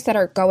at strikes that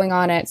are going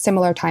on at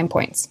similar time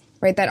points,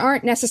 right? That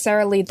aren't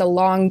necessarily the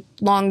long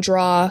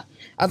draw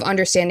of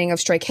understanding of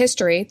strike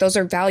history. Those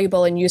are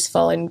valuable and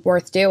useful and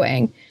worth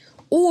doing.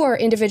 Or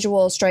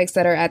individual strikes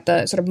that are at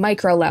the sort of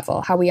micro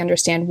level, how we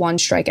understand one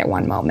strike at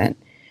one moment.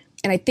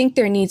 And I think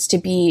there needs to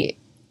be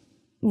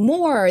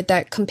more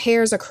that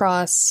compares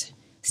across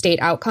state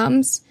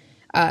outcomes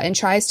and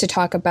tries to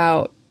talk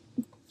about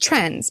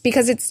trends.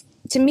 Because it's,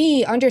 to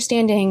me,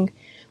 understanding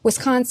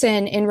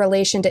Wisconsin in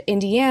relation to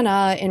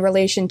Indiana, in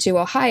relation to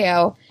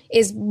Ohio,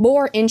 is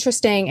more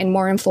interesting and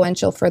more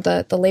influential for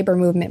the labor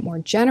movement more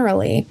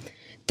generally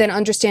than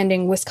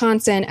understanding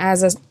Wisconsin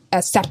as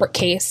a separate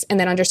case and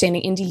then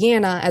understanding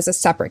Indiana as a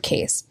separate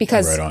case,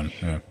 because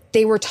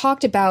they were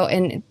talked about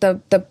and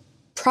the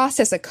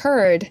process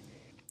occurred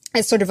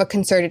as sort of a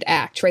concerted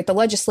act, right? The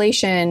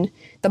legislation,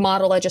 the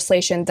model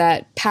legislation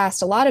that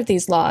passed a lot of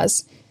these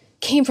laws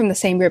came from the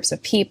same groups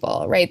of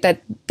people, right?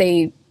 That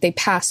they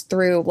passed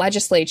through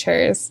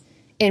legislatures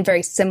in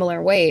very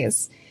similar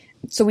ways.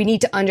 So we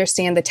need to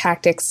understand the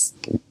tactics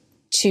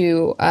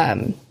to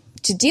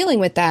dealing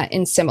with that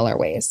in similar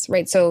ways,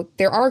 right? So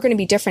there are going to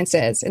be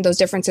differences, and those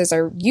differences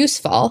are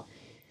useful,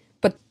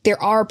 but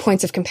there are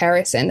points of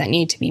comparison that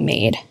need to be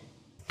made.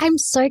 I'm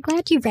so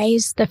glad you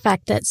raised the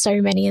fact that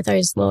so many of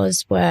those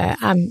laws were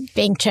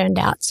being churned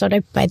out sort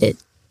of by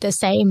the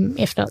same,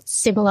 if not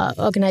similar,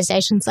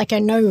 organizations. Like I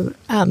know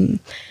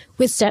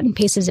with certain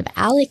pieces of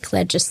ALEC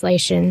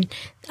legislation,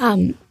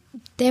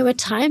 there were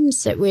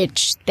times at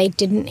which they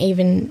didn't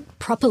even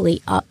properly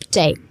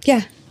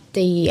update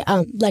the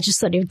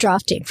legislative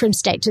drafting from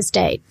state to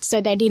state.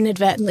 So they'd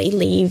inadvertently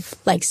leave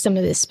like some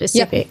of the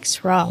specifics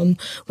from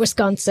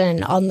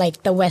Wisconsin on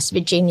like the West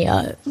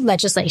Virginia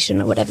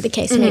legislation or whatever the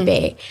case may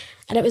be.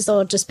 And it was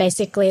all just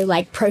basically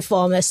like pro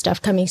forma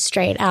stuff coming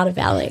straight out of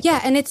ALEC.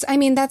 Yeah,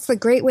 and that's the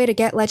great way to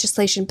get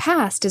legislation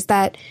passed, is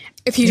that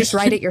if you just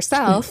write it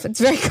yourself, it's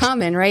very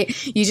common, right?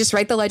 You just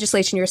write the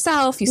legislation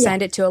yourself, you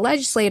send it to a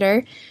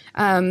legislator,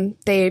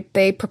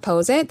 they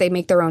propose it, they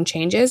make their own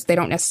changes, they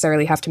don't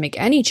necessarily have to make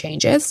any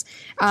changes,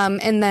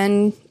 and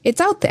then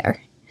it's out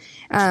there.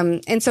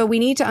 And so we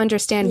need to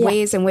understand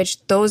ways in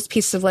which those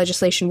pieces of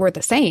legislation were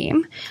the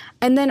same,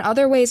 and then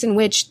other ways in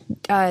which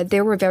they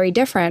were very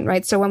different,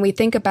 right? So when we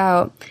think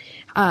about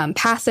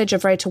passage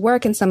of right to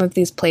work in some of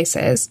these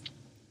places,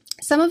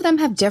 some of them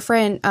have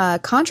different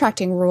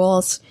contracting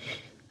rules,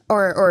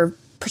 or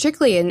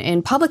particularly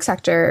in public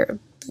sector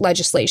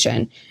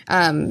legislation.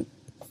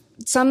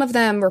 Some of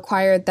them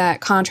required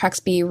that contracts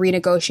be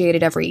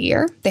renegotiated every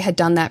year. They had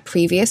done that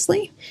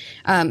previously.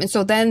 And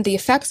so then the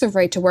effects of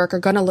right to work are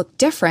going to look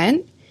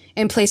different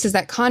in places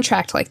that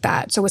contract like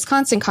that. So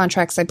Wisconsin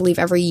contracts, I believe,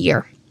 every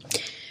year.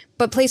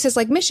 But places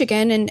like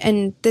Michigan,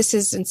 and this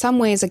is in some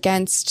ways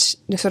against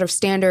the sort of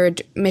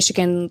standard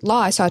Michigan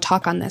law. I saw a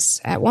talk on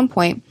this at one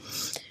point.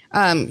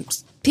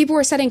 People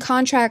were setting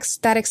contracts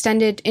that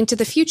extended into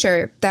the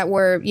future that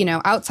were,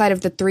 outside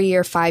of the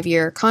 3-year,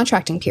 5-year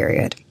contracting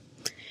period.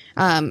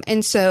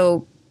 And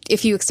so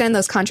if you extend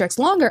those contracts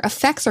longer,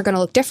 effects are going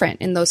to look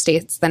different in those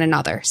states than in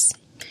others.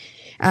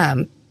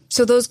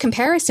 So those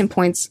comparison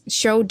points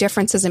show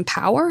differences in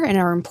power and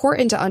are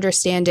important to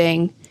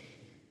understanding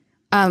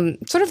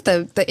sort of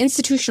the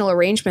institutional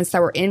arrangements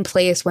that were in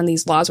place when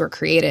these laws were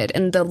created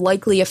and the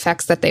likely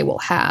effects that they will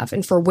have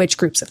and for which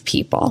groups of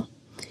people.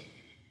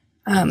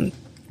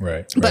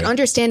 But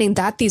understanding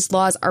that these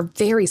laws are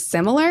very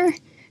similar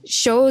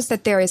shows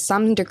that there is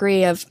some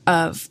degree of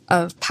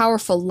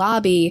powerful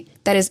lobby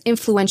that is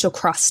influential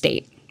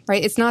cross-state,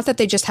 right? It's not that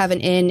they just have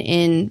an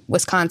in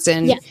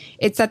Wisconsin. Yeah.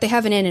 It's that they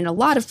have an in a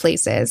lot of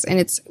places, and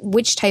it's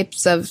which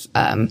types of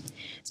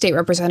state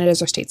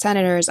representatives or state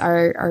senators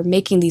are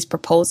making these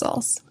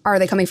proposals. Are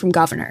they coming from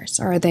governors?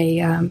 Or are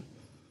they,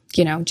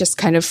 just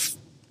kind of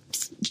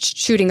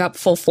shooting up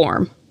full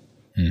form?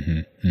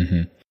 Mm-hmm.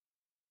 Mm-hmm.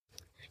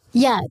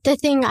 Yeah, the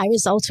thing I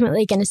was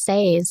ultimately going to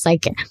say is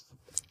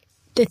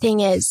the thing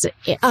is,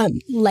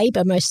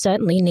 Labor most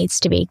certainly needs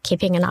to be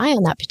keeping an eye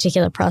on that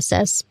particular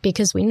process,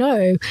 because we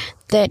know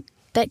that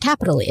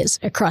capital is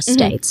across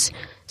states.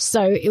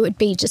 So it would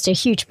be just a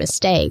huge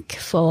mistake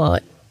for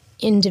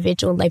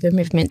individual labor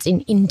movements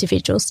in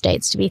individual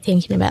states to be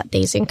thinking about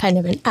these in kind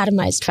of an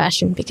atomized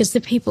fashion, because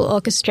the people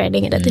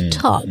orchestrating it at the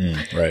top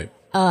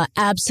are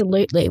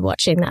absolutely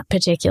watching that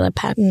particular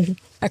pattern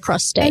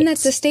across states. And that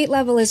the state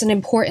level is an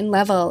important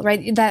level,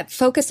 right? That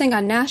focusing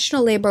on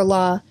national labor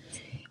law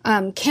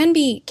can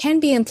be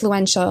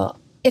influential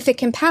if it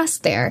can pass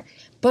there,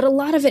 but a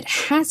lot of it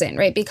hasn't,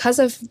 right? Because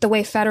of the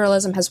way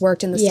federalism has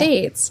worked in the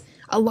states,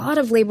 a lot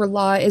of labor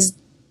law is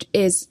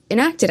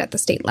enacted at the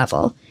state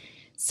level.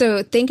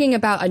 So thinking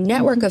about a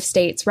network of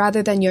states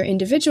rather than your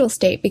individual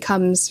state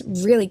becomes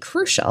really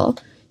crucial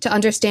to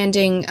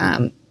understanding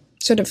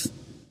sort of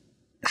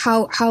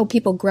how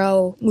people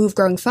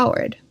going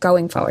forward,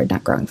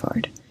 not growing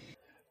forward.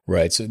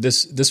 Right. So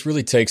this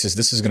really takes us.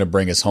 This is going to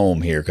bring us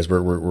home here, because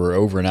we're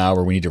over an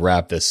hour. We need to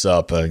wrap this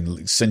up.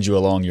 Send you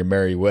along your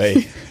merry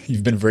way.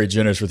 You've been very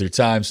generous with your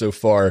time so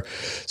far.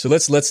 So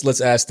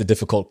let's ask the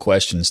difficult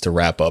questions to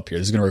wrap up here.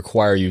 This is going to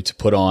require you to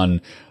put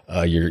on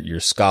your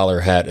scholar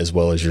hat as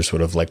well as your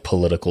sort of like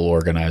political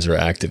organizer,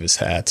 activist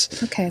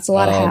hats. Okay, it's a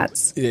lot of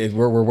hats.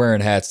 We're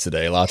wearing hats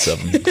today, lots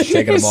of them.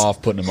 Taking them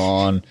off, putting them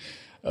on.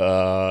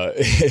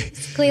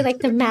 Basically, like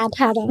the Mad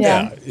Hatter.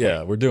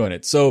 Yeah, we're doing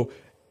it. So.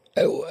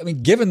 I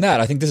mean, given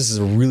that, I think this is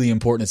really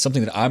important. It's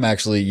something that I'm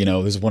actually,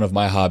 this is one of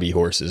my hobby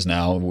horses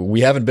now.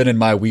 We haven't been in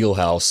my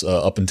wheelhouse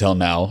up until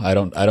now. I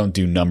don't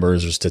do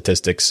numbers or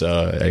statistics.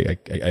 I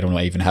don't know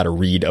even how to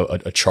read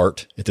a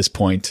chart at this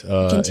point.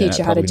 I can teach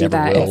you how to do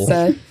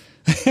that.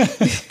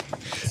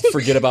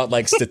 Forget about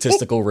like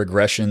statistical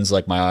regressions.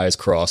 Like my eyes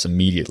cross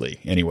immediately.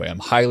 Anyway, I'm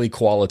highly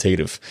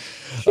qualitative.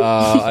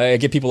 I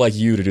get people like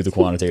you to do the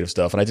quantitative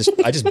stuff, and I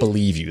just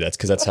believe you. That's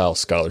because that's how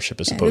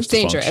scholarship is supposed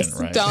to function,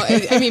 right?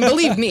 I mean,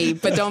 believe me,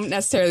 but don't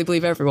necessarily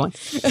believe everyone.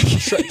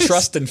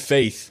 Trust and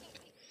faith.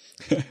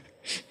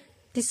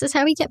 This is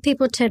how we get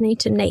people turning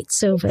to Nate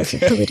Silver for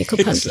political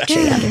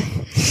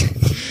punditry.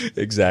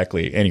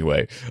 Exactly.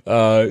 Anyway,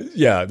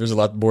 there's a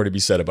lot more to be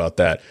said about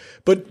that.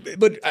 But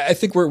I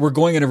think we're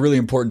going in a really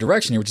important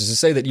direction here, which is to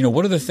say that,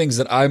 one of the things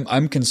that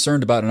I'm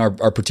concerned about in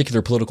our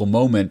particular political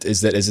moment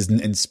is that, as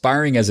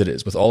inspiring as it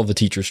is, with all of the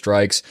teacher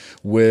strikes,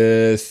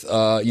 with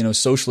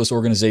socialist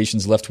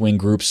organizations, left-wing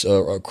groups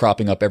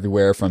cropping up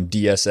everywhere, from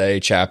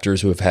DSA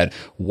chapters who have had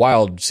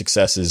wild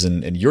successes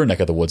in your neck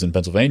of the woods in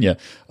Pennsylvania,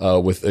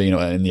 with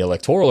in the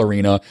electoral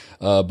arena,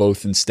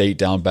 both in state,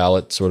 down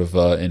ballot, sort of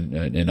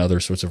in other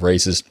sorts of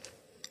races.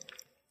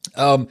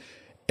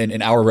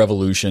 And our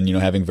revolution,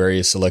 having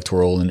various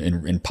electoral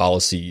and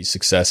policy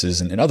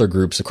successes, and other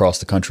groups across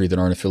the country that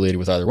aren't affiliated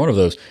with either one of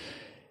those,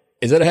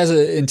 is that it has an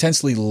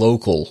intensely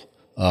local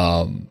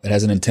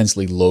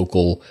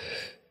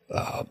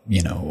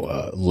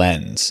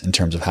lens in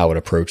terms of how it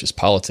approaches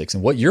politics.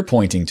 And what you're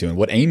pointing to, and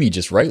what Amy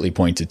just rightly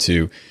pointed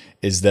to,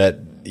 is that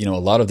a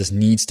lot of this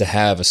needs to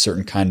have a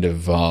certain kind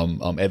of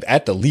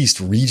at the least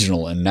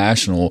regional and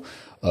national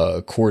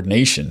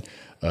coordination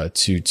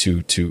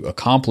to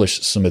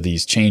accomplish some of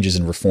these changes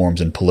and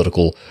reforms in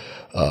political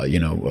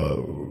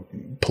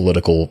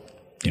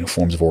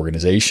forms of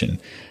organization.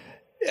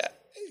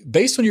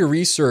 Based on your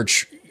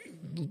research,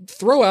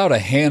 throw out a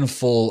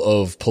handful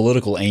of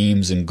political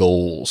aims and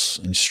goals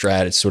and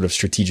sort of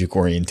strategic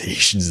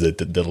orientations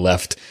that the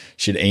left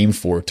should aim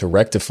for to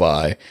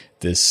rectify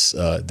this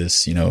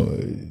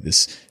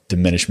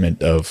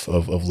diminishment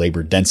of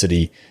labor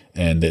density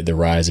and the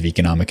rise of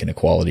economic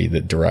inequality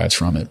that derives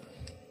from it.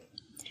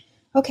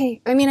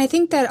 Okay. I mean, I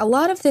think that a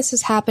lot of this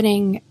is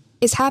happening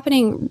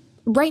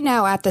right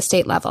now at the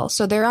state level.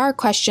 So there are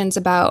questions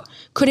about,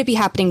 could it be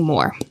happening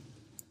more?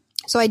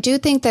 So I do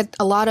think that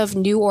a lot of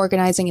new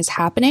organizing is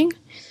happening,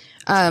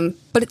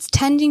 but it's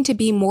tending to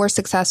be more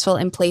successful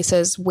in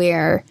places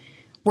where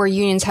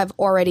unions have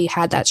already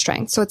had that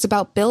strength. So it's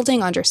about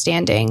building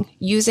understanding,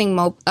 using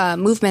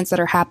movements that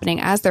are happening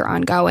as they're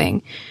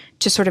ongoing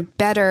to sort of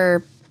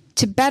better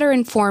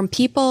inform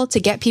people, to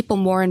get people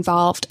more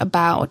involved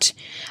about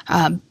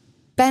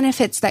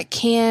benefits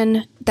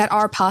that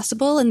are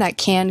possible and that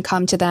can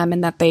come to them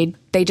and that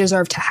they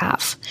deserve to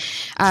have.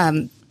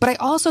 But I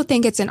also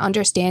think it's an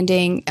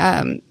understanding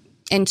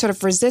and sort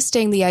of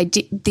resisting the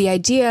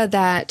idea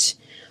that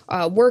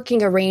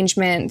working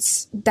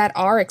arrangements that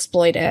are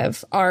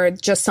exploitive are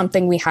just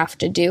something we have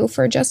to do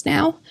for just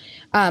now,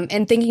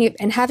 and thinking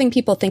and having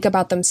people think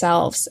about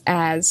themselves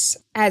as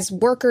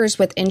workers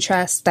with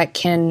interests that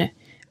can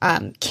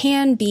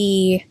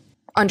be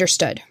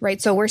understood,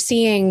 right? So we're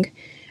seeing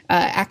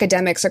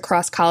academics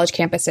across college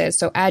campuses,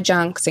 so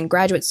adjuncts and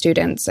graduate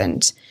students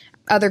and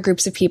other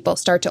groups of people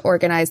start to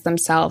organize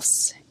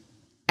themselves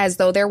as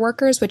though they're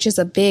workers, which is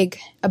a big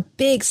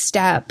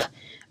step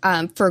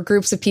for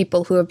groups of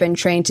people who have been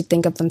trained to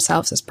think of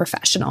themselves as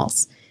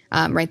professionals,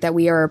 right? That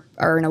we are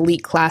an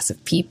elite class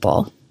of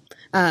people.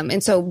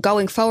 And so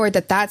going forward,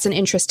 that's an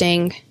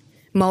interesting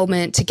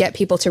moment to get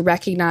people to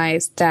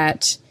recognize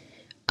that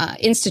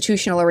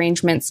institutional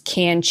arrangements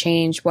can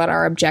change what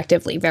are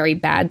objectively very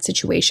bad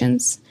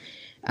situations.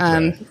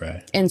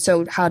 Right. And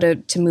so how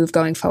to move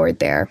going forward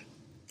there.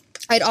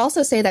 I'd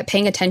also say that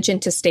paying attention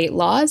to state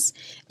laws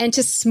and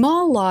to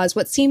small laws,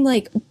 what seem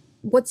like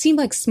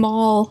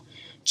small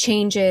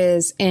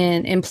changes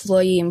in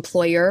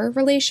employee-employer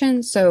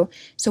relations. So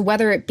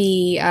whether it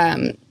be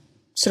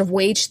sort of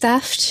wage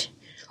theft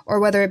or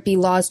whether it be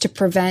laws to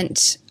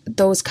prevent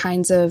those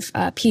kinds of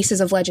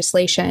pieces of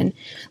legislation,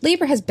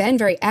 labor has been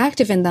very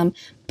active in them,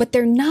 but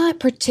they're not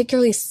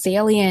particularly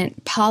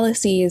salient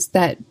policies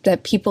that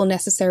people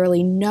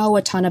necessarily know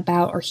a ton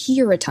about or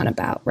hear a ton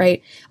about,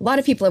 right? A lot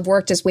of people have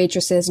worked as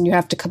waitresses and you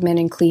have to come in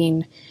and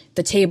clean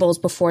the tables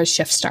before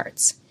shift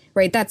starts,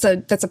 right? That's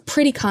a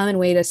pretty common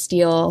way to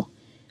steal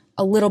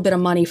a little bit of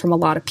money from a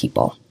lot of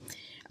people.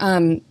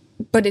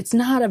 But it's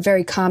not a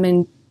very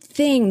common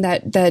thing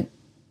that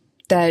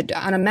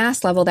on a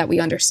mass level that we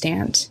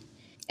understand.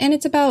 And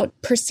it's about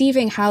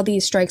perceiving how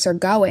these strikes are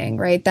going,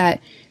 right?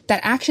 That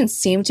actions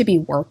seem to be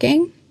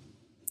working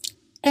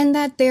and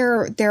that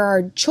there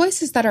are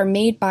choices that are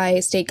made by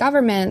state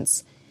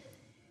governments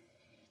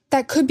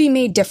that could be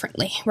made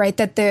differently, right?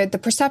 That the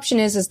perception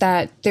is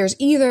that there's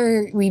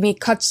either we make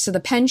cuts to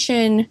the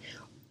pension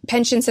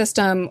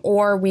system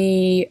or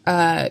we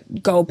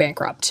go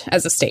bankrupt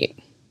as a state.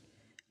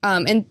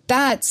 And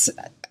that's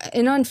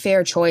an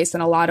unfair choice in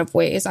a lot of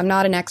ways. I'm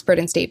not an expert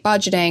in state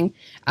budgeting,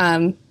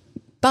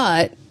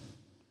 but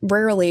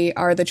rarely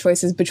are the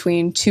choices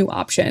between two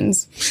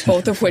options,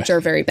 both of which are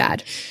very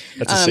bad.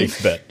 That's a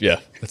safe bet. Yeah,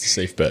 that's a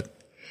safe bet.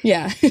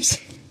 Yeah.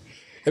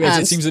 I mean,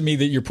 it seems to me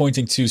that you're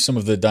pointing to some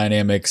of the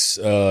dynamics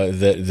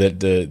that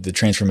the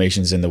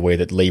transformations in the way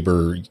that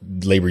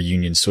labor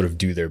unions sort of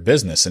do their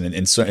business,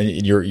 and so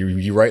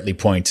you rightly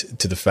point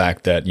to the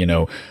fact that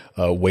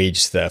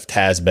wage theft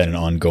has been an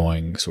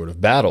ongoing sort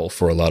of battle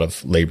for a lot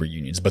of labor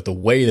unions, but the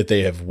way that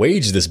they have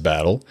waged this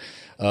battle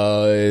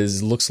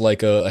looks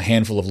like a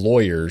handful of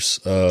lawyers,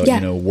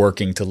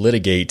 working to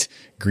litigate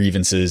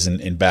grievances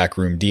and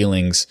backroom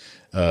dealings,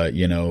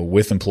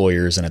 with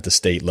employers and at the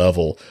state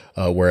level.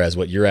 Whereas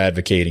what you're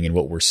advocating and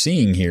what we're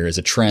seeing here is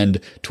a trend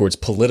towards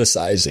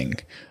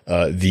politicizing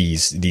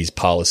these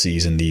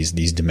policies and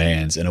these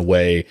demands in a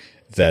way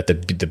that the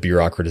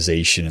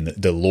bureaucratization and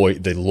the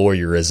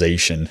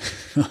lawyerization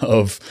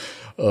of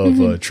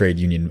trade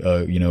union,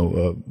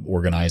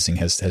 organizing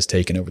has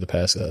taken over the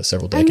past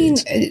several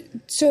decades. I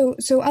mean,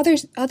 so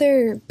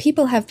other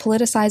people have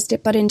politicized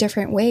it, but in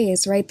different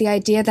ways, right? The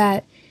idea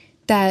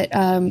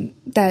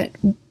that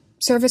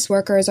service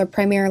workers are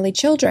primarily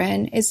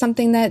children is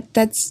something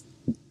that's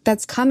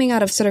coming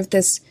out of sort of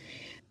this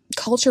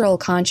cultural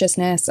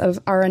consciousness of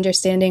our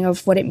understanding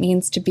of what it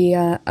means to be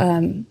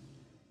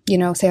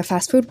say a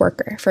fast food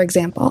worker, for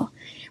example,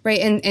 right?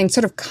 And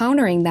sort of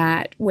countering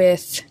that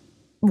with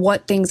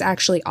what things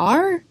actually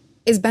are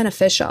is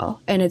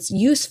beneficial, and it's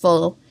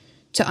useful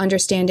to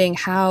understanding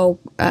how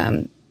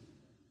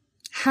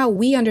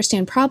we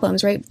understand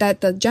problems, right?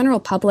 That the general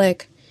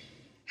public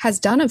has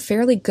done a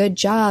fairly good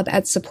job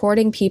at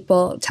supporting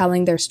people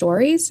telling their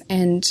stories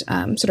and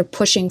sort of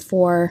pushing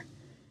for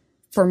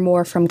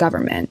more from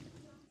government.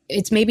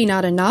 It's maybe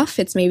not enough.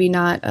 It's maybe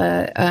not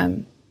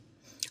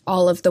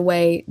all of the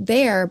way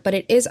there, but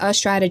it is a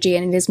strategy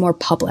and it is more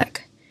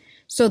public.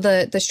 So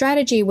the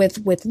strategy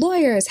with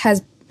lawyers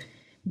has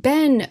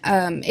been,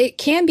 it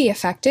can be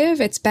effective.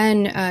 It's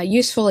been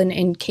useful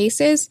in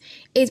cases.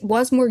 It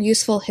was more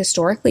useful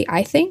historically,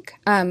 I think.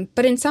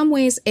 But in some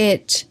ways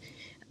it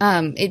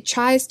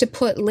tries to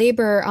put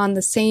labor on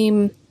the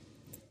same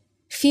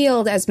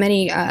field as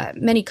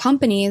many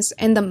companies,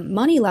 and the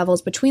money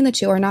levels between the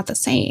two are not the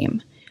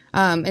same.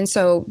 And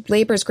so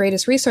labor's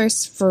greatest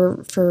resource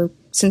for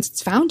since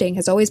its founding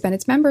has always been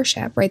its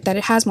membership, right? That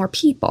it has more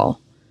people.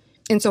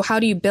 And so how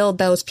do you build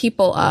those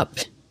people up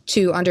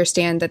to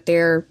understand that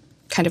they're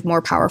kind of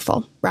more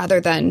powerful rather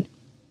than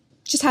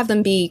just have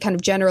them be kind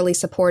of generally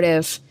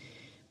supportive,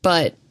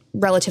 but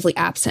relatively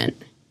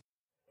absent?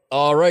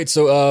 All right.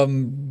 So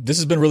this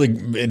has been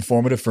really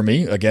informative for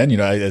me. Again,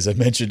 as I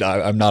mentioned,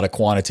 I'm not a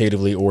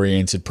quantitatively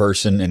oriented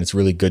person, and it's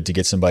really good to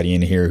get somebody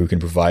in here who can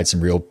provide some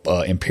real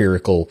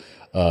empirical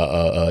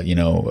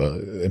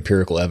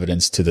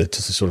evidence to the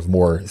sort of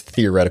more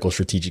theoretical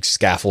strategic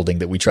scaffolding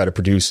that we try to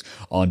produce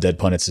on Dead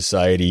Pundit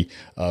Society.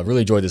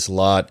 Really enjoyed this a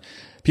lot.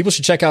 People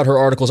should check out her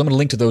articles. I'm going to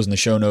link to those in the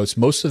show notes.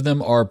 Most of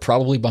them are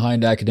probably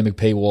behind academic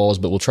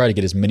paywalls, but we'll try to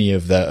get as many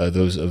of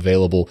those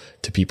available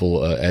to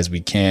people as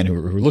we can who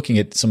are looking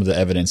at some of the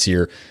evidence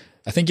here.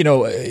 I think,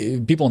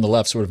 people on the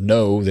left sort of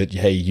know that,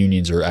 hey,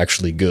 unions are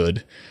actually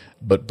good,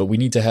 but we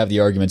need to have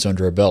the arguments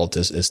under our belt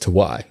as to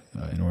why,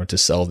 in order to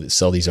sell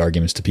these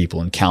arguments to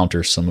people and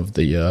counter some of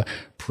the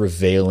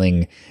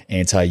prevailing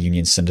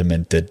anti-union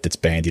sentiment that's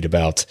bandied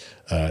about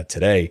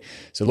today.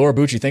 So Laura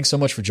Bucci, thanks so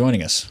much for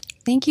joining us.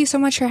 Thank you so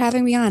much for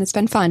having me on. It's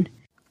been fun.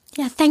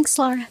 Yeah, thanks,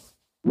 Laura.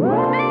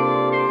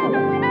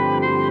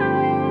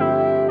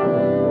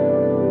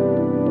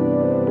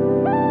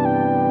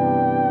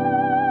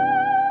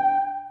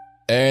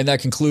 And that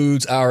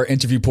concludes our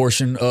interview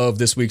portion of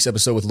this week's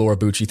episode with Laura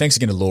Bucci. Thanks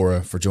again to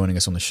Laura for joining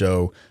us on the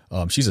show.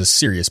 She's a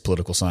serious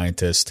political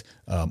scientist.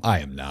 I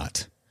am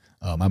not.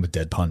 I'm a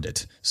dead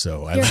pundit.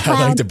 So I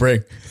like to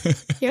bring...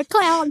 You're a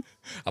clown.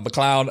 I'm a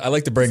clown. I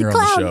like to bring her on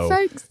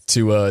the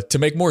show to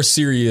make more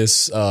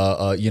serious,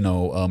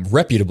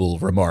 reputable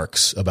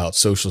remarks about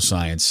social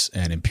science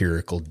and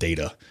empirical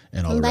data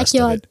and all the rest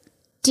of it.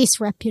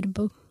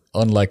 Disreputable.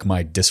 Unlike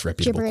my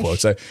disreputable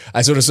quotes, I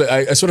sort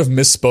of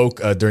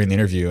misspoke during the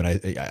interview, and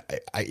I,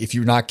 if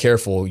you're not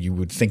careful, you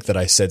would think that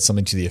I said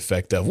something to the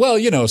effect of, "Well,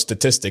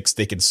 statistics,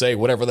 they can say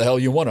whatever the hell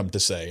you want them to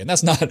say," and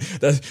that's not.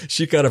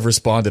 She kind of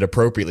responded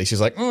appropriately. She's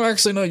like, "Oh,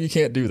 actually, no, you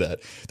can't do that."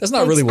 That's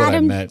not really what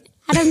I meant.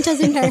 Adam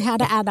doesn't know how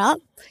to add up.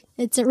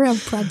 It's a real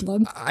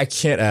problem. I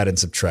can't add and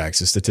subtract,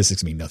 so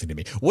statistics mean nothing to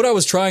me. What I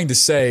was trying to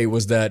say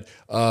was that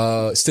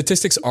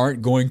statistics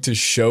aren't going to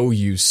show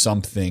you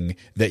something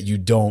that you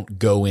don't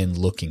go in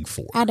looking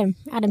for. Adam,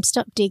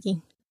 stop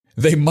digging.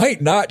 They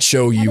might not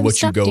show you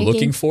what you go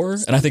looking for,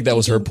 and I think that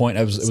was her point.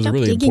 It was a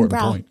really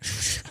important point.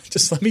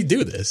 Just let me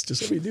do this.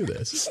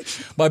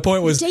 My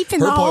point was,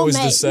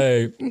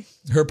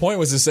 her point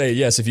was to say,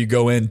 yes, if you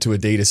go into a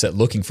data set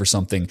looking for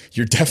something,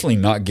 you're definitely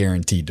not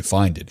guaranteed to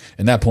find it.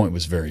 And that point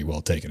was very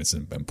well taken. It's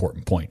an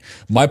important point.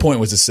 My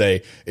point was to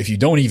say, if you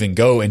don't even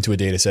go into a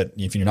data set,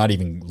 if you're not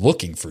even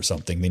looking for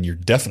something, then you're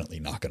definitely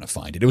not going to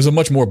find it. It was a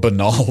much more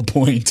banal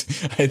point,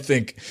 I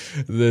think,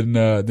 than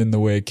the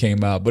way it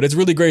came out. But it's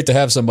really great to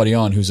have somebody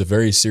on who's a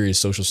very serious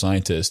social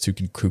scientist who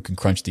can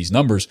crunch these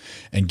numbers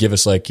and give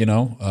us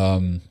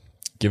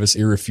give us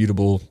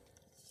irrefutable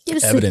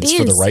evidence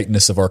for the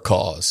rightness of our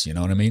cause. You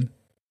know what I mean?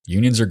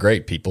 Unions are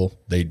great, people.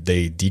 They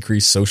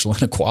decrease social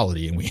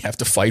inequality, and we have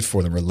to fight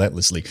for them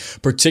relentlessly,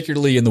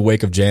 particularly in the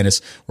wake of Janus.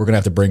 We're going to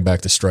have to bring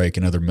back the strike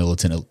and other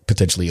militant,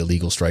 potentially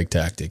illegal strike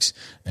tactics.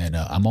 And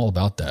I'm all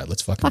about that.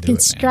 Let's fucking do it, man.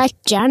 Strike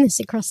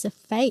Janus across the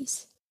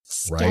face.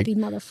 Stabby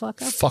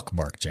motherfucker. Fuck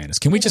Mark Janus.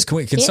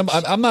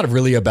 I'm not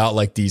really about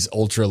like these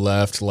ultra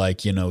left,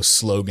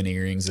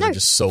 sloganeerings that are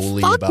just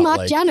solely about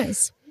Mark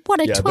Janus. What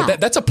a twat.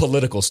 But that's a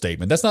political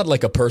statement. That's not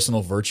like a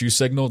personal virtue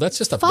signal. That's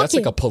just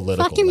like a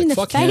political. Fuck him in the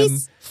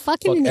face.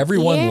 Fuck him in the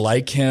everyone ear.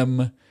 Like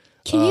him.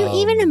 Can you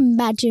even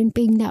imagine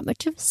being that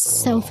much of a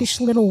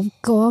selfish little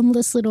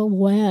gormless little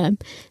worm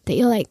that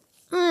you're like,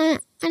 I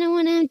don't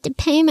want to have to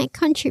pay my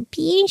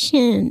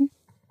contribution.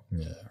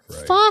 Yeah,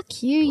 right.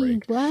 Fuck you, you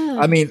worm.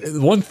 I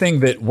mean, one thing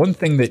that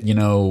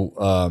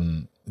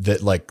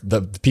that like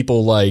the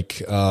people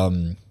like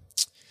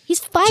he's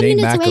 5 Jane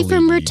minutes away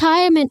from McAlevey.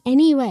 Retirement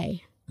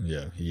anyway.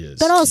 Yeah, he is.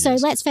 But also,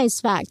 let's face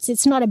facts.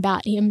 It's not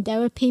about him. There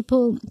were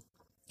people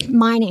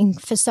mining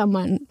for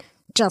someone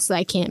just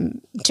like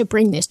him to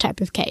bring this type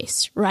of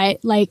case,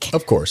 right? Like,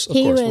 of course.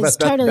 He was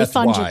totally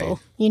fungible,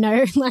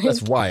 Why.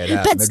 That's why it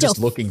happened. They're just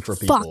looking for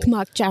people. Fuck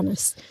Mark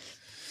Janus.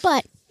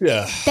 But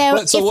Yeah.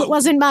 If it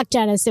wasn't Mark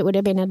Janus, it would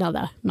have been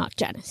another Mark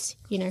Janus,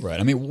 you know? Right.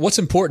 I mean, what's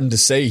important to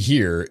say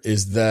here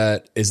is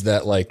that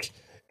like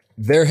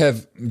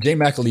Jay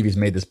McAlevy's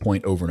made this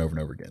point over and over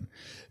and over again.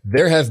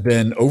 There have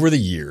been, over the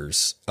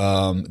years,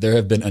 there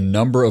have been a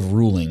number of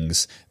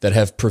rulings that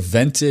have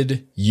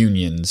prevented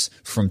unions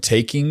from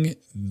taking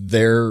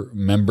their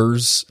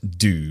members'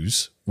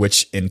 dues,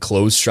 which in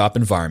closed shop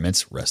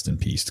environments, rest in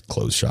peace,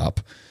 closed shop,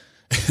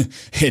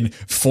 in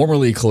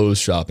formerly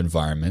closed shop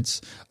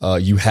environments,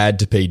 you had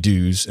to pay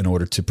dues in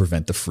order to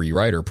prevent the free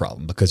rider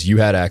problem because you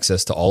had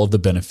access to all of the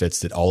benefits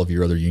that all of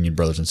your other union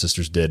brothers and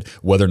sisters did,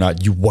 whether or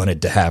not you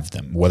wanted to have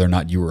them, whether or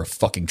not you were a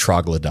fucking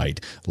troglodyte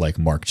like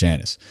Mark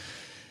Janus.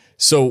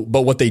 So,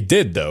 but what they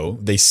did though,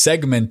 they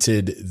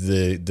segmented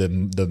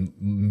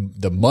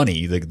the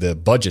money, the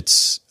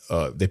budgets.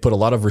 They put a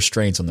lot of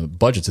restraints on the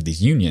budgets of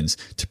these unions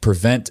to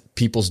prevent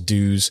people's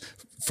dues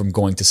from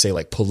going to say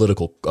like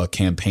political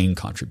campaign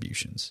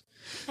contributions.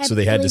 So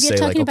they had to say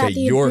like, okay,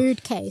 the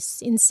Abood case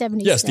in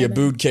 77. Yes, the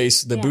Abood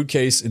case. The Abood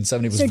case in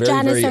 70 was so very,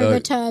 Janus very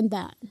overturned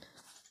that.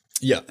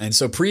 Yeah, and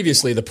so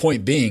previously, the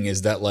point being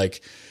is that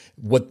like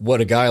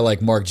what a guy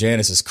like Mark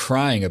Janus is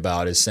crying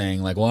about is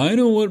saying like, well, I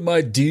don't want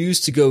my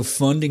dues to go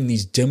funding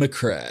these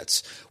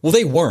Democrats. Well,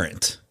 they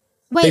weren't.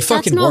 Wait, they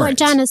that's not weren't. what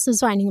Janus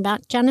was whining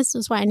about. Janus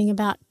was whining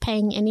about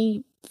paying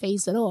any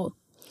fees at all.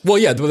 Well,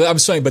 yeah, I'm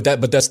saying, but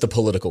that's the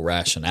political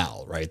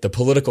rationale, right? The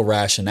political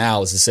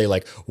rationale is to say,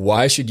 like,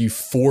 why should you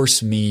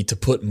force me to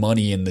put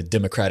money in the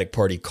Democratic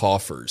Party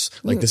coffers?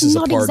 Like, this is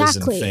a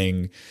partisan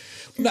thing.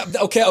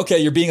 Okay,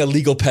 you're being a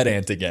legal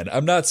pedant again.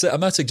 I'm not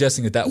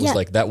suggesting that was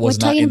like that was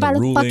not in the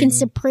ruling. We're talking about a fucking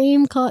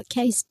Supreme Court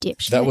case,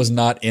 dipshit. That was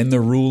not in the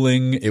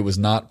ruling. It was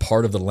not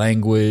part of the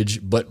language.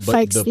 But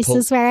folks, this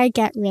is where I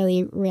get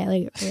really,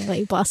 really,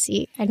 really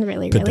bossy and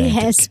really, really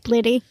hair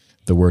splitty.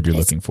 The word you're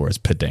looking for is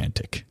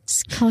pedantic.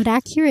 It's called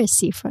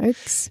accuracy,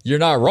 folks. You're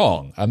not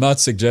wrong. I'm not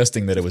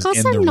suggesting that it was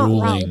in the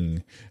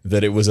ruling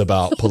that it was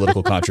about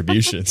political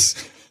contributions.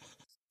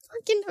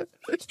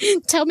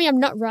 Fucking tell me I'm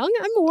not wrong.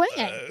 I'm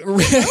aware.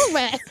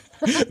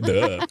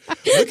 Look,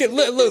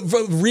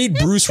 read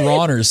Bruce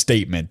Rauner's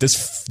statement.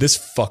 This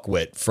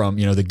fuckwit from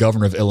the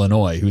governor of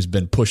Illinois who's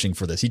been pushing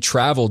for this. He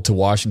traveled to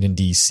Washington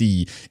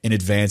D.C. in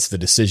advance of the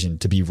decision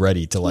to be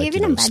ready to spike the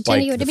football.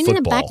 You would have been in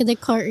the back of the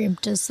courtroom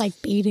just like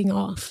beating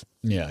off.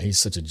 Yeah, he's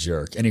such a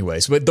jerk.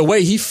 Anyways, but the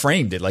way he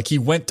framed it, like he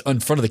went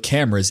in front of the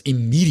cameras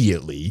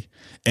immediately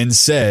and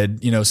said,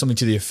 something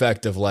to the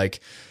effect of like,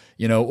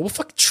 well,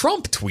 fuck,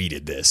 Trump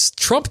tweeted this.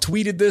 Trump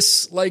tweeted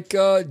this like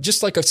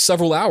just like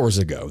several hours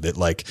ago that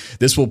like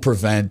this will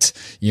prevent,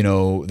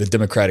 the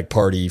Democratic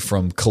Party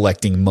from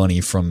collecting money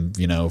from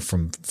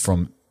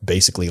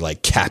basically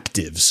like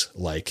captives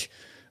like,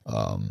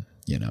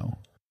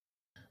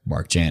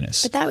 Mark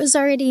Janus. But that was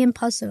already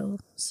impossible.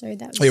 So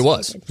that was it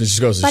was. It just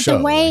goes to show.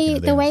 The way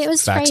it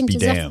was framed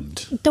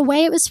the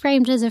way it was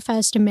framed as a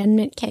First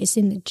Amendment case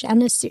in the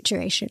Janus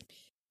situation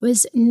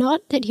was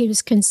not that he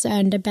was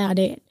concerned about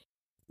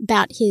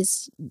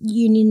his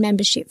union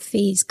membership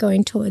fees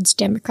going towards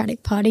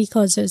Democratic Party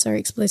causes or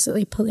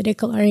explicitly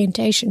political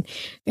orientation.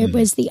 It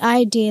was the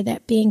idea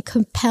that being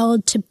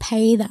compelled to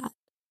pay that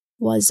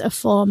was a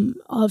form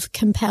of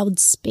compelled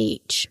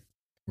speech.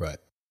 Right.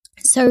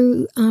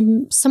 So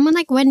someone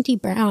like Wendy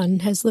Brown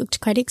has looked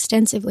quite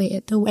extensively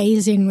at the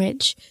ways in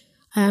which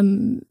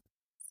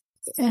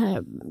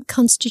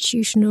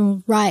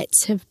constitutional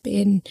rights have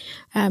been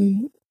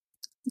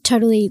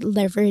totally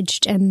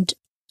leveraged and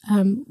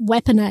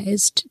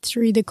weaponized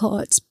through the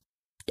courts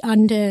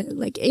under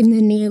like in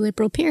the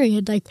neoliberal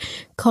period. Like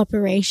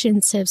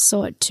corporations have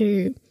sought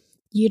to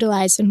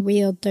utilize and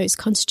wield those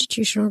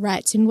constitutional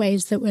rights in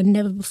ways that were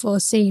never before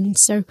seen.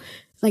 So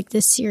like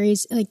the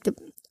series, like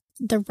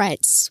the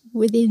rights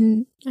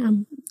within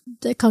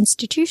the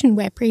Constitution,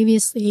 where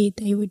previously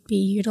they would be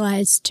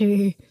utilized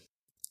to,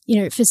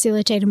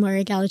 facilitate a more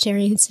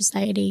egalitarian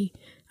society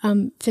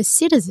for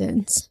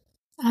citizens,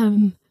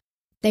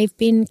 they've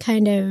been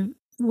kind of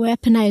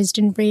weaponized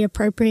and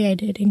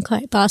reappropriated in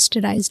quite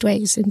bastardized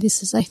ways, and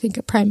this is, I think,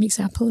 a prime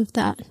example of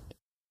that.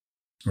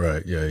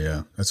 Right.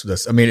 Yeah.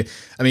 That's. I mean,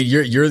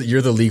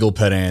 you're the legal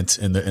pedant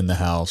in the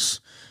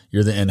house.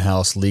 You're the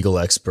in-house legal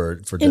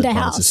expert for Dead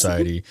Poet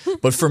Society.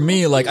 But for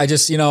me, like, I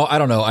just, I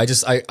don't know. I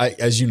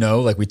as you know,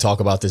 like we talk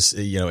about this,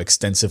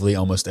 extensively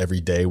almost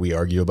every day. We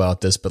argue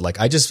about this, but like,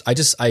 I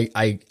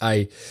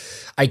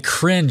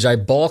cringe. I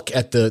balk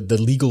at the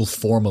legal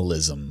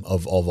formalism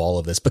of all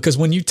of this, because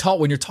when you're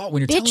telling me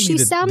that you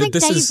sound like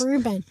this Dave is,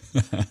 Rubin.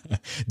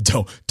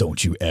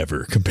 don't you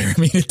ever compare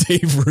me to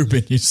Dave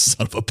Rubin, you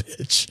son of a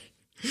bitch.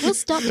 Well,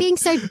 stop being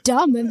so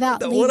dumb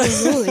about legal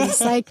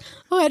rules. Like,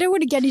 I don't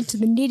want to get into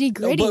the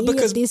nitty-gritty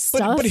of this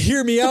stuff. But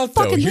hear me out,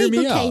 though. Hear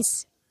me out.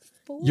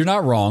 You're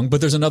not wrong, but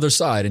there's another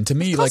side. And to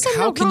me, like,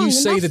 how can you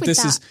say that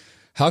this is...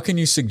 How can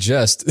you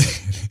suggest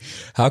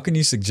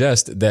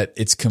that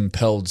it's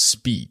compelled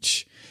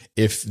speech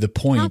if the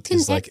point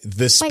is like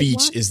the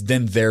speech is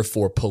then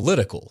therefore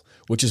political,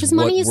 which is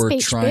what we're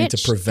trying to prevent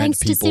people from... Thanks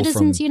to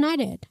Citizens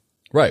United.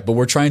 Right, but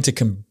we're trying to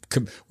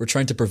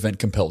prevent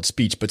compelled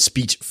speech, but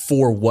speech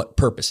for what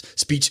purpose?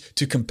 Speech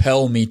to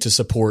compel me to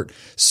support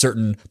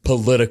certain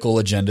political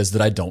agendas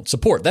that I don't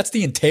support. That's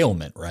the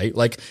entailment, right?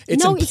 Like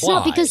it's implied. It's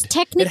not, because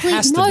technically, it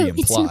has to be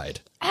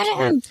implied.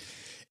 Adam.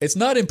 It's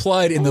not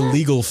implied in the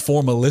legal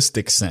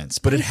formalistic sense,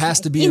 but it has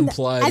to be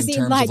implied in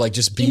terms of like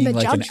just being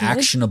like an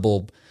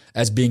actionable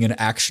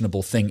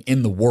thing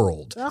in the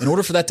world. In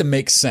order for that to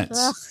make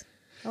sense.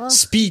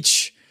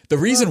 Speech, the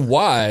reason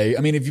why,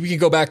 I mean, if we can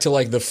go back to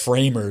like the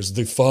framers,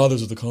 the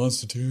fathers of the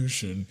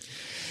Constitution,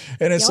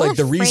 and it's like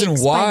the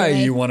reason why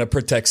you want to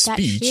protect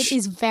speech. That shit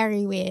is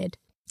very weird.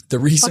 The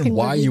reason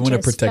why you want to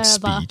protect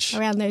speech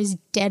around those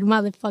dead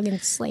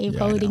motherfucking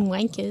slave-holding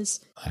wankers.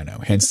 I know,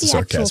 hence the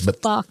sarcasm.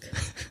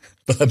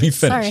 But let me finish.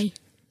 Sorry.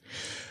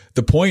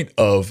 The point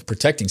of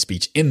protecting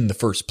speech in the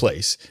first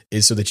place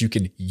is so that you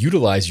can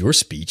utilize your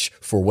speech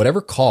for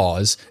whatever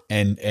cause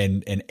and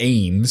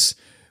aims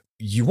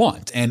you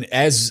want. And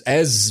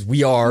as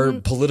we are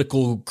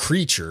political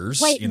creatures,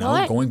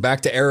 going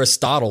back to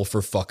Aristotle,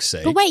 for fuck's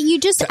sake. But wait, you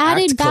just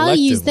added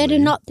values that are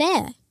not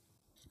there.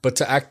 But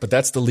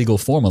that's the legal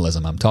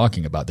formalism I'm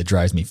talking about that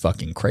drives me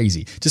fucking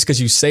crazy. Just because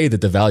you say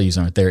that the values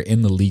aren't there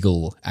in the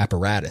legal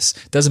apparatus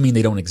doesn't mean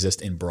they don't exist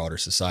in broader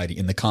society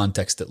in the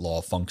context that law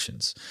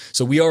functions.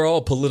 So we are all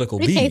political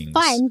beings. Okay,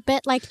 fine,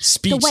 but like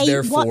speech, the way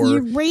therefore, what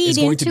you read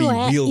into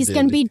it is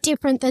going to be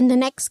different than the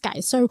next guy.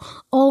 So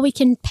all we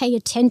can pay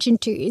attention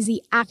to is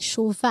the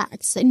actual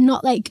facts and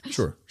not like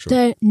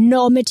the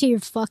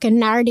normative fucking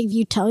narrative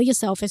you tell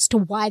yourself as to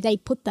why they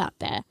put that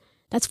there.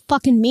 That's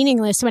fucking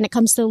meaningless when it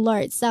comes to the law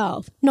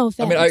itself. No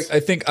offense. I mean, I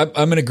think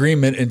I'm in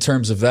agreement in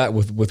terms of that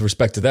with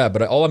respect to that.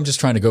 But all I'm just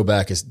trying to go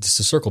back is just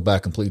to circle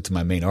back completely to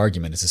my main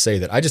argument is to say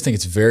that I just think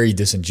it's very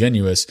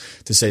disingenuous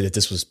to say that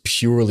this was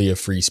purely a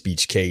free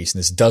speech case and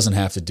this doesn't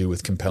have to do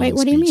with compelling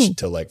speech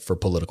to like for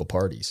political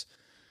parties.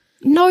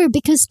 No,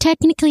 because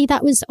technically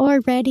that was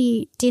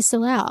already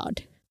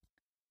disallowed.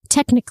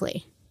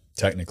 Technically.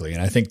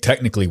 And I think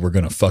technically we're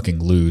going to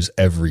fucking lose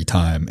every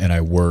time. And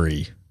I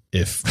worry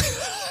if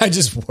I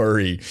just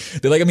worry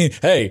that, like, I mean,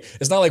 hey,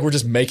 it's not like we're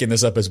just making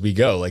this up as we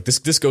go. Like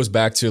this goes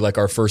back to like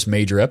our first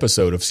major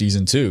episode of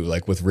season 2,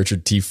 like with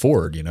Richard T.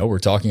 Ford, we're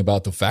talking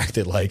about the fact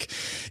that like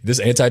this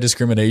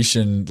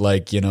anti-discrimination,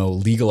 like,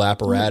 legal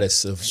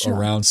apparatus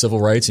around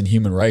civil rights and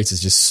human rights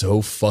is just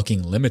so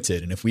fucking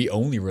limited. And if we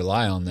only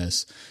rely on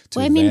this to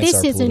advance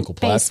our political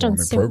platform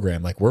and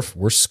program, like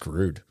we're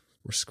screwed.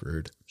 We're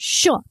screwed.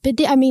 Sure, but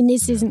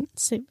this isn't.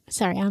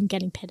 Sorry, I'm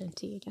getting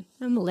pedantic again.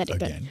 I'm gonna let it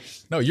go.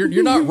 No,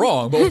 you're not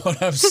wrong. But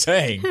what I'm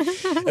saying,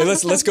 and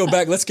let's go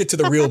back. Let's get to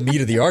the real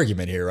meat of the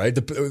argument here, right?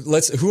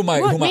 Who am I?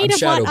 I'm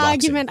shadow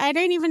boxing. Argument? I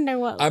don't even know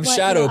what. I'm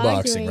shadow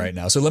boxing right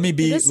now. So let me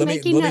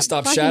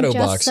stop shadow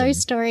boxing.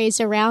 Those stories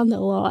around the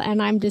law,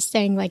 and I'm just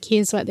saying, like,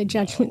 here's what the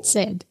judgment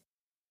said.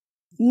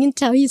 You can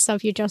tell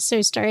yourself your just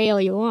so story all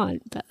you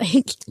want, but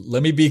like,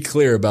 let me be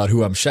clear about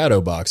who I'm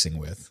shadow boxing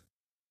with.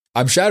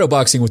 I'm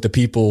shadowboxing with the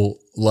people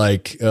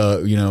like,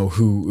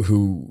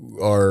 who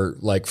are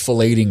like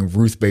filleting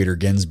Ruth Bader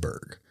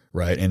Ginsburg,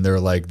 right? And they're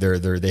like,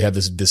 they have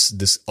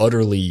this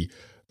utterly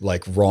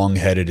like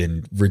wrong-headed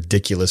and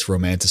ridiculous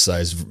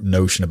romanticized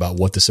notion about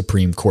what the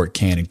Supreme Court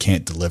can and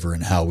can't deliver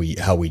and how we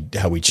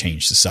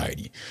change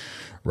society,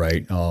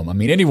 right? I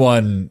mean,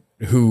 anyone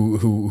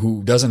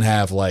who doesn't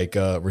have like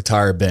a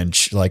retire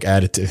bench like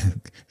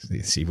attitude.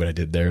 See what I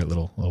did there? A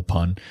little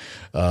pun.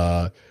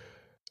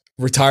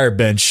 Retire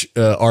bench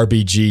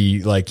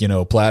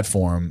RBG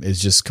platform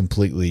is just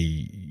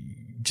completely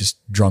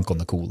just drunk on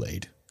the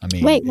Kool-Aid. I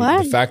mean, wait,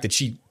 what?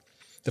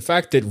 The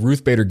fact that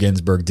Ruth Bader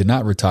Ginsburg did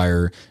not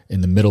retire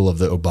in the middle of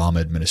the Obama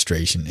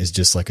administration is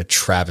just like a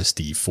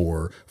travesty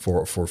for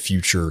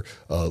future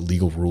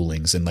legal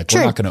rulings. And like,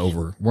 True.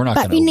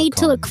 But we need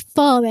to look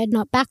forward,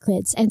 not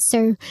backwards. And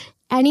so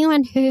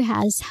anyone who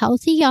has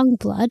healthy young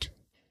blood,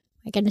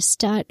 we're going to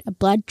start a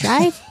blood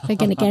drive. We're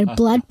going to get a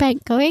blood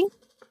bank going.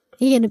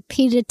 You're going to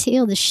Peter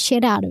Thiel the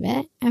shit out of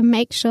it and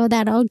make sure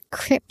that old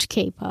crypt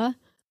keeper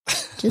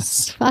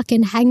just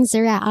fucking hangs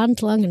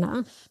around long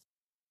enough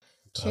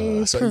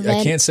to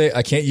prevent.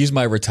 I can't use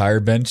my retire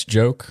bench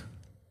joke.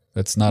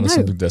 That's not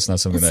something. That's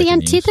not something. It's that the I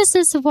can antithesis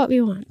use. of what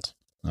we want.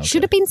 Okay.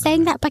 Should have been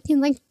saying that back in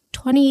like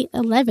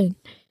 2011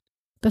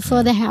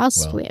 before the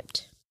house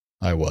flipped.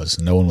 I was.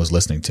 No one was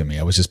listening to me.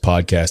 I was just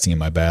podcasting in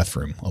my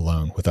bathroom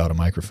alone without a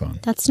microphone.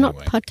 That's not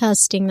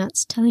podcasting.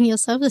 That's telling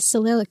yourself a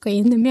soliloquy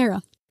in the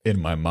mirror. In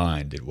my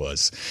mind, it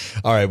was.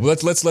 All right, well,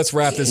 let's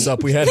wrap this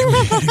up. We had a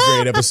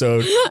great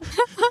episode.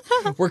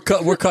 We're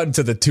cutting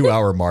to the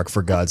 2-hour mark,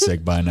 for God's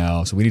sake, by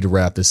now. So we need to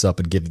wrap this up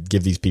and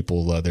give these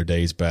people their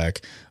days back.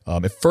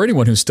 If for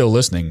anyone who's still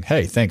listening,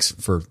 hey, thanks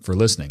for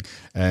listening.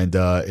 And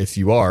if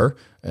you are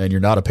and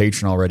you're not a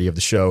patron already of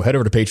the show, head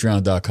over to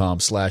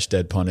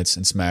patreon.com/deadpundits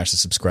and smash the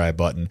subscribe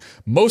button.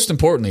 Most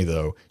importantly,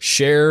 though,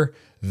 share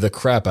the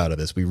crap out of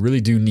this. We really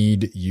do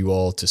need you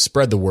all to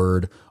spread the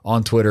word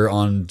on Twitter,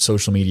 on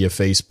social media,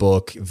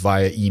 Facebook,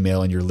 via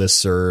email, and your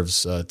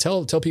listservs.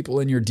 Tell people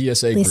in your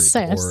DSA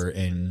group or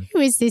in... Who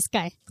is this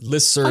guy?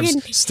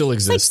 Listservs still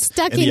exist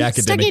in the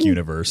academic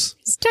universe.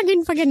 Stuck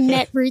in fucking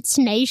Netroots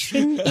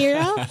Nation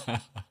era.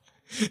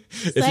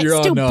 If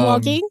you're still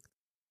on blogging.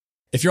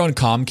 If you're on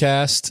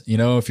Comcast,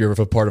 if you're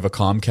a part of a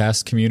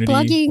Comcast community,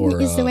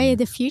 blogging is the way of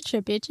the future,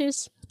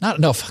 bitches. Not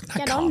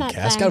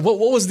Comcast. God, what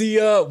was the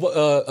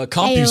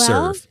CompuServe?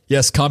 AOL?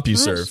 Yes,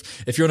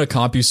 CompuServe. If you're in a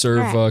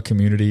CompuServe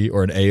community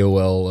or an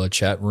AOL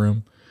chat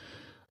room,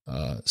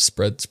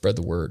 spread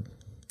the word.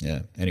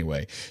 Yeah.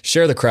 Anyway,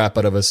 share the crap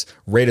out of us.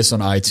 Rate us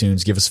on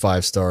iTunes. Give us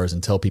 5 stars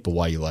and tell people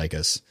why you like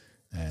us.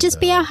 And, just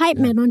be our hype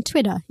man on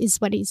Twitter is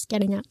what he's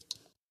getting at.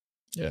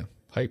 Yeah,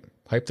 hype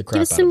the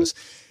crap out of us.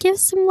 Give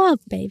us some love,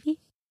 baby.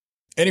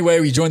 Anyway,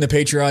 we join the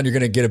Patreon. You're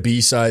going to get a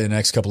B-side in the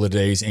next couple of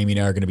days. Amy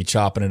and I are going to be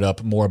chopping it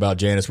up more about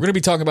Janice. We're going to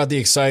be talking about the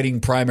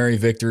exciting primary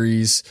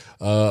victories.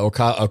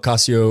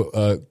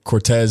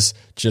 Ocasio-Cortez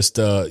just,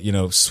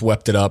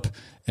 swept it up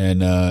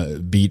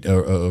and beat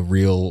a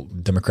real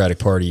Democratic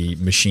Party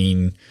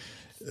machine,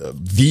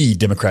 the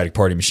Democratic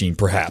Party machine,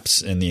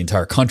 perhaps, in the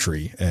entire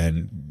country,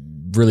 and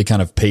really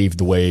kind of paved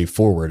the way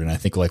forward. And I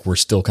think we're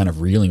still kind of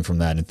reeling from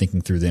that and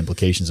thinking through the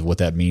implications of what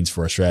that means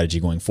for our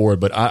strategy going forward.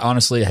 But I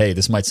honestly, hey,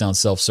 this might sound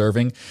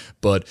self-serving,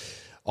 but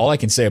all I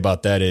can say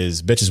about that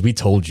is, bitches, we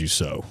told you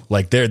so.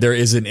 There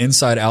is an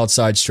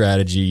inside-outside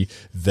strategy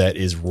that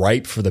is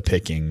ripe for the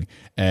picking.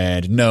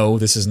 And no,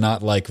 this is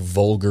not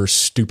vulgar,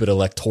 stupid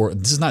electoral.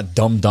 This is not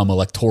dumb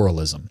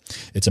electoralism.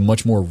 It's a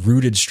much more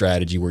rooted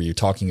strategy where you're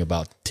talking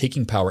about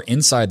taking power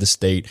inside the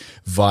state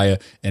via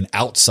an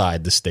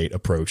outside the state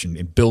approach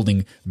and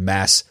building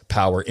mass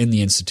power in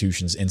the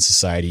institutions in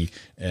society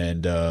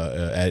and,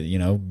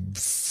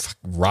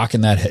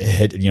 rocking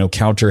that,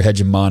 counter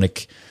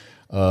hegemonic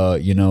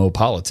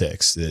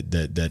politics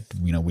that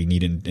we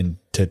need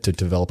to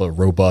develop a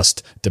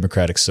robust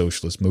democratic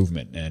socialist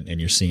movement, and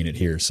you're seeing it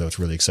here, so it's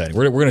really exciting.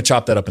 We're going to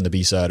chop that up in the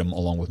B-side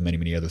along with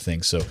many other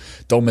things, so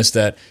don't miss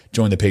that.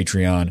 Join the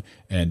Patreon,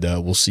 and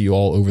we'll see you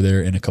all over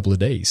there in a couple of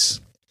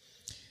days.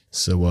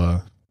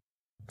 So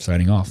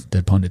signing off,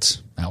 Dead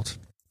Pundits out.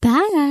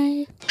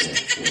 Bye.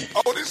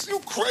 Oh, this you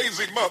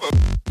crazy mother.